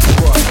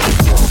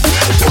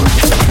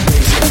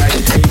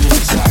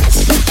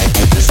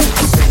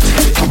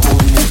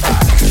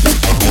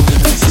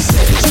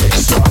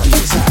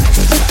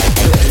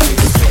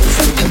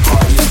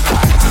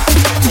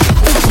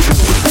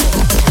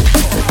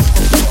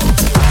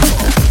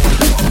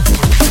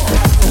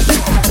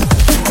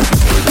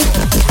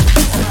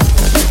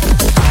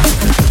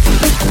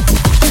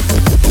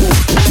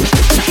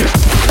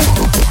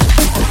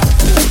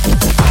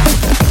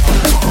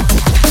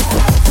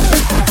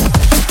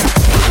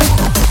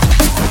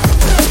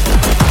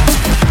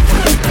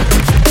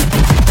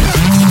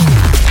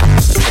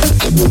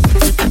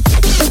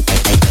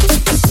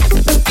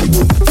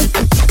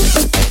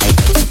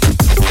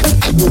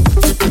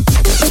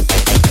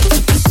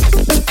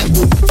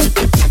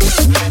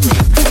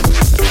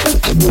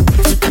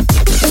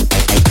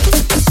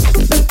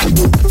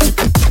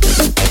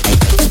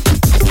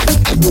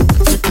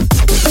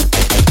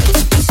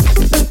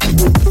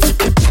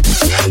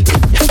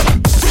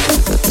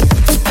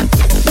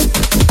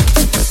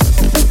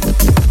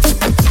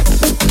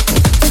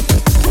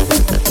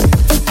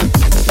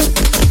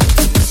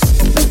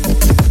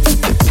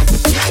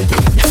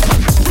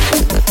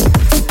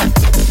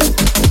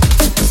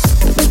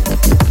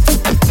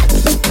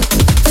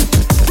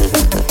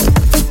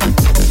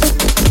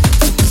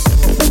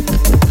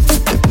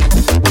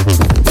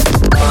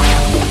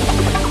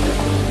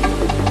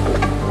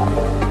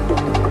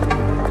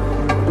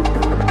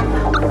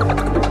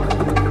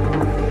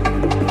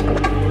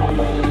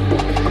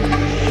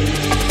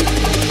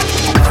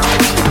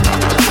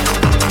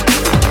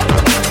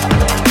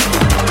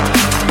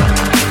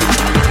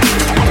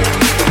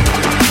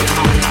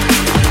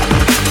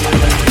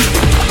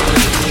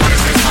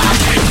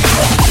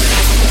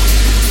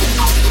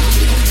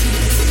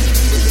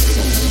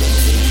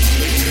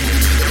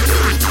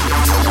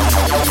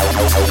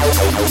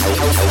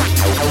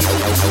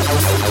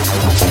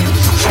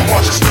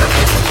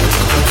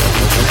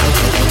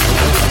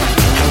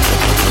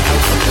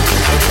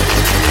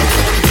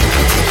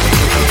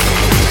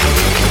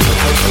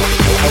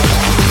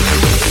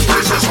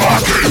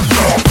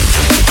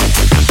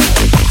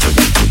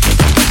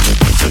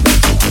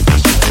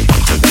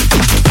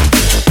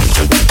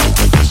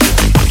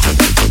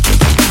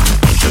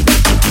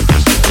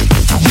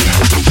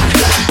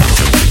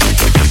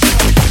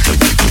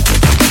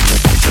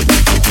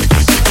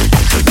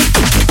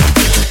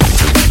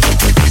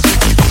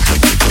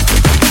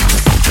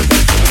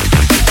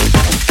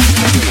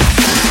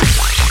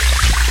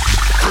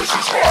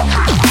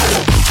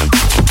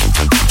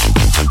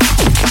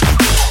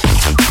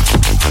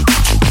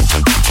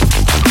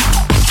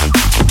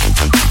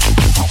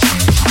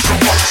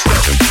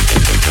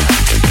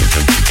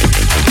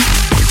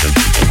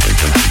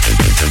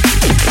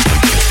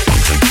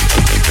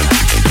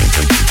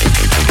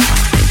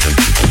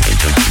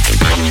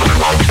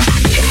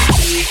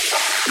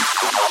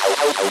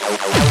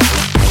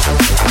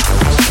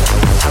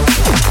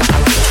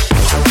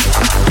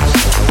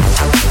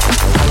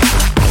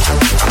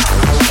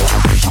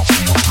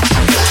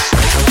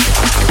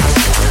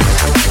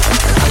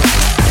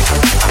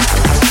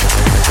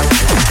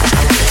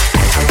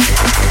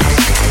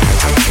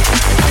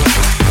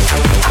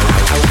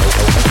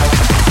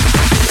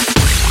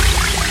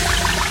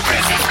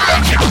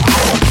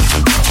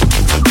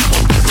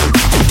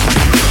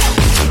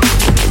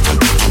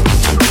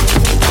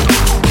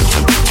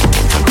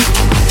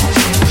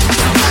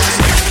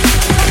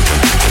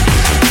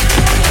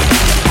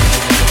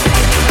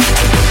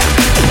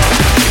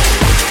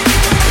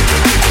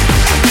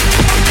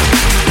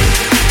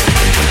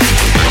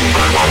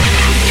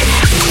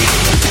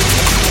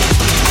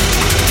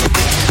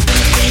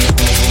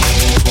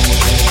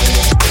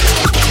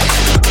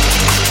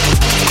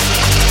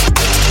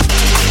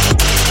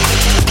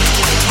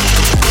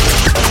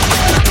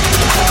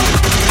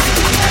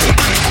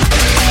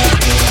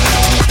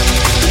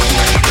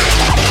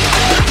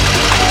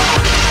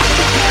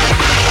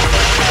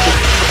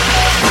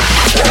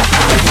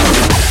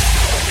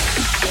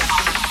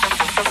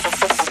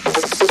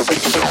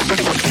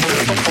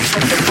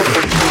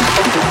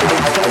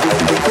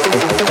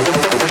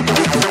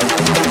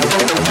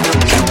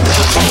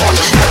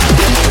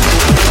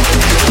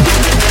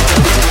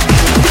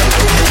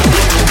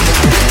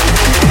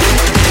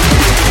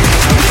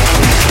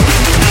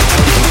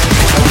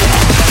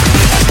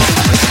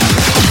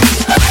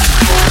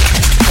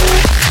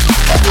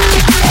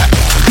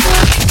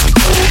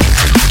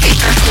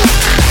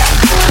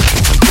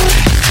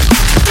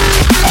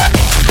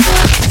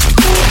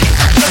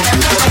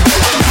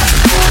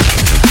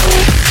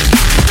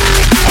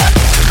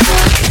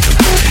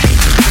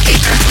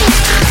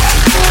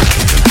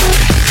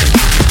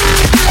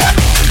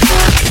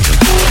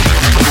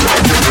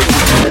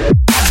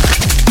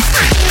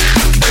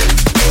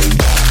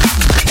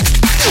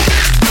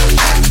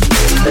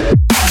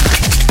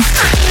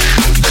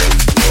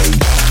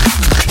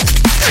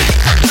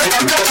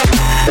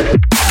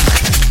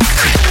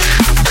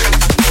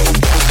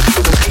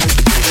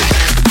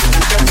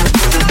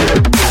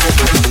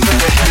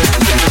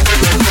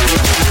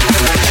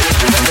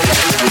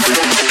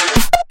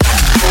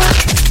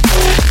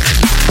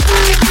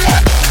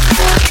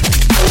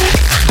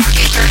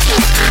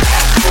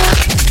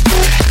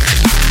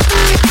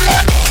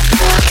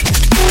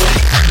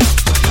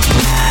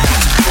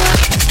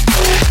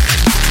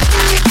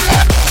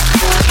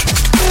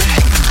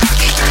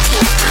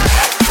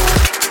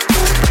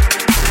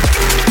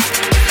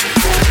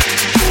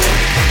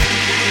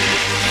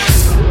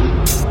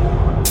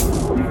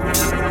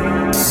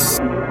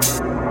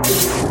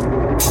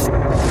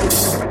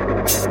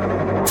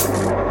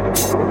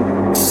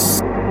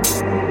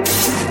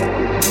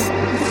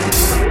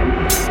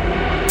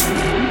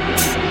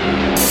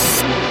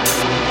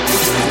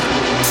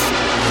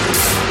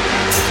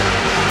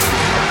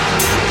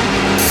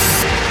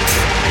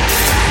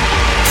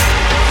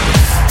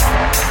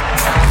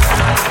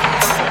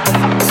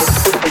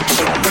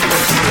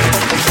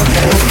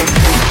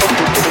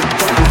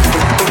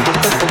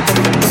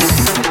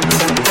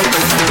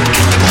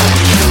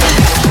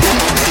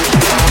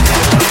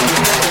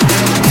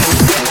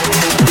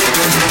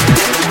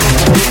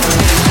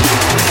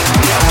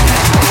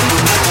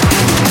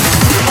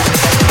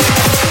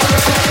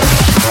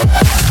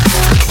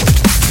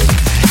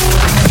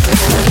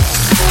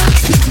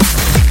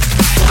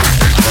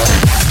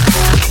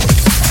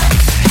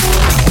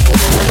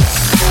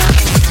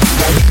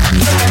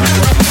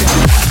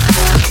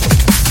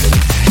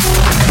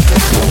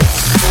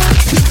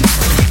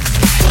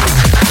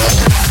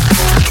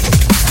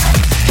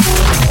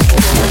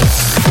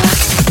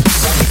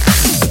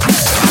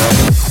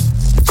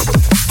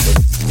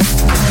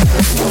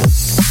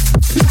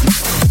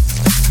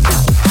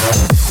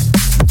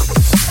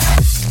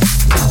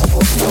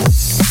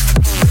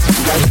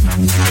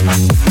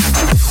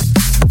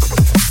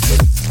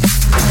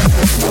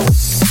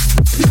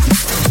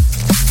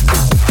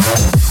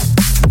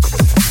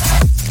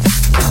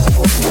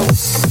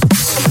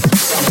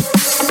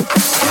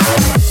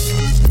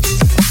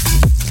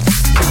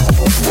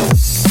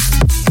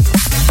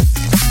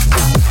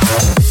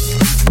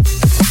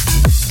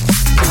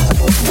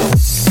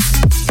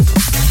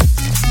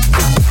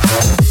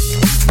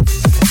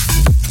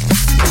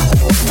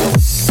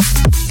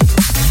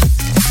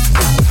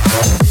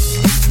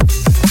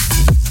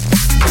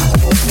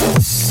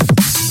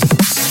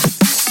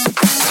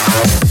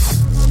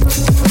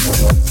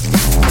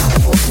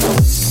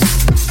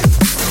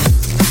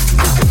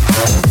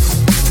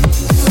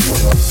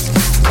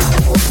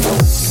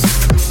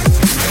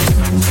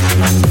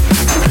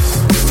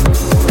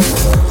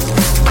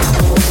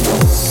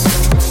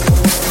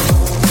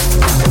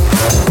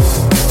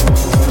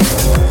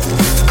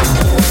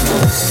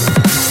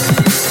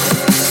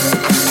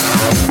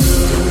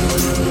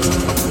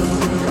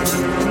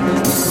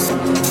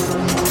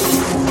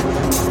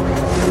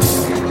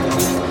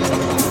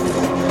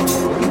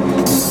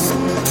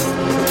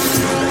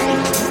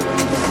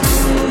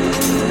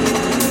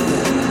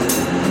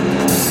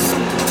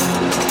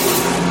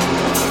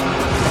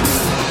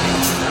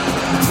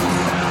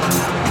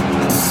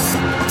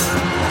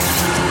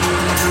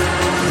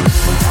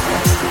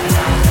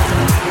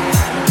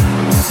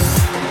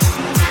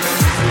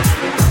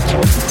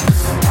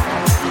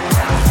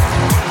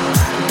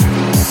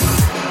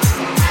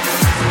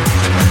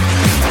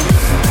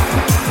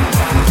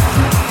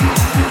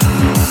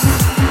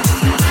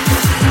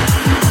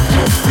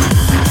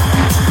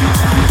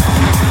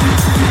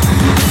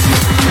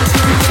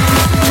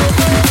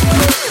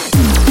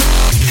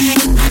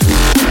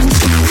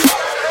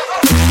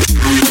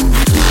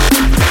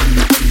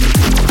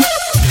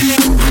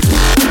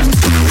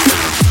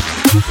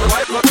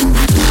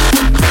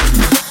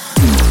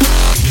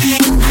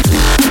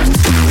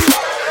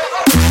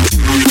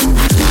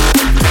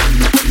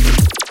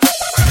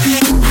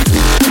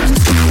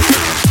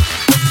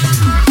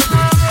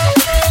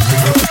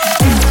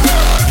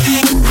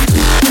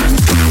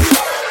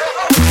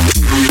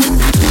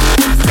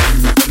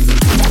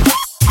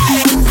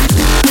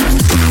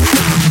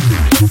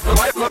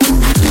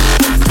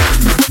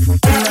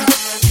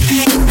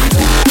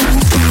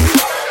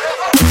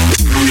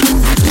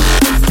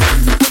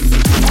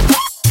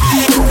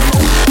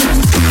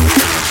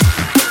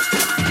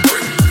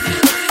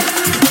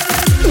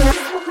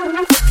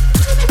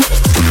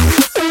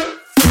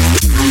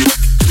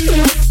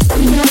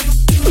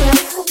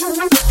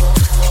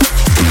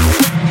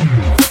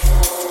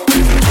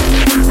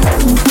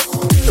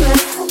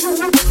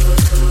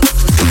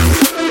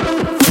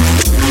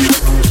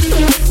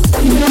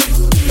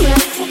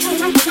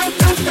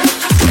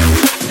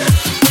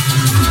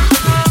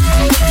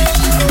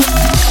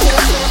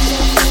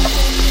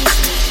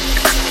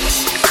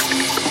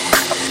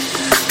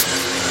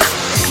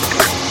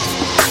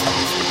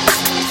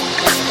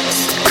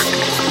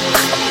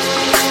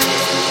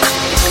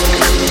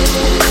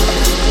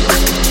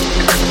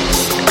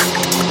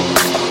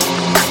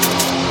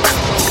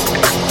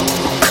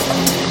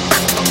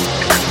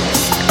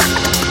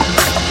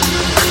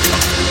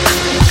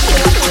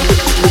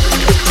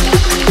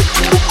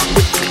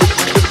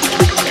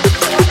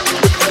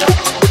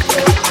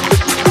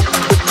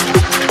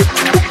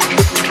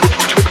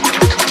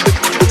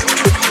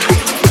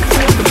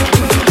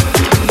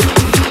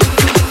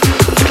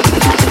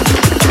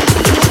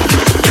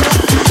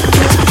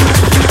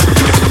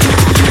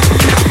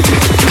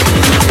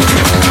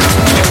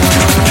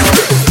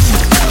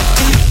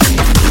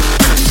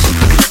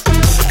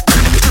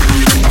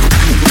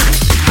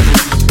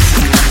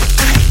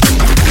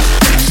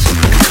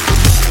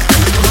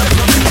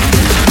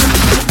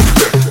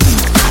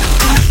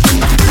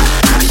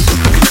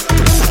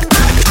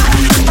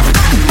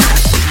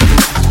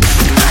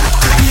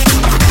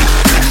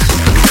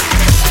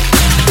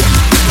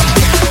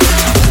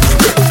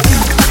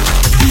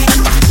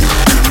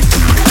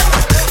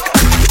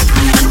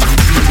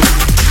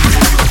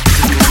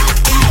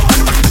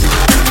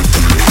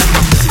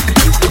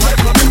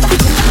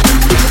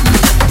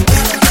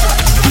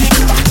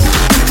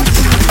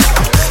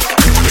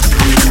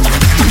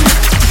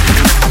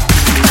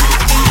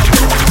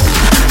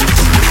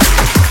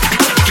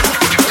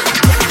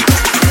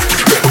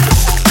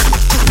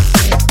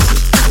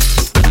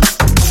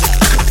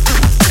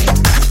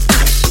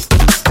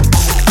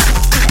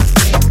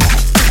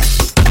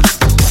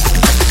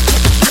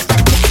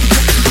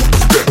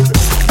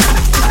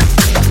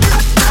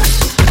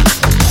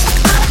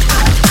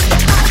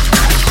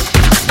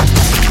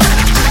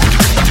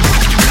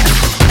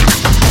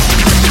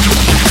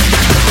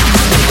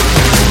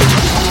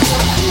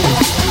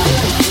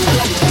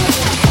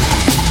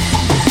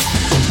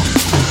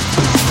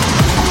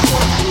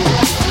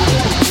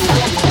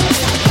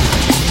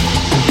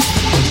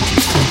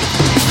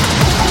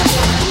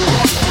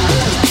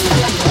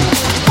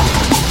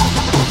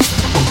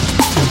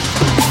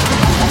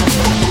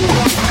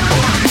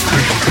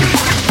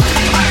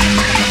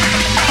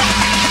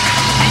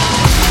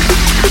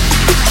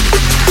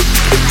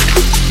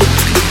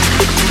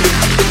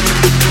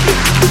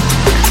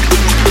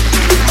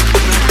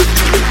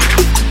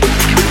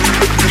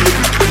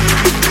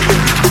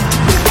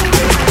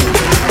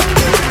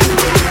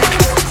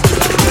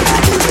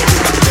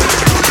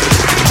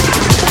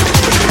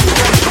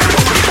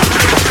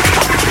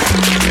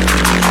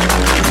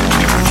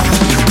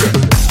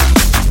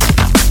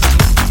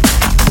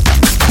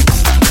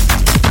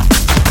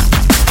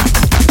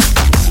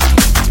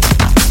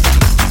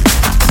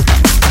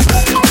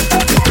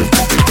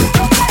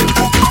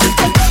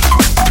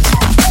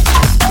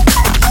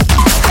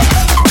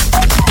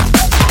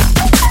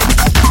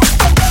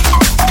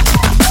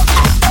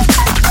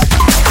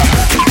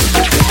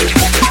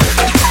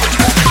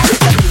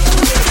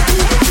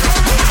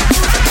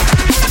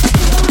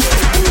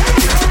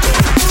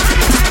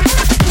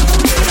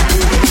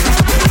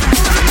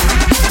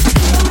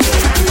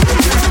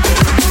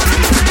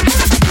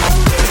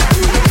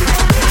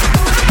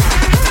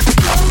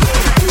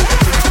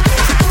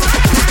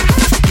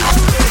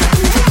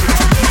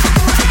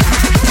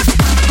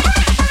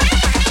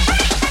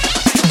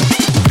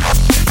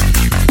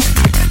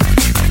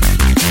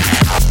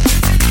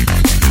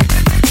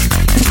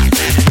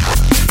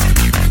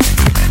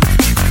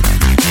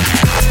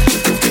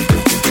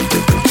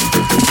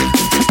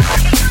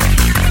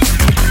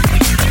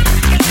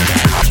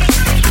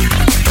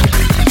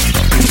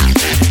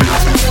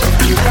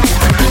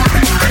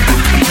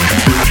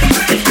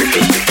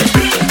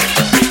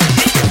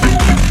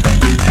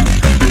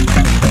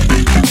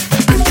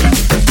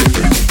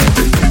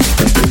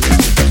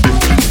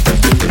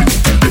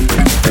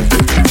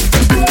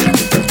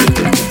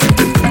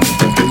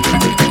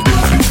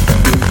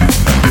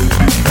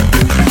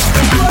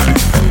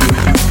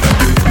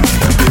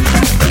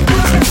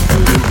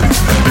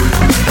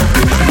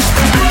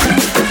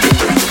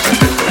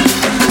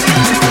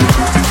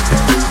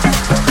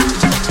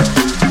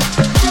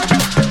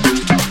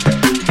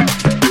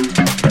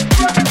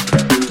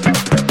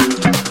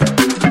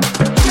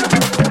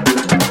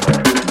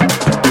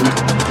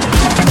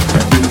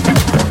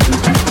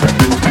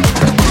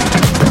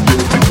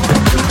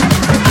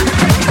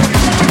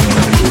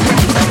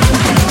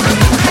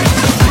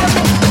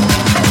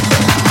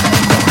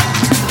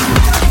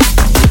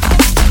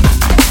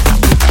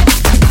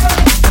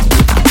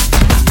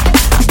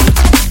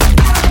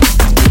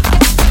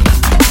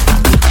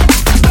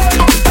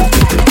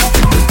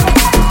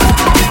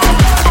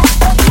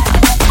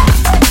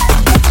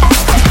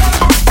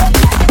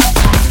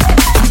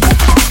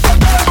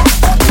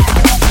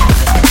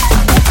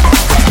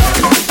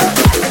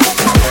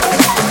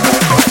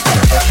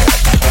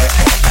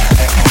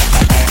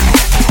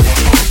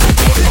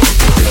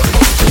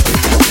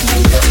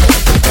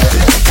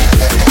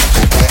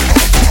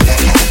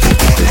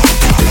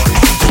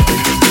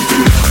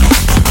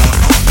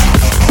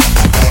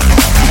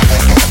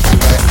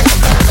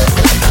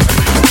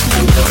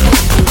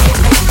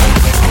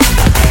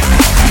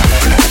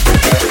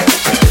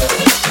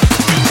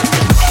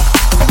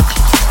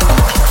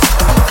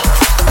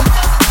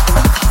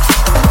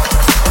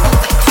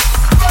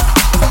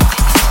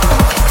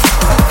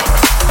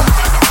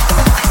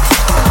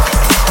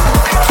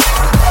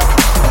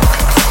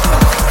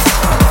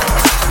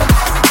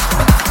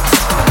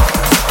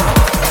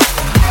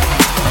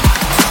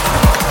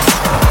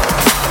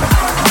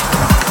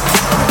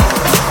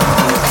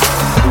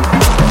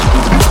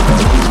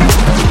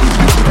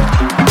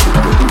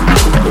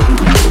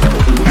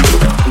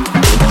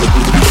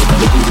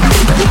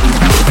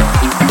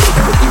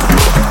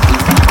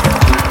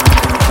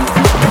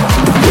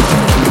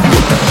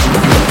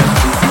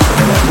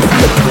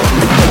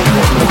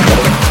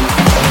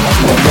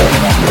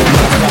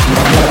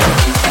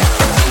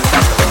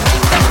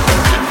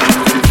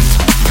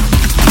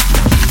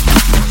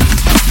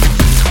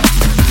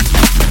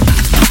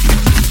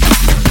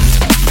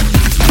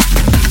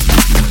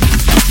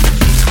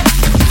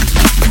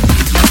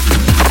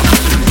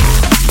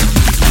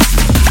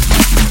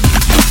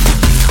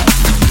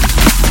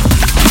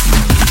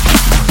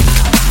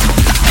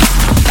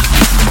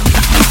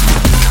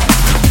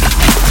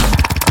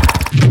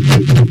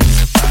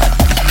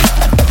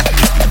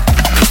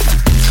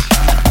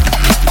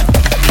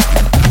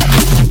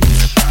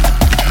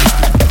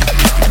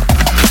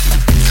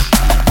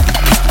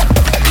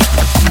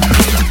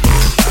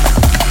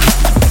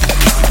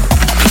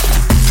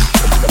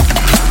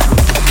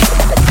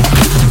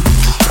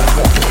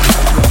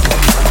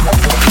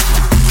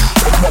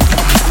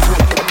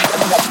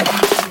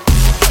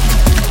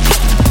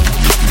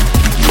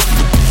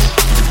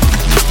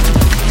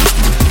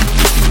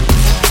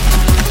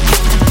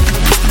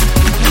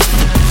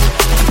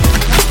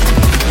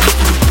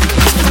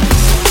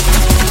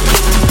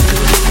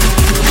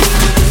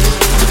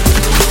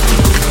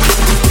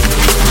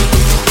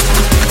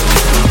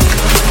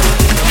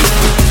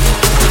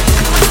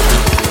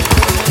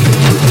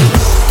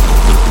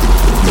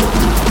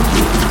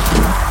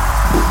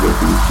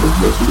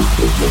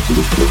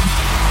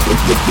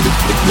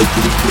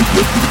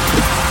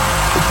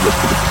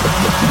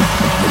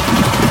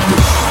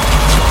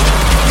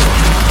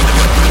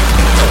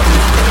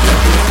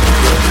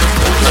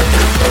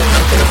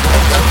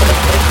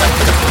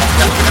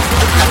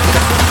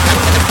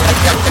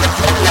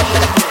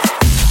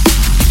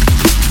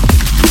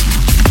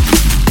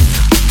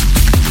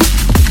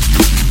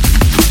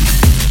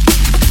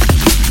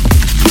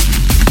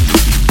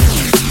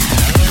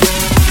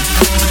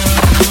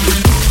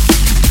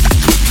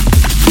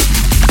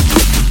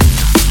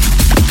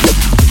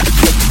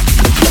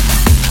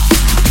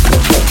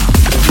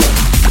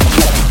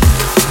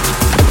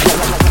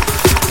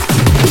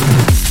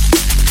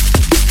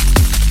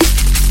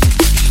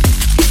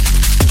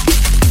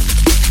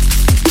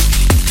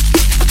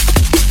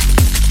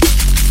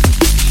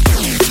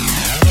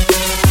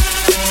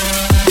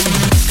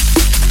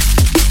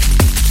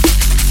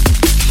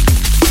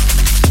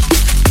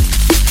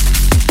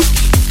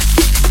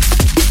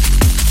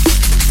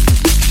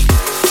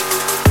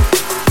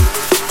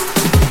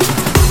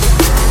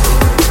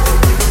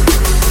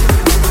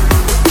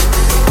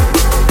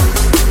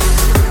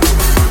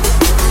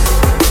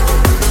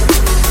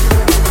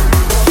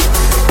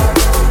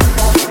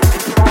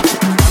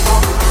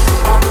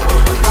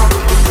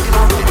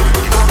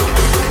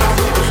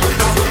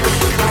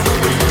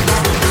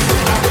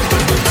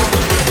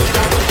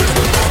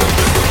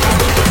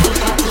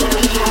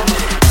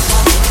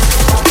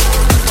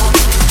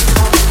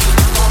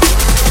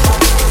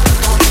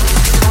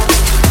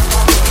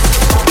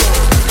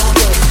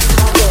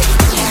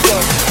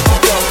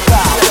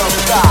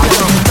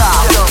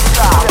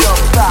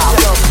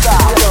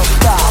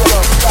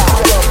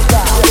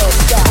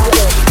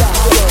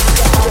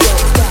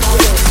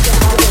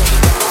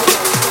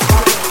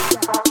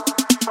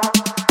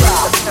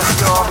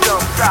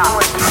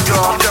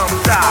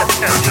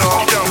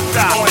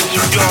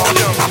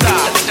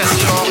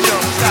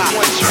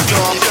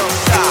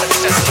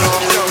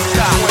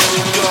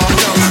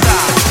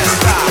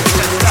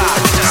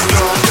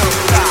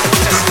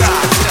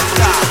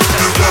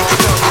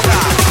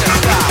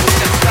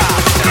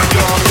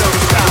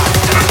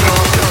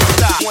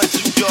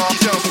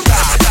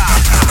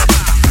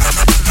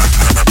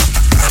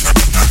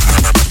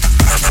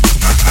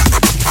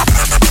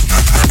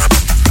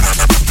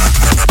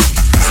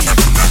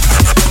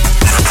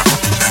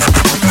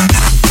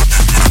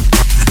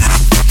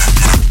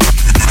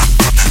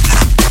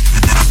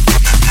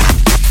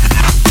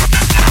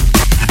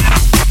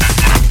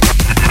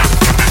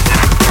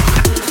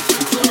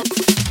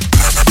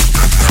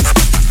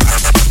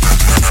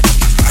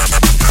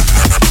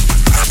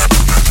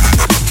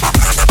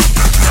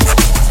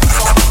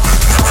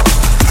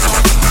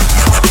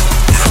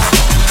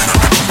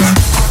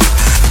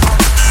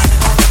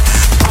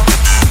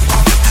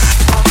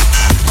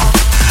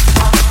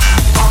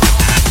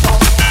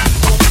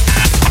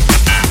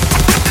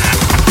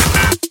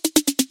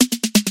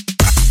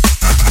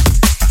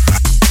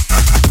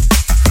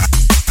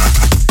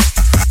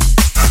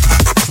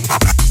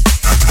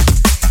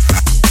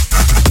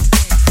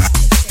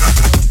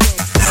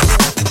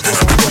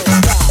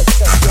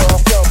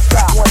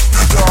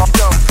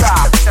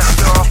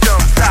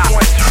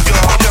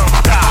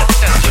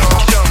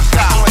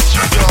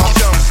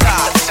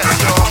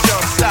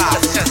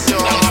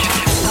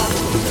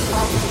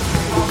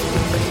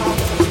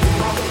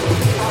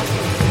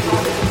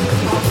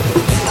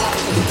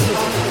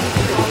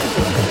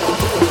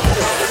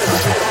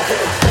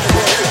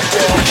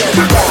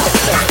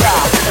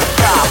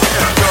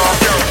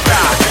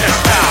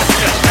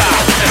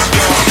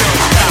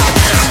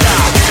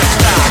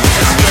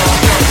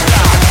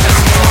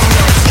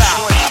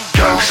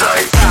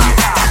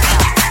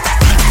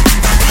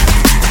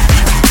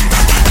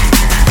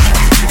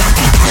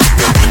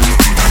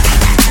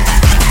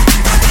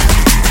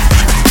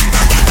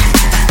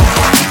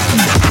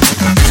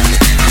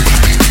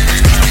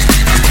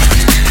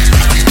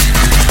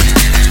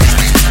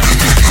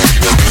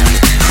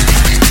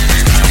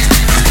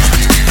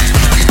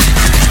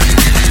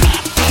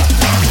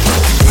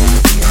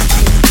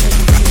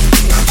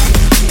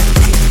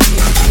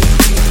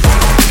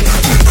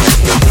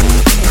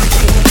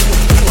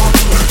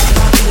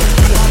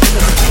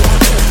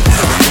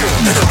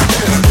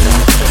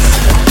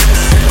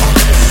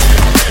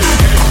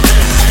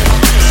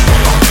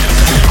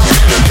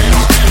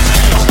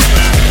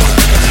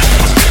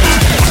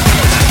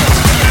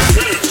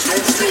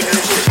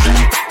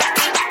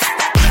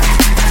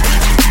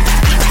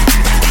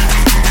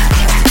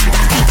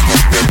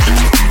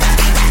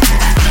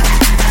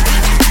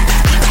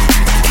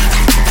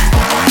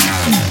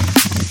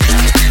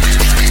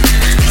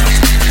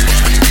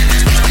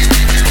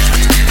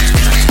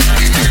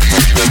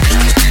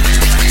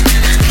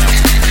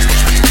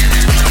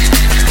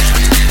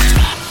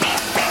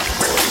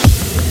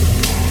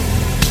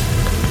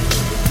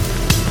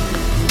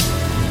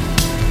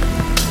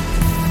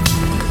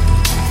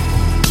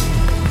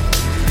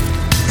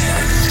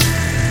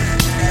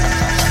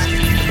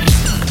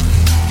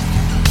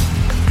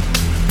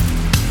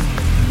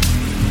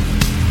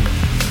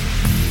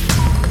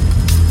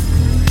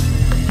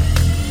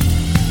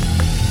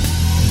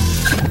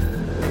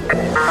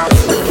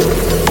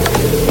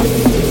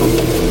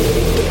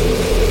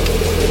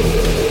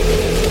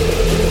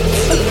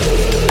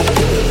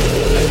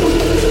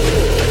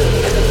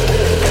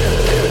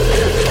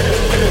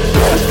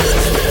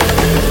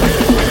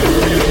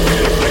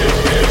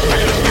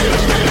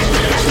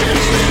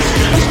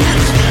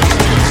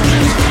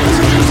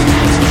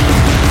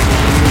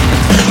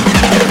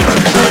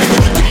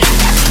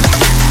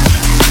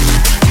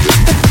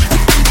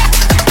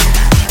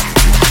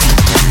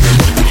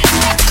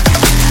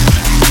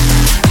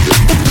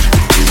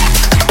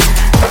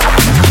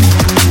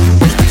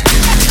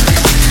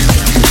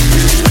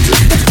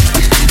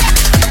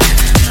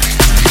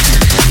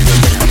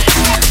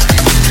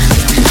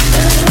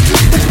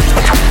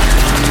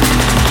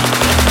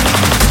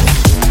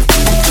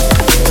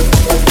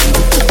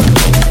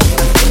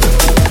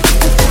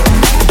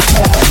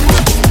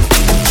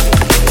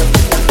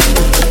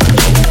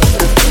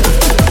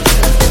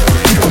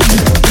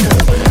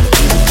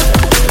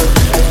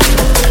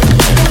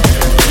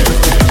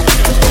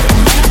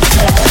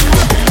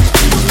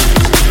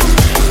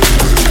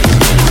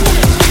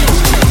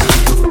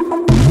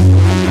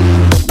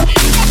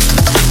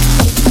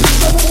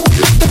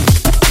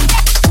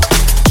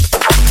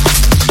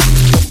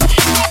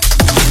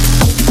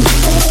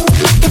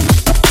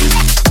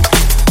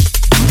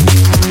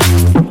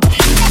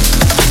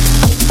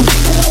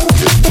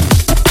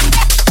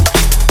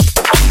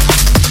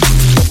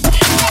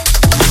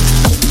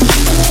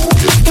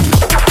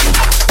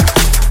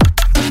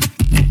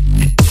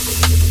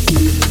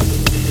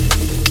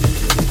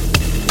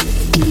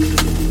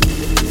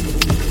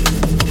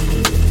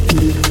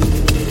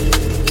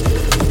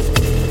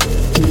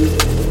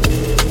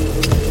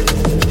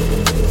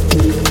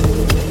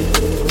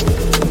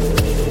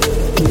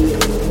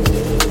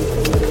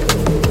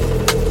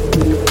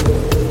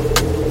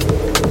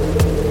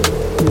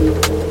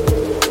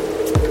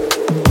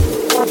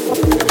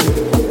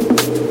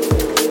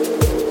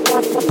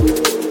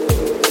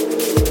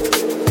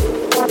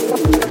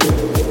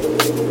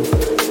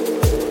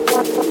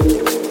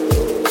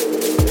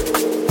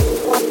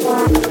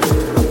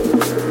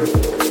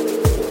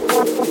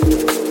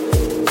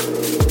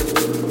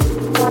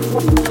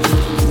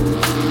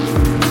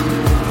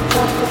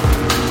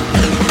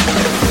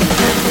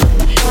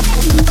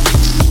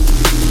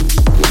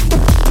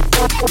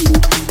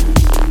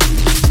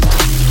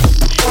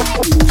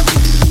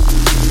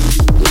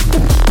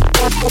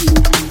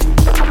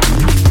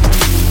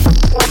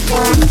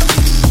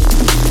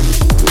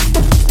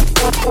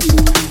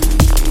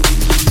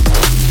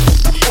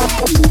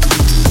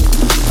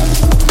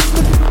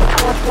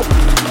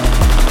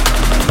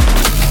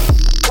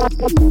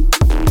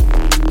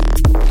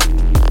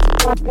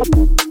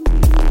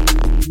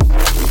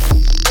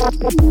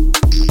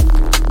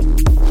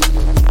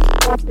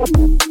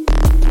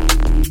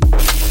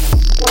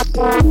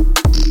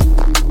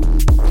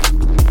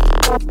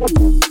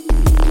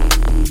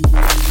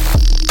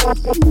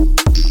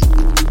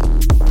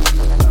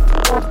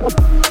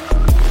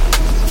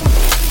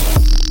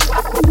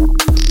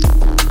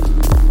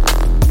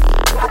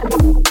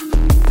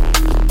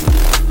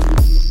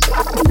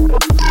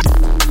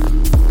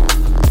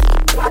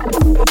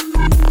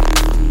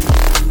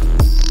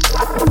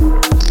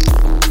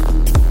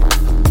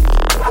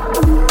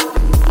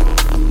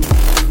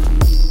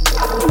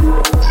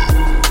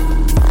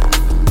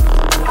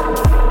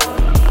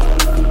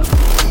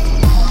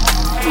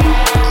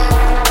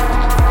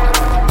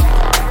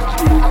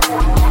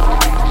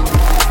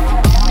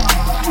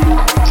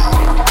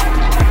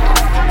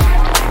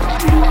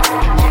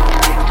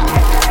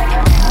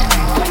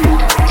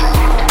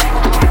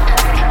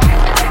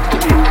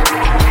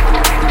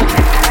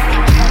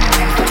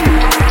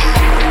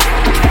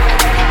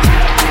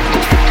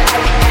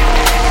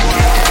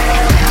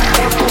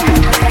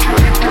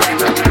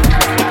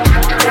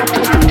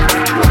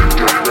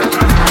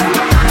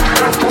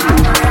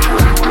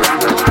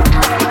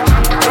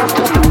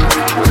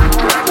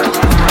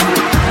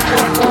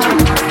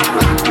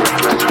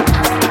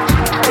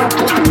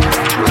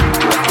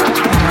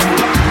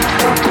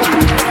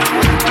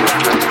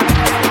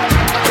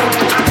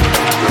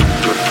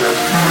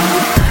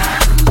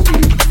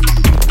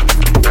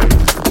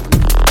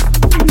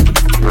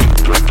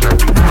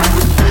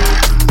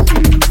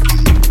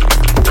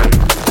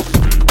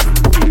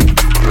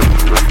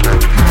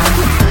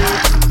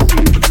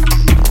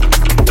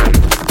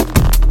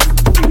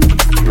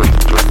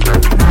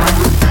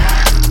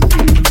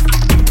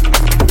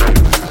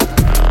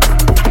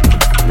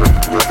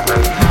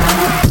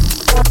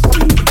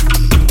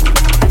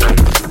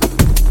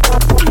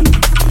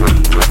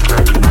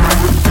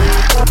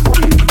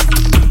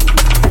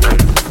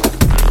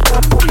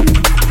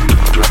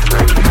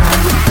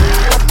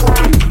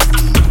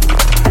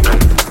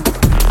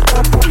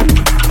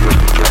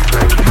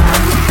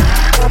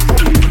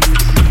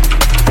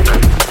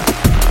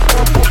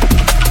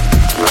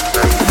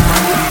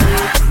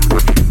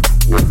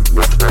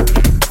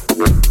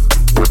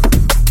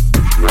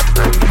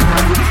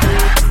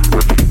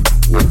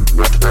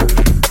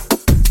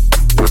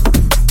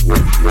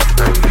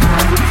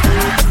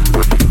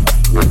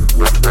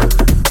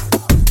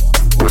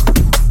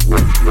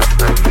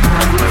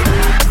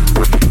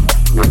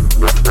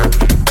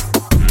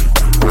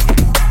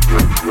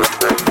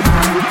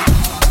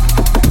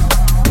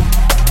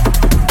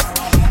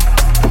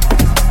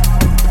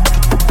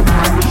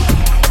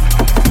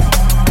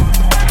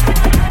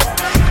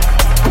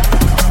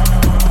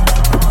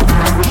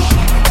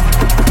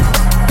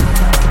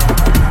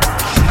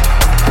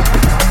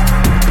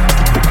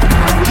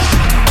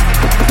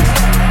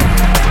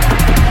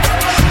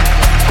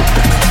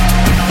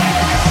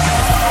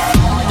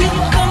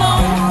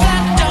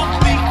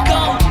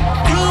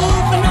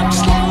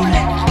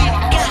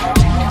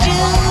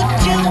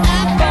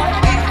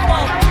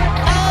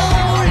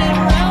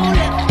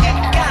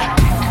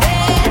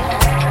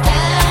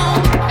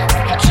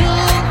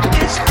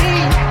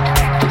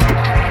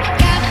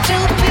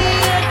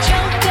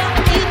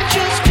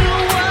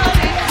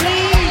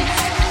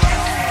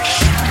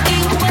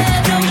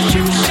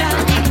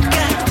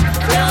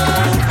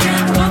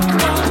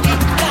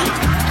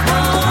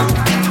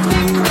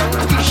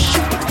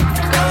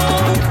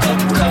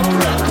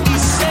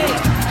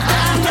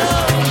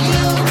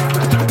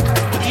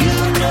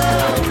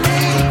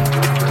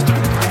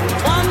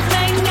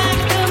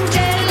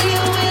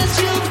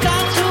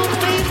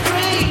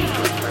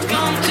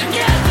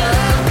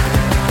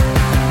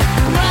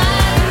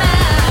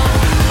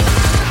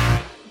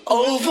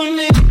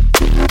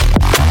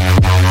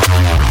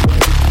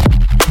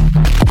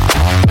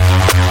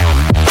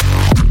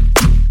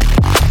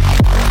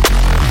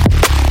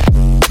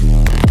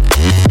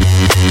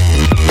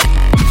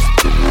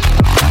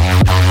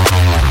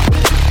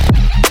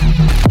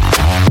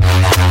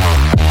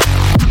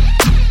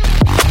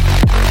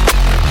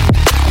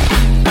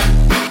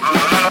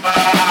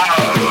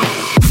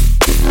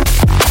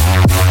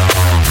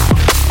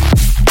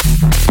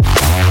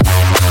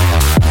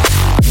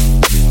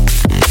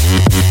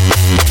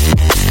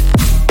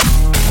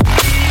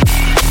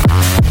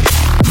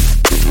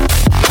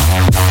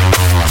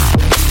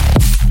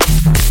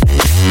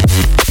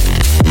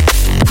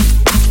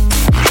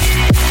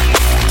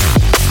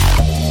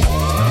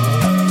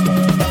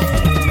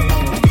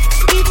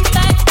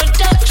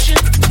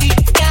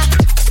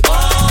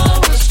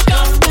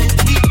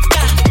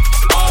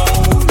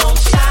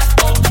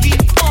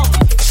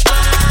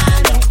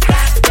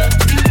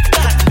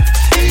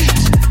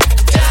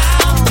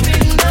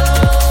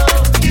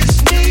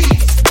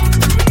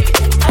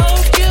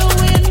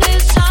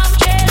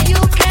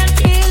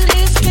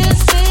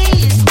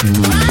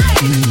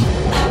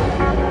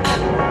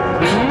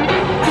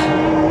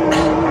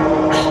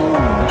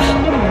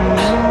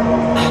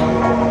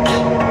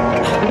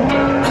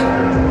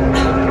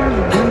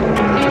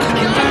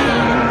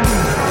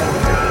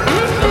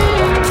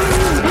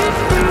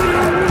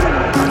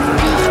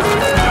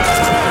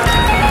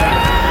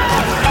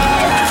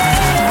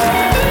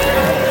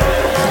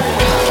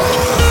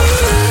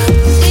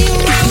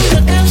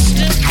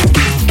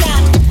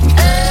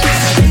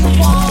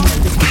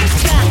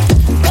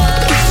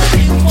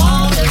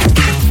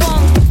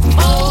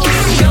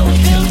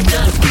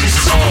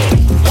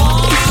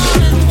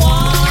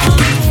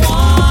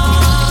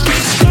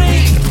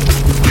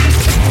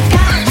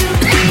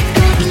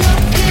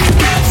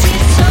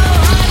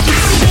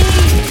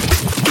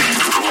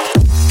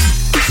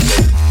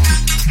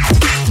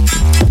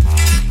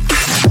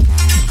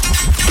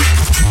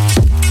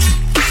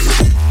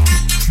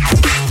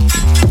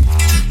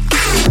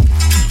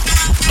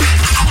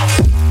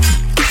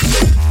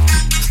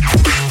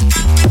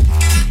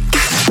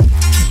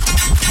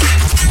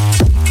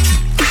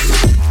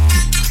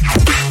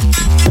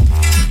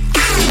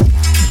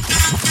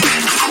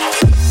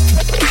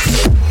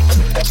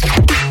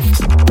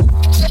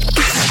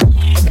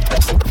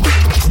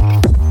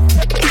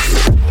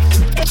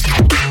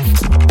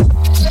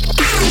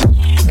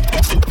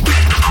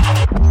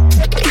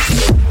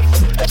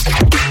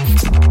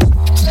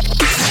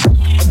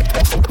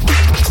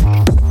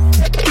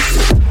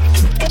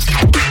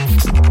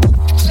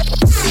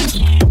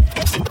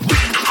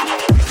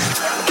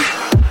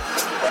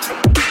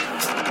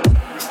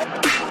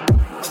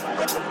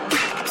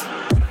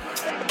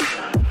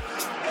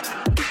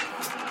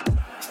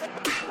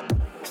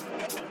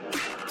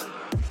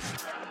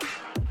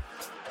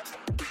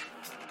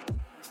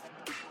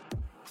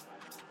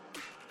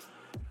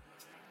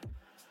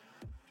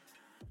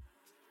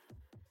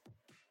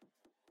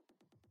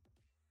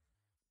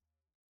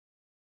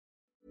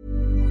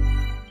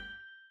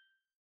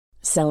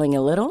 Selling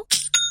a little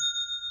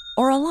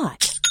or a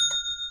lot?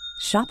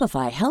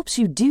 Shopify helps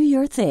you do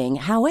your thing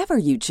however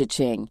you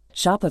cha-ching.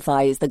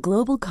 Shopify is the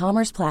global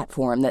commerce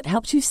platform that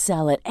helps you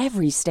sell at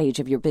every stage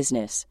of your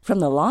business.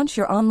 From the launch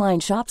your online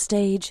shop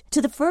stage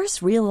to the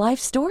first real-life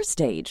store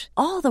stage,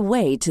 all the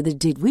way to the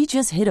did we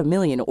just hit a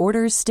million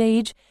orders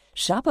stage.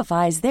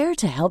 Shopify is there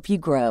to help you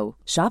grow.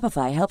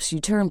 Shopify helps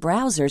you turn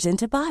browsers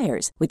into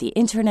buyers with the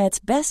internet's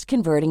best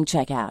converting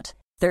checkout.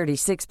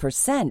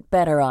 36%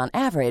 better on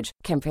average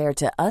compared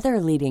to other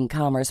leading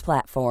commerce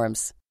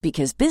platforms.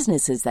 Because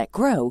businesses that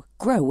grow,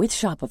 grow with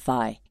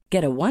Shopify.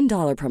 Get a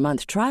 $1 per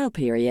month trial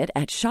period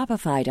at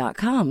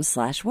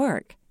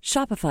shopify.com/work.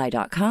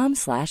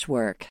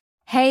 Shopify.com/work.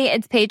 Hey,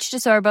 it's Paige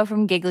DeSorbo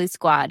from Giggly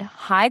Squad.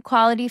 High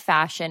quality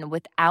fashion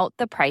without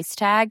the price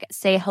tag.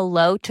 Say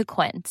hello to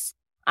Quince.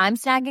 I'm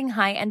snagging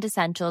high-end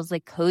essentials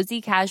like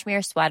cozy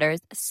cashmere sweaters,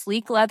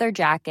 sleek leather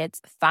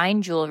jackets,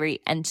 fine jewelry,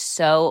 and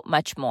so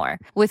much more.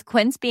 With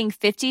Quince being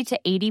 50 to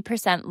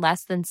 80%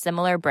 less than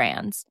similar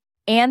brands.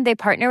 And they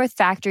partner with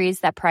factories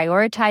that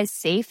prioritize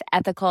safe,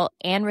 ethical,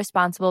 and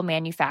responsible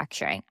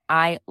manufacturing.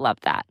 I love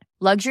that.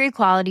 Luxury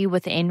quality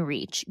within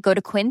reach. Go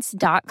to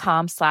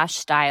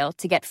quince.com/style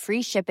to get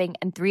free shipping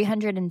and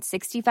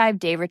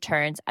 365-day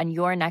returns on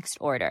your next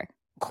order.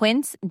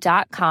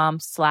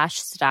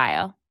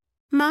 Quince.com/style.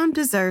 Mom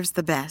deserves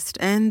the best,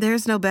 and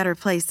there's no better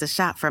place to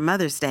shop for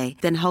Mother's Day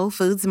than Whole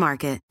Foods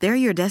Market. They're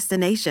your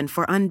destination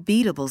for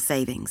unbeatable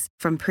savings,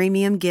 from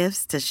premium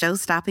gifts to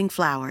show-stopping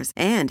flowers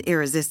and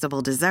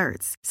irresistible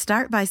desserts.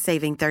 Start by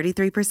saving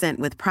 33%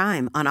 with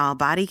Prime on all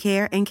body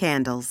care and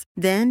candles.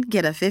 Then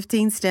get a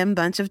 15-stem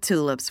bunch of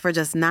tulips for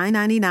just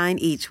 $9.99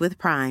 each with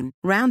Prime.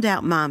 Round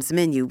out Mom's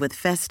menu with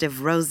festive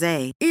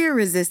rosé,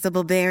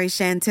 irresistible berry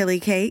chantilly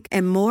cake,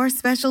 and more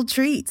special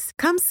treats.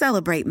 Come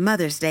celebrate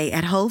Mother's Day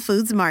at Whole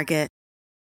Foods Market.